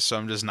 say it is, so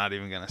I'm just not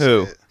even going to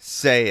Who? say it.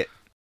 Say it.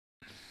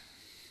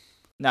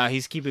 No,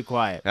 he's keeping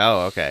quiet.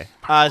 Oh, okay.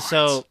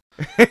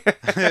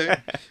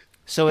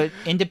 So an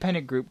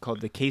independent group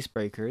called the Case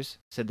Breakers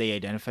said they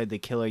identified the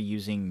killer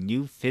using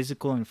new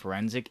physical and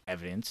forensic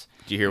evidence.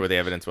 Did you hear what the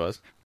evidence was?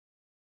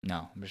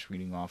 No, I'm just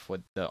reading off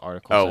what the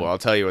article Oh, said. well, I'll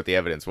tell you what the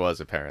evidence was,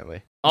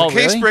 apparently. Oh, the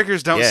case really?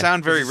 breakers don't Yeah.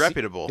 sound very Is it-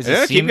 reputable. is it Yeah,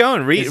 keep seem-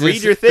 going. Read is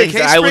this- your the things.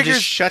 case I will breakers-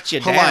 just shut you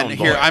Hold down, on,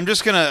 here. boy. I'm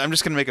just gonna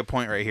make a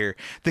point right here.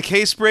 The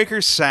case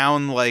breakers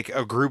sound like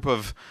a group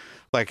of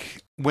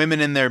like women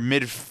in their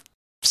mid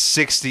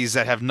 60s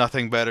that have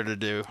nothing better to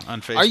do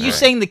on Facebook. Are you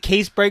saying the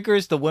Case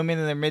Breakers, the women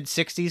in their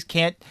mid-60s,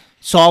 can't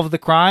solve the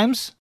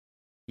crimes?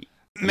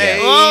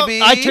 maybe? Oh,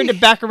 I turned it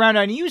back around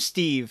on you,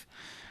 Steve.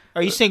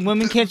 Are you saying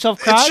women can't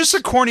solve crimes? It's just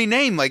a corny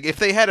name. Like if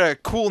they had a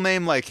cool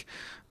name like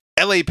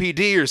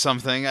LAPD or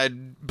something,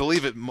 I'd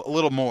believe it a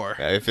little more.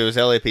 Yeah, if it was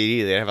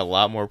LAPD, they'd have a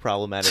lot more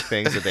problematic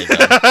things that they've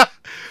done.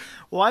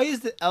 Why is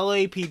the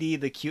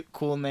LAPD the cute,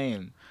 cool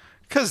name?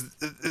 Because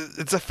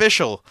it's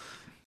official.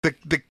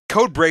 The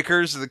code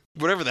breakers,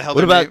 whatever the hell.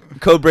 What their about name-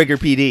 Codebreaker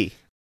PD?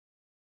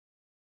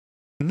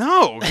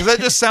 No, because that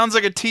just sounds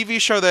like a TV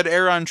show that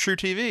air on True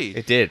TV.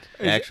 It did,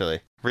 actually.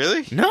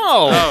 Really?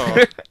 No!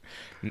 Oh.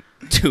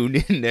 Tune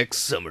in next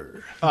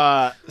summer.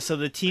 So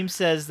the team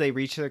says they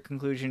reached their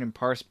conclusion in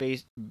part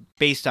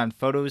based on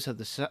photos of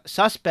the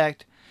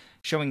suspect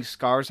showing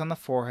scars on the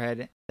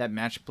forehead that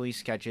match police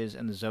sketches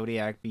and the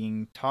Zodiac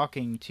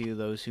talking to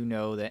those who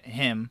know that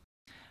him.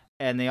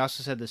 And they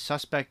also said the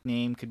suspect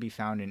name could be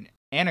found in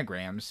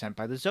anagrams sent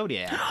by the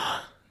Zodiac.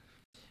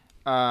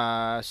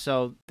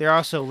 So they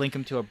also link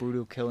him to a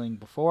brutal killing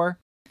before.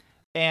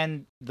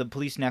 And the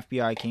police and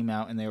FBI came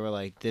out and they were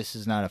like, this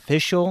is not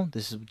official.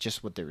 This is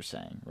just what they were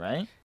saying,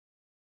 right?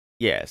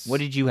 Yes. What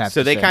did you have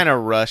So to they say? kind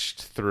of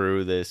rushed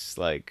through this,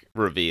 like,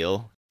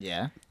 reveal.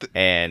 Yeah.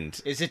 And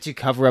Is it to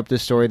cover up the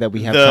story that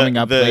we have coming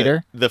up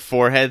later? The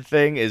forehead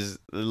thing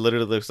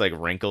literally looks like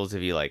wrinkles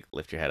if you, like,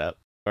 lift your head up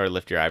or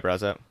lift your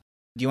eyebrows up.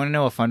 Do you want to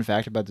know a fun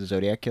fact about the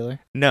Zodiac Killer?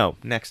 No,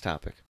 next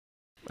topic.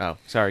 Oh,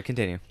 sorry,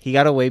 continue. He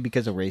got away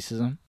because of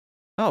racism.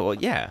 Oh, well,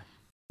 yeah.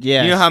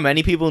 Yeah. You know how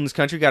many people in this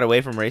country got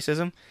away from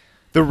racism?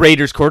 The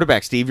Raiders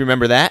quarterback, Steve. You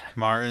remember that?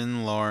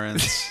 Martin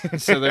Lawrence.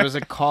 So there was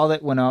a call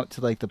that went out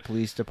to like the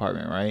police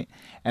department, right?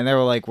 And they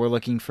were like, "We're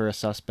looking for a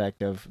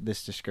suspect of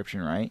this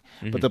description, right?"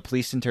 Mhm. But the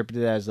police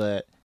interpreted it as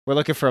we're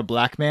looking for a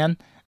black man.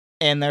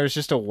 And there was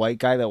just a white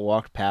guy that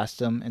walked past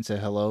them and said,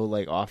 "Hello,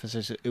 like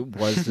officers." It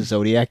was the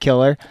Zodiac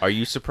killer. Are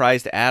you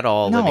surprised at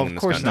all No, living in of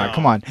this course country? not.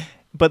 Come on.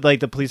 But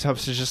like the police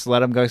officers just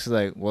let him go. So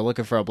like, we're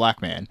looking for a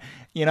black man,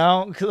 you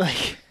know,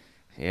 like.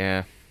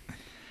 Yeah.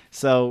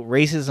 So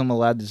racism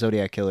allowed the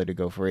Zodiac killer to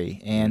go free,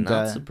 and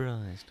Not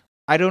surprised.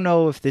 I don't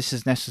know if this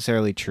is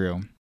necessarily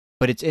true,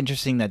 but it's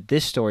interesting that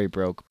this story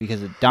broke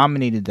because it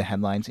dominated the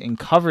headlines and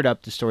covered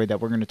up the story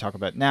that we're going to talk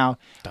about now,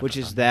 which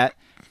is that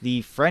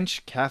the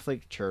French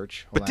Catholic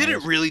Church. But did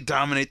it really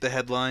dominate the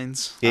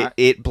headlines?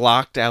 It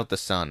blocked out the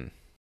sun.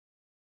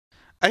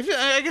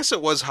 I guess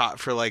it was hot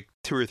for like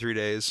 2 or 3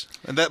 days,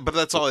 but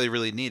that's all they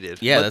really needed.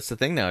 Yeah, But that's the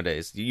thing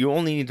nowadays. You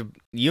only need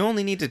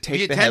to take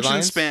the the attention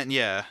headlines span.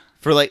 Yeah,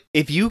 for like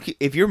if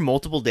you're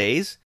multiple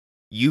days,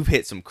 you've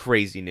hit some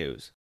crazy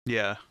news.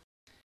 yeah.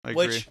 I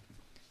agree. Which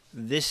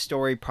this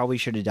story probably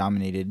should have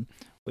dominated,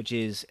 which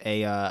is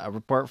a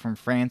report from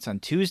France on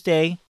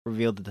Tuesday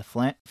revealed that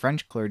the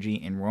French clergy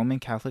in Roman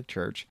Catholic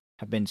Church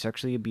have been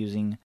sexually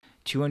abusing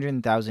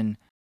 200,000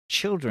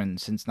 children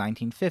since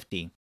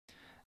 1950,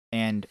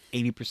 and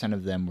 80%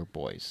 of them were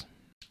boys.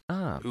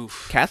 Ah,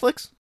 Oof.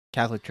 Catholics?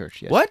 Catholic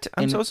Church, yes. What?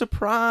 I'm In- so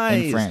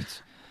surprised. In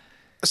France.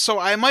 So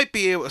I might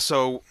be able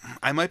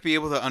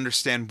to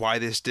understand why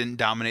this didn't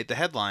dominate the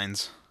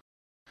headlines.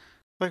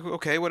 Like,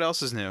 okay, what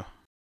else is new?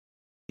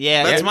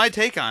 Yeah, That's it, my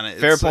take on it.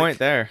 Fair It's like- point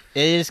there.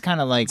 it is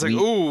kind of like, It's like,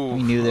 ooh,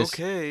 we knew this.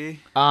 Okay.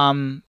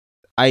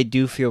 I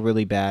do feel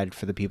really bad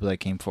for the people that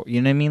came forward.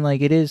 You know what I mean?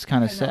 Like, it is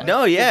kind of sad.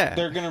 No, yeah.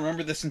 They're gonna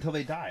remember this until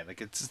they die. Like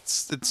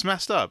it's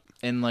messed up.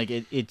 And like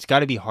it's got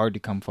to be hard to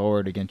come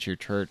forward against your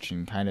church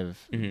and kind of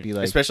Mhm. be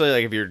like, especially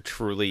like if you're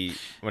truly,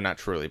 well, not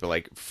truly, but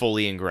like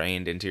fully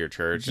ingrained into your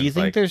church. do you It's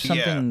think like, there's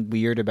something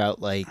weird about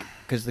like,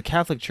 because the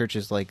Catholic Church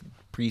is like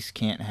priests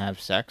can't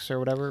have sex or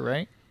whatever,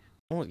 right?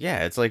 Well,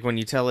 yeah, it's like when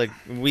you tell like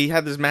we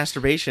had this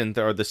masturbation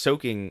or the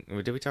soaking.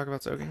 Did we talk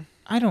about soaking?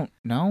 I don't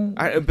know.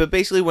 But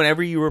basically,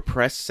 whenever you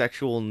repress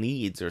sexual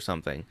needs or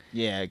something,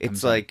 Yeah, it comes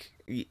it's out. like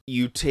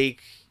you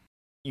take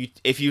you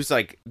if you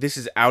like this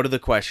is out of the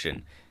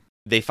question,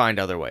 they find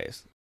other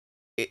ways.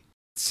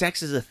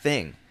 Sex is a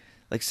thing.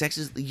 Like sex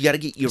is you got to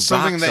get your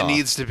Something rocks that off.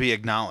 needs to be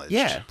acknowledged.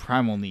 Yeah.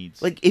 primal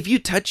needs. Like if you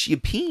touch your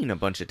peen a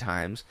bunch of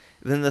times,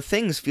 then the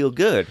things feel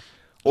good.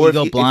 You Or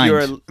go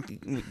blind.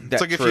 It's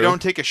like if you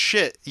don't take a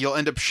shit, you'll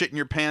end up shitting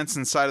your pants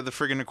inside of the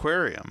friggin'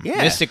 aquarium. yeah.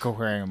 Mystic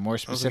Aquarium, more I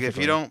was like, specifically. if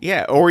you don't,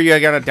 Yeah, or you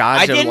gotta dodge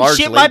I a didn't large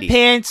shit lady. my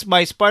pants.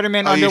 My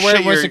Spider-Man Oh, you underwear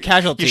shit was your- a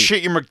casualty. you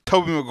shit your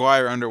Tobey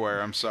Maguire underwear.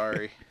 I'm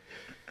sorry.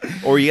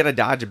 Or you gotta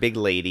dodge a big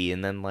lady,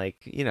 and then like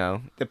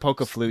The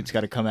polka flute's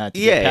got to come out to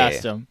Yeah, get yeah,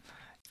 past them.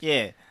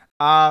 Yeah.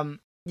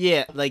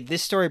 Yeah, like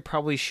this story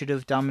probably should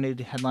have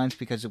dominated headlines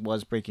because it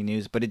was breaking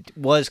news, but it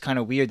was kind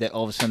of weird that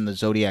all of a sudden the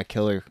Zodiac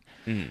Killer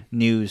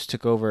news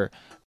took over.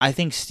 I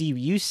think, Steve,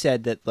 you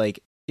said that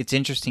like it's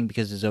interesting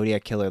because the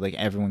Zodiac Killer, like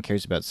everyone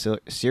cares about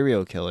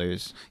serial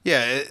killers.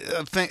 Yeah,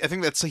 I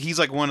think that's he's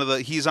like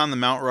he's on the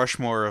Mount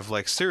Rushmore of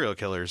like serial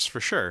killers for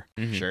sure.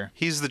 Mhm. Sure.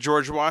 He's the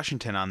George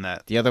Washington on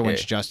that. The other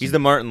one's Yeah. Justin. He's the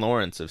Martin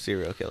Lawrence of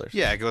serial killers.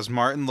 Yeah, it goes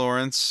Martin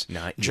Lawrence,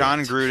 Not John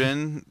yet.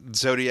 Gruden,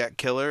 Zodiac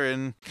Killer,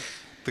 and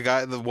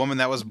the woman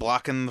that was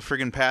blocking the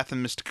friggin' path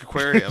in Mystic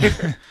Aquarium.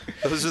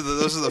 those are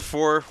the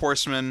four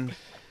horsemen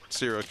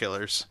serial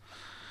killers.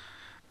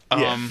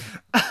 Yeah.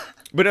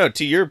 But no,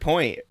 to your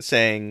point,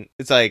 saying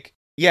it's like,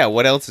 yeah,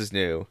 what else is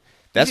new?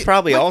 That's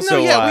probably Like, also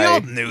no, yeah, why. we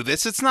all knew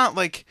this. It's not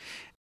like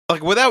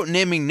without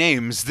naming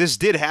names, this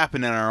did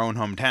happen in our own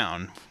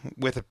hometown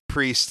with a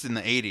priest in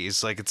the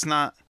 80s. Like it's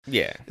not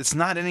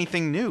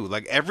anything new.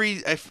 Like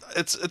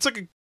it's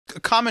like a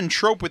common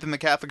trope within the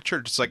Catholic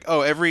Church. It's like, oh,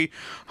 every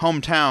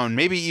hometown,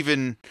 maybe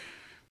even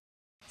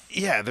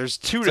there's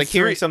two It's to like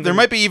hearing three. something- There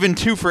might be even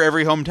two for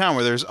every hometown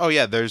where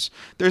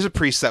there's a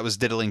priest that was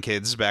diddling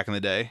kids back in the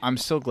day. I'm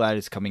so glad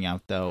it's coming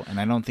out though, and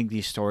I don't think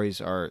these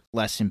stories are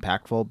less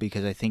impactful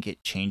because I think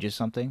it changes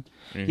something.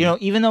 Mhm. You know,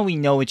 even though we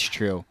know it's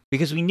true,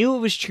 because we knew it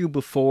was true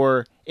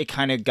before it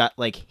kind of got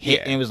like hit,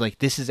 Yeah. and it was like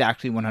this is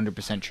actually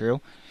 100%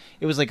 true.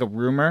 It was like a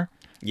rumor,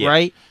 Yeah.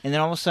 right? And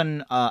then all of a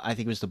sudden, I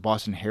think it was the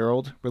Boston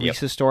Herald released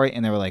Yep. the story,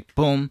 and they were like,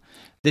 "Boom,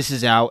 this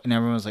is out," and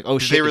everyone was like, "Oh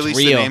Did shit, they release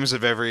it's real." the names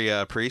of every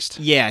priest?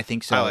 Yeah, I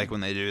think so. I like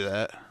when they do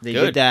that. They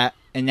Good. did that,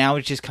 and now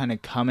it's just kind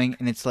of coming,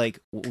 and it's like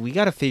we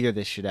got to figure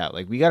this shit out.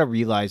 Like we got to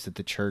realize that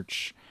the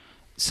church,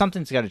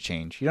 something's got to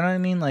change. You know what I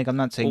mean? Like I'm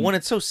not saying Well, when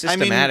it's so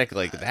systematic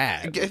like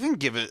that, I think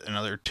give it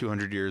another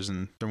 200 years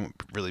and there won't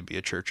really be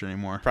a church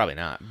anymore. probably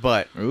not.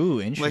 But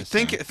Ooh,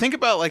 interesting. Like think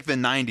about like the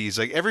 90s.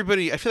 Like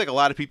everybody, I feel like a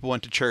lot of people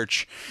went to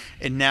church,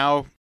 and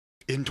now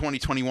in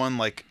 2021,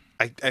 like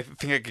I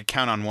think I could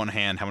count on one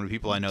hand how many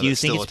people I know. Do you that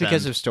think still it's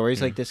because attend. of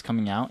stories like this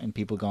coming out and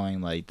people going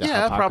like the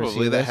Yeah, hypocrisy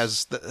probably of that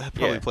this?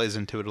 probably Yeah. plays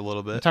into it a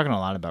little We're bit. talking a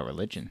lot about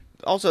religion.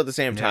 also at the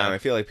same time, Yeah. I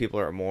feel like people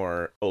are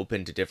more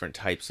open to different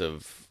types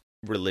of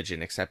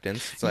religion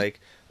acceptance. It's like,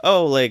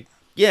 oh, like,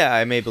 yeah,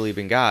 I may believe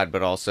in God,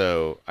 but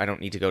also I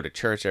don't need to go to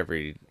church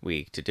every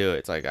week to do it.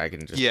 It's like I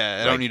can just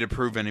I don't need to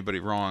prove anybody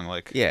wrong.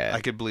 Like, Yeah. I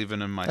could believe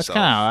in him myself. That's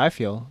kind of how I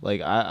feel.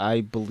 Like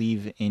I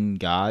believe in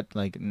God.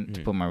 Like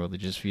to put my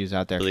religious views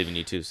out there. believe in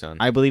you too, son.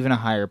 I believe in a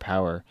higher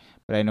power,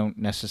 but I don't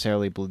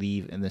necessarily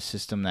believe in the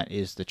system that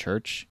is the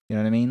church. You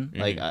know what I mean?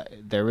 Like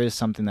there is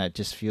something that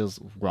just feels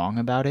wrong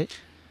about it.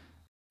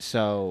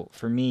 So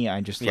for me,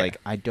 I just like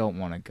I don't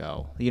want to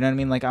go. You know what I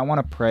mean? Like I want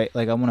to pray.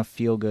 Like I want to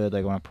feel good.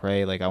 Like I want to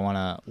pray. Like I want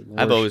to.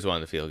 I've always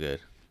wanted to feel good.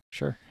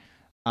 Sure.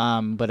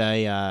 But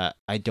I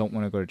don't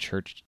want to go to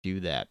church to do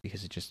that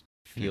because it just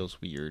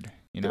feels weird.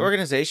 You know, The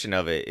organization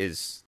of it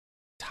is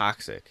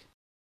toxic.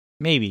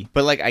 maybe.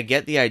 But like I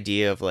get the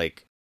idea of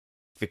like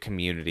the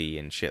community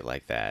and shit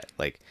like that.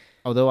 Like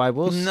Although I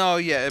will. No,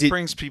 yeah, it Did-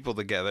 brings people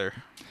together.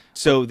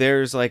 so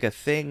there's like a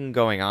thing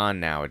going on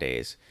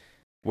nowadays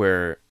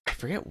where I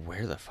forget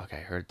where the fuck I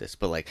heard this,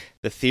 but like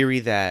the theory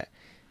that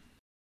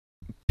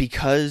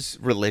because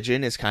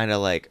religion is kind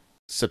of like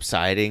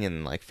subsiding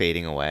and like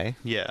fading away,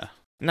 Yeah,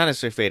 not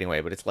necessarily fading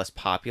away, but it's less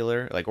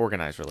popular, like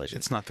organized religion.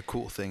 it's not the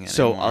cool thing anymore.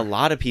 So a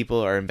lot of people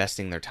are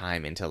investing their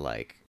time into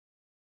like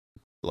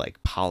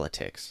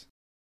politics.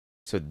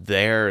 So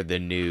they're the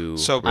new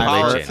So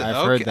religion.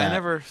 I've heard okay, that. I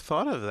never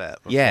thought of that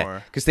before.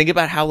 Yeah, because think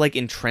about how like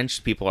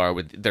entrenched people are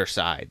with their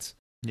sides.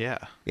 Yeah.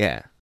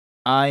 Yeah,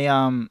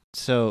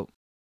 So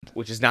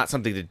which is not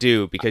something to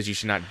do because you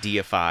should not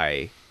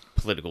deify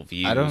political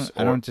views. I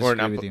don't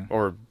disagree with you.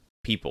 Or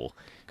people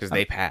because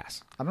they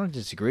pass. I don't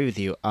disagree with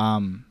you.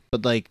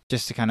 But like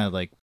just to kind of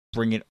like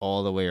bring it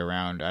all the way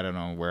around. I don't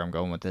know where I'm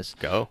going with this.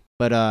 Go.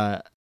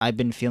 But I've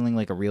been feeling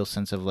like a real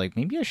sense of like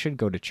maybe I should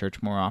go to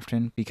church more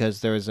often because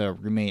there was a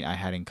roommate I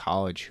had in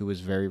college who was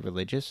very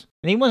religious.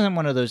 And he wasn't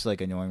one of those like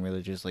annoying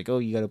religious like, oh,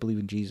 you got to believe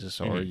in Jesus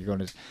or you're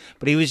going to.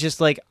 But he was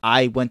just like,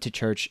 I went to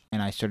church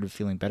and I started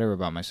feeling better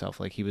about myself.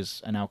 Like he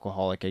was an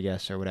alcoholic, I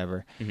guess, or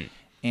whatever.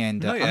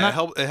 And No, I'm yeah,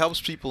 not- it helps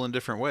people in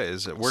different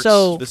ways. It works.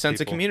 So- The sense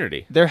of people.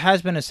 community. there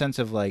has been a sense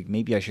of like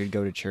maybe I should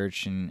go to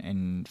church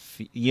and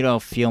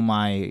feel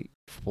my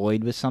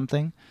void with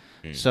something.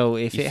 So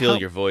if You it fill help-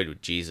 your void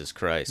with Jesus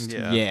Christ.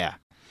 Yeah.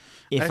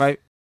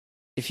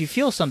 If you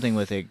feel something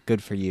with it,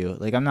 good for you.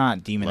 Like I'm not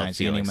demonizing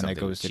feeling anyone that something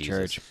goes to with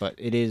church, Jesus. but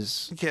it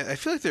is. Yeah, I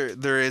feel like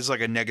there is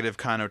like a negative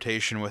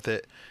connotation with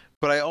it,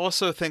 but I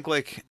also think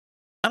like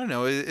I don't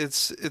know,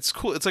 it's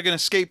cool. It's like an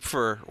escape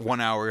for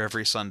 1 hour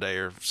every Sunday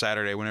or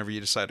Saturday whenever you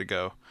decide to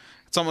go.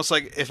 It's almost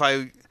like if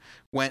I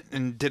went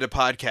and did a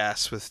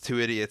podcast with two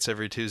idiots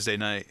every Tuesday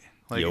night.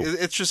 Like Yo.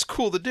 it's just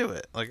cool to do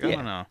it. Like I Yeah.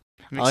 don't know.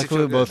 It I makes like you when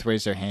feel we both good.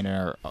 raised our hand, and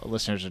our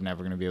listeners are never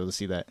going to be able to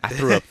see that. I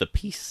threw up the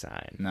peace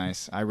sign.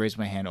 Nice. I raised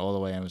my hand all the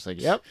way and was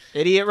like, "Yep,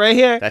 idiot right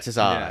here." That's his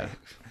Yeah. eye.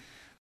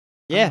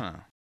 Yeah.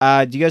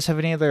 Huh. Do you guys have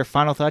any other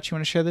final thoughts you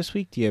want to share this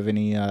week? Do you have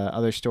any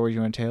other stories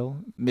you want to tell?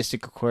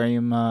 Mystic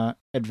Aquarium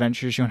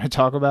adventures you want to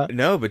talk about?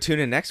 No, but tune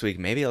in next week.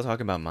 Maybe I'll talk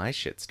about my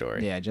shit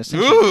story. Yeah, just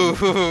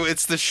Ooh,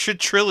 it's the shit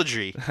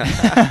trilogy.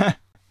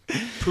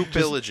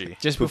 Poopology.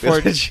 just before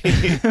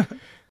Poopology.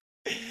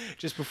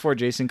 just before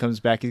Jason comes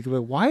back, he's gonna be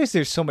like, "Why is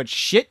there so much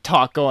shit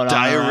talk going on?"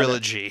 around it?"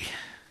 Diarrhylogy.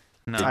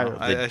 No,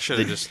 The- I should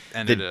have just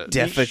ended The it.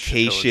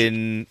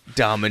 defecation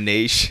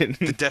domination.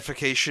 The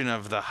defecation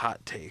of the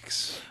hot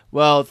takes.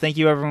 Well, thank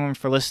you everyone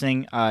for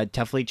listening.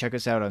 Definitely check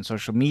us out on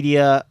social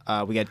media.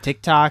 We got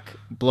TikTok,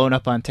 blown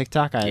up on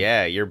TikTok. I have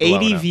Yeah, you're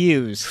blowing 80 up.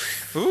 views.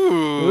 Ooh.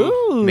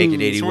 Ooh. Make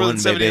it It's more 81,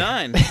 than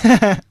baby.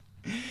 79.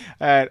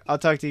 All right, I'll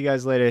talk to you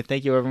guys later.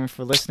 Thank you everyone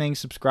for listening.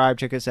 Subscribe,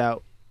 check us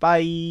out.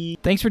 Bye.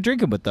 Thanks for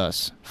drinking with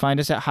us. Find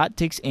us at Hot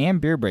Takes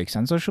and Beer Breaks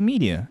on social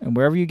media and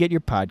wherever you get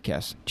your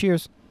podcasts.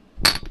 Cheers.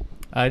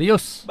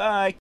 Adios.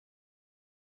 Bye.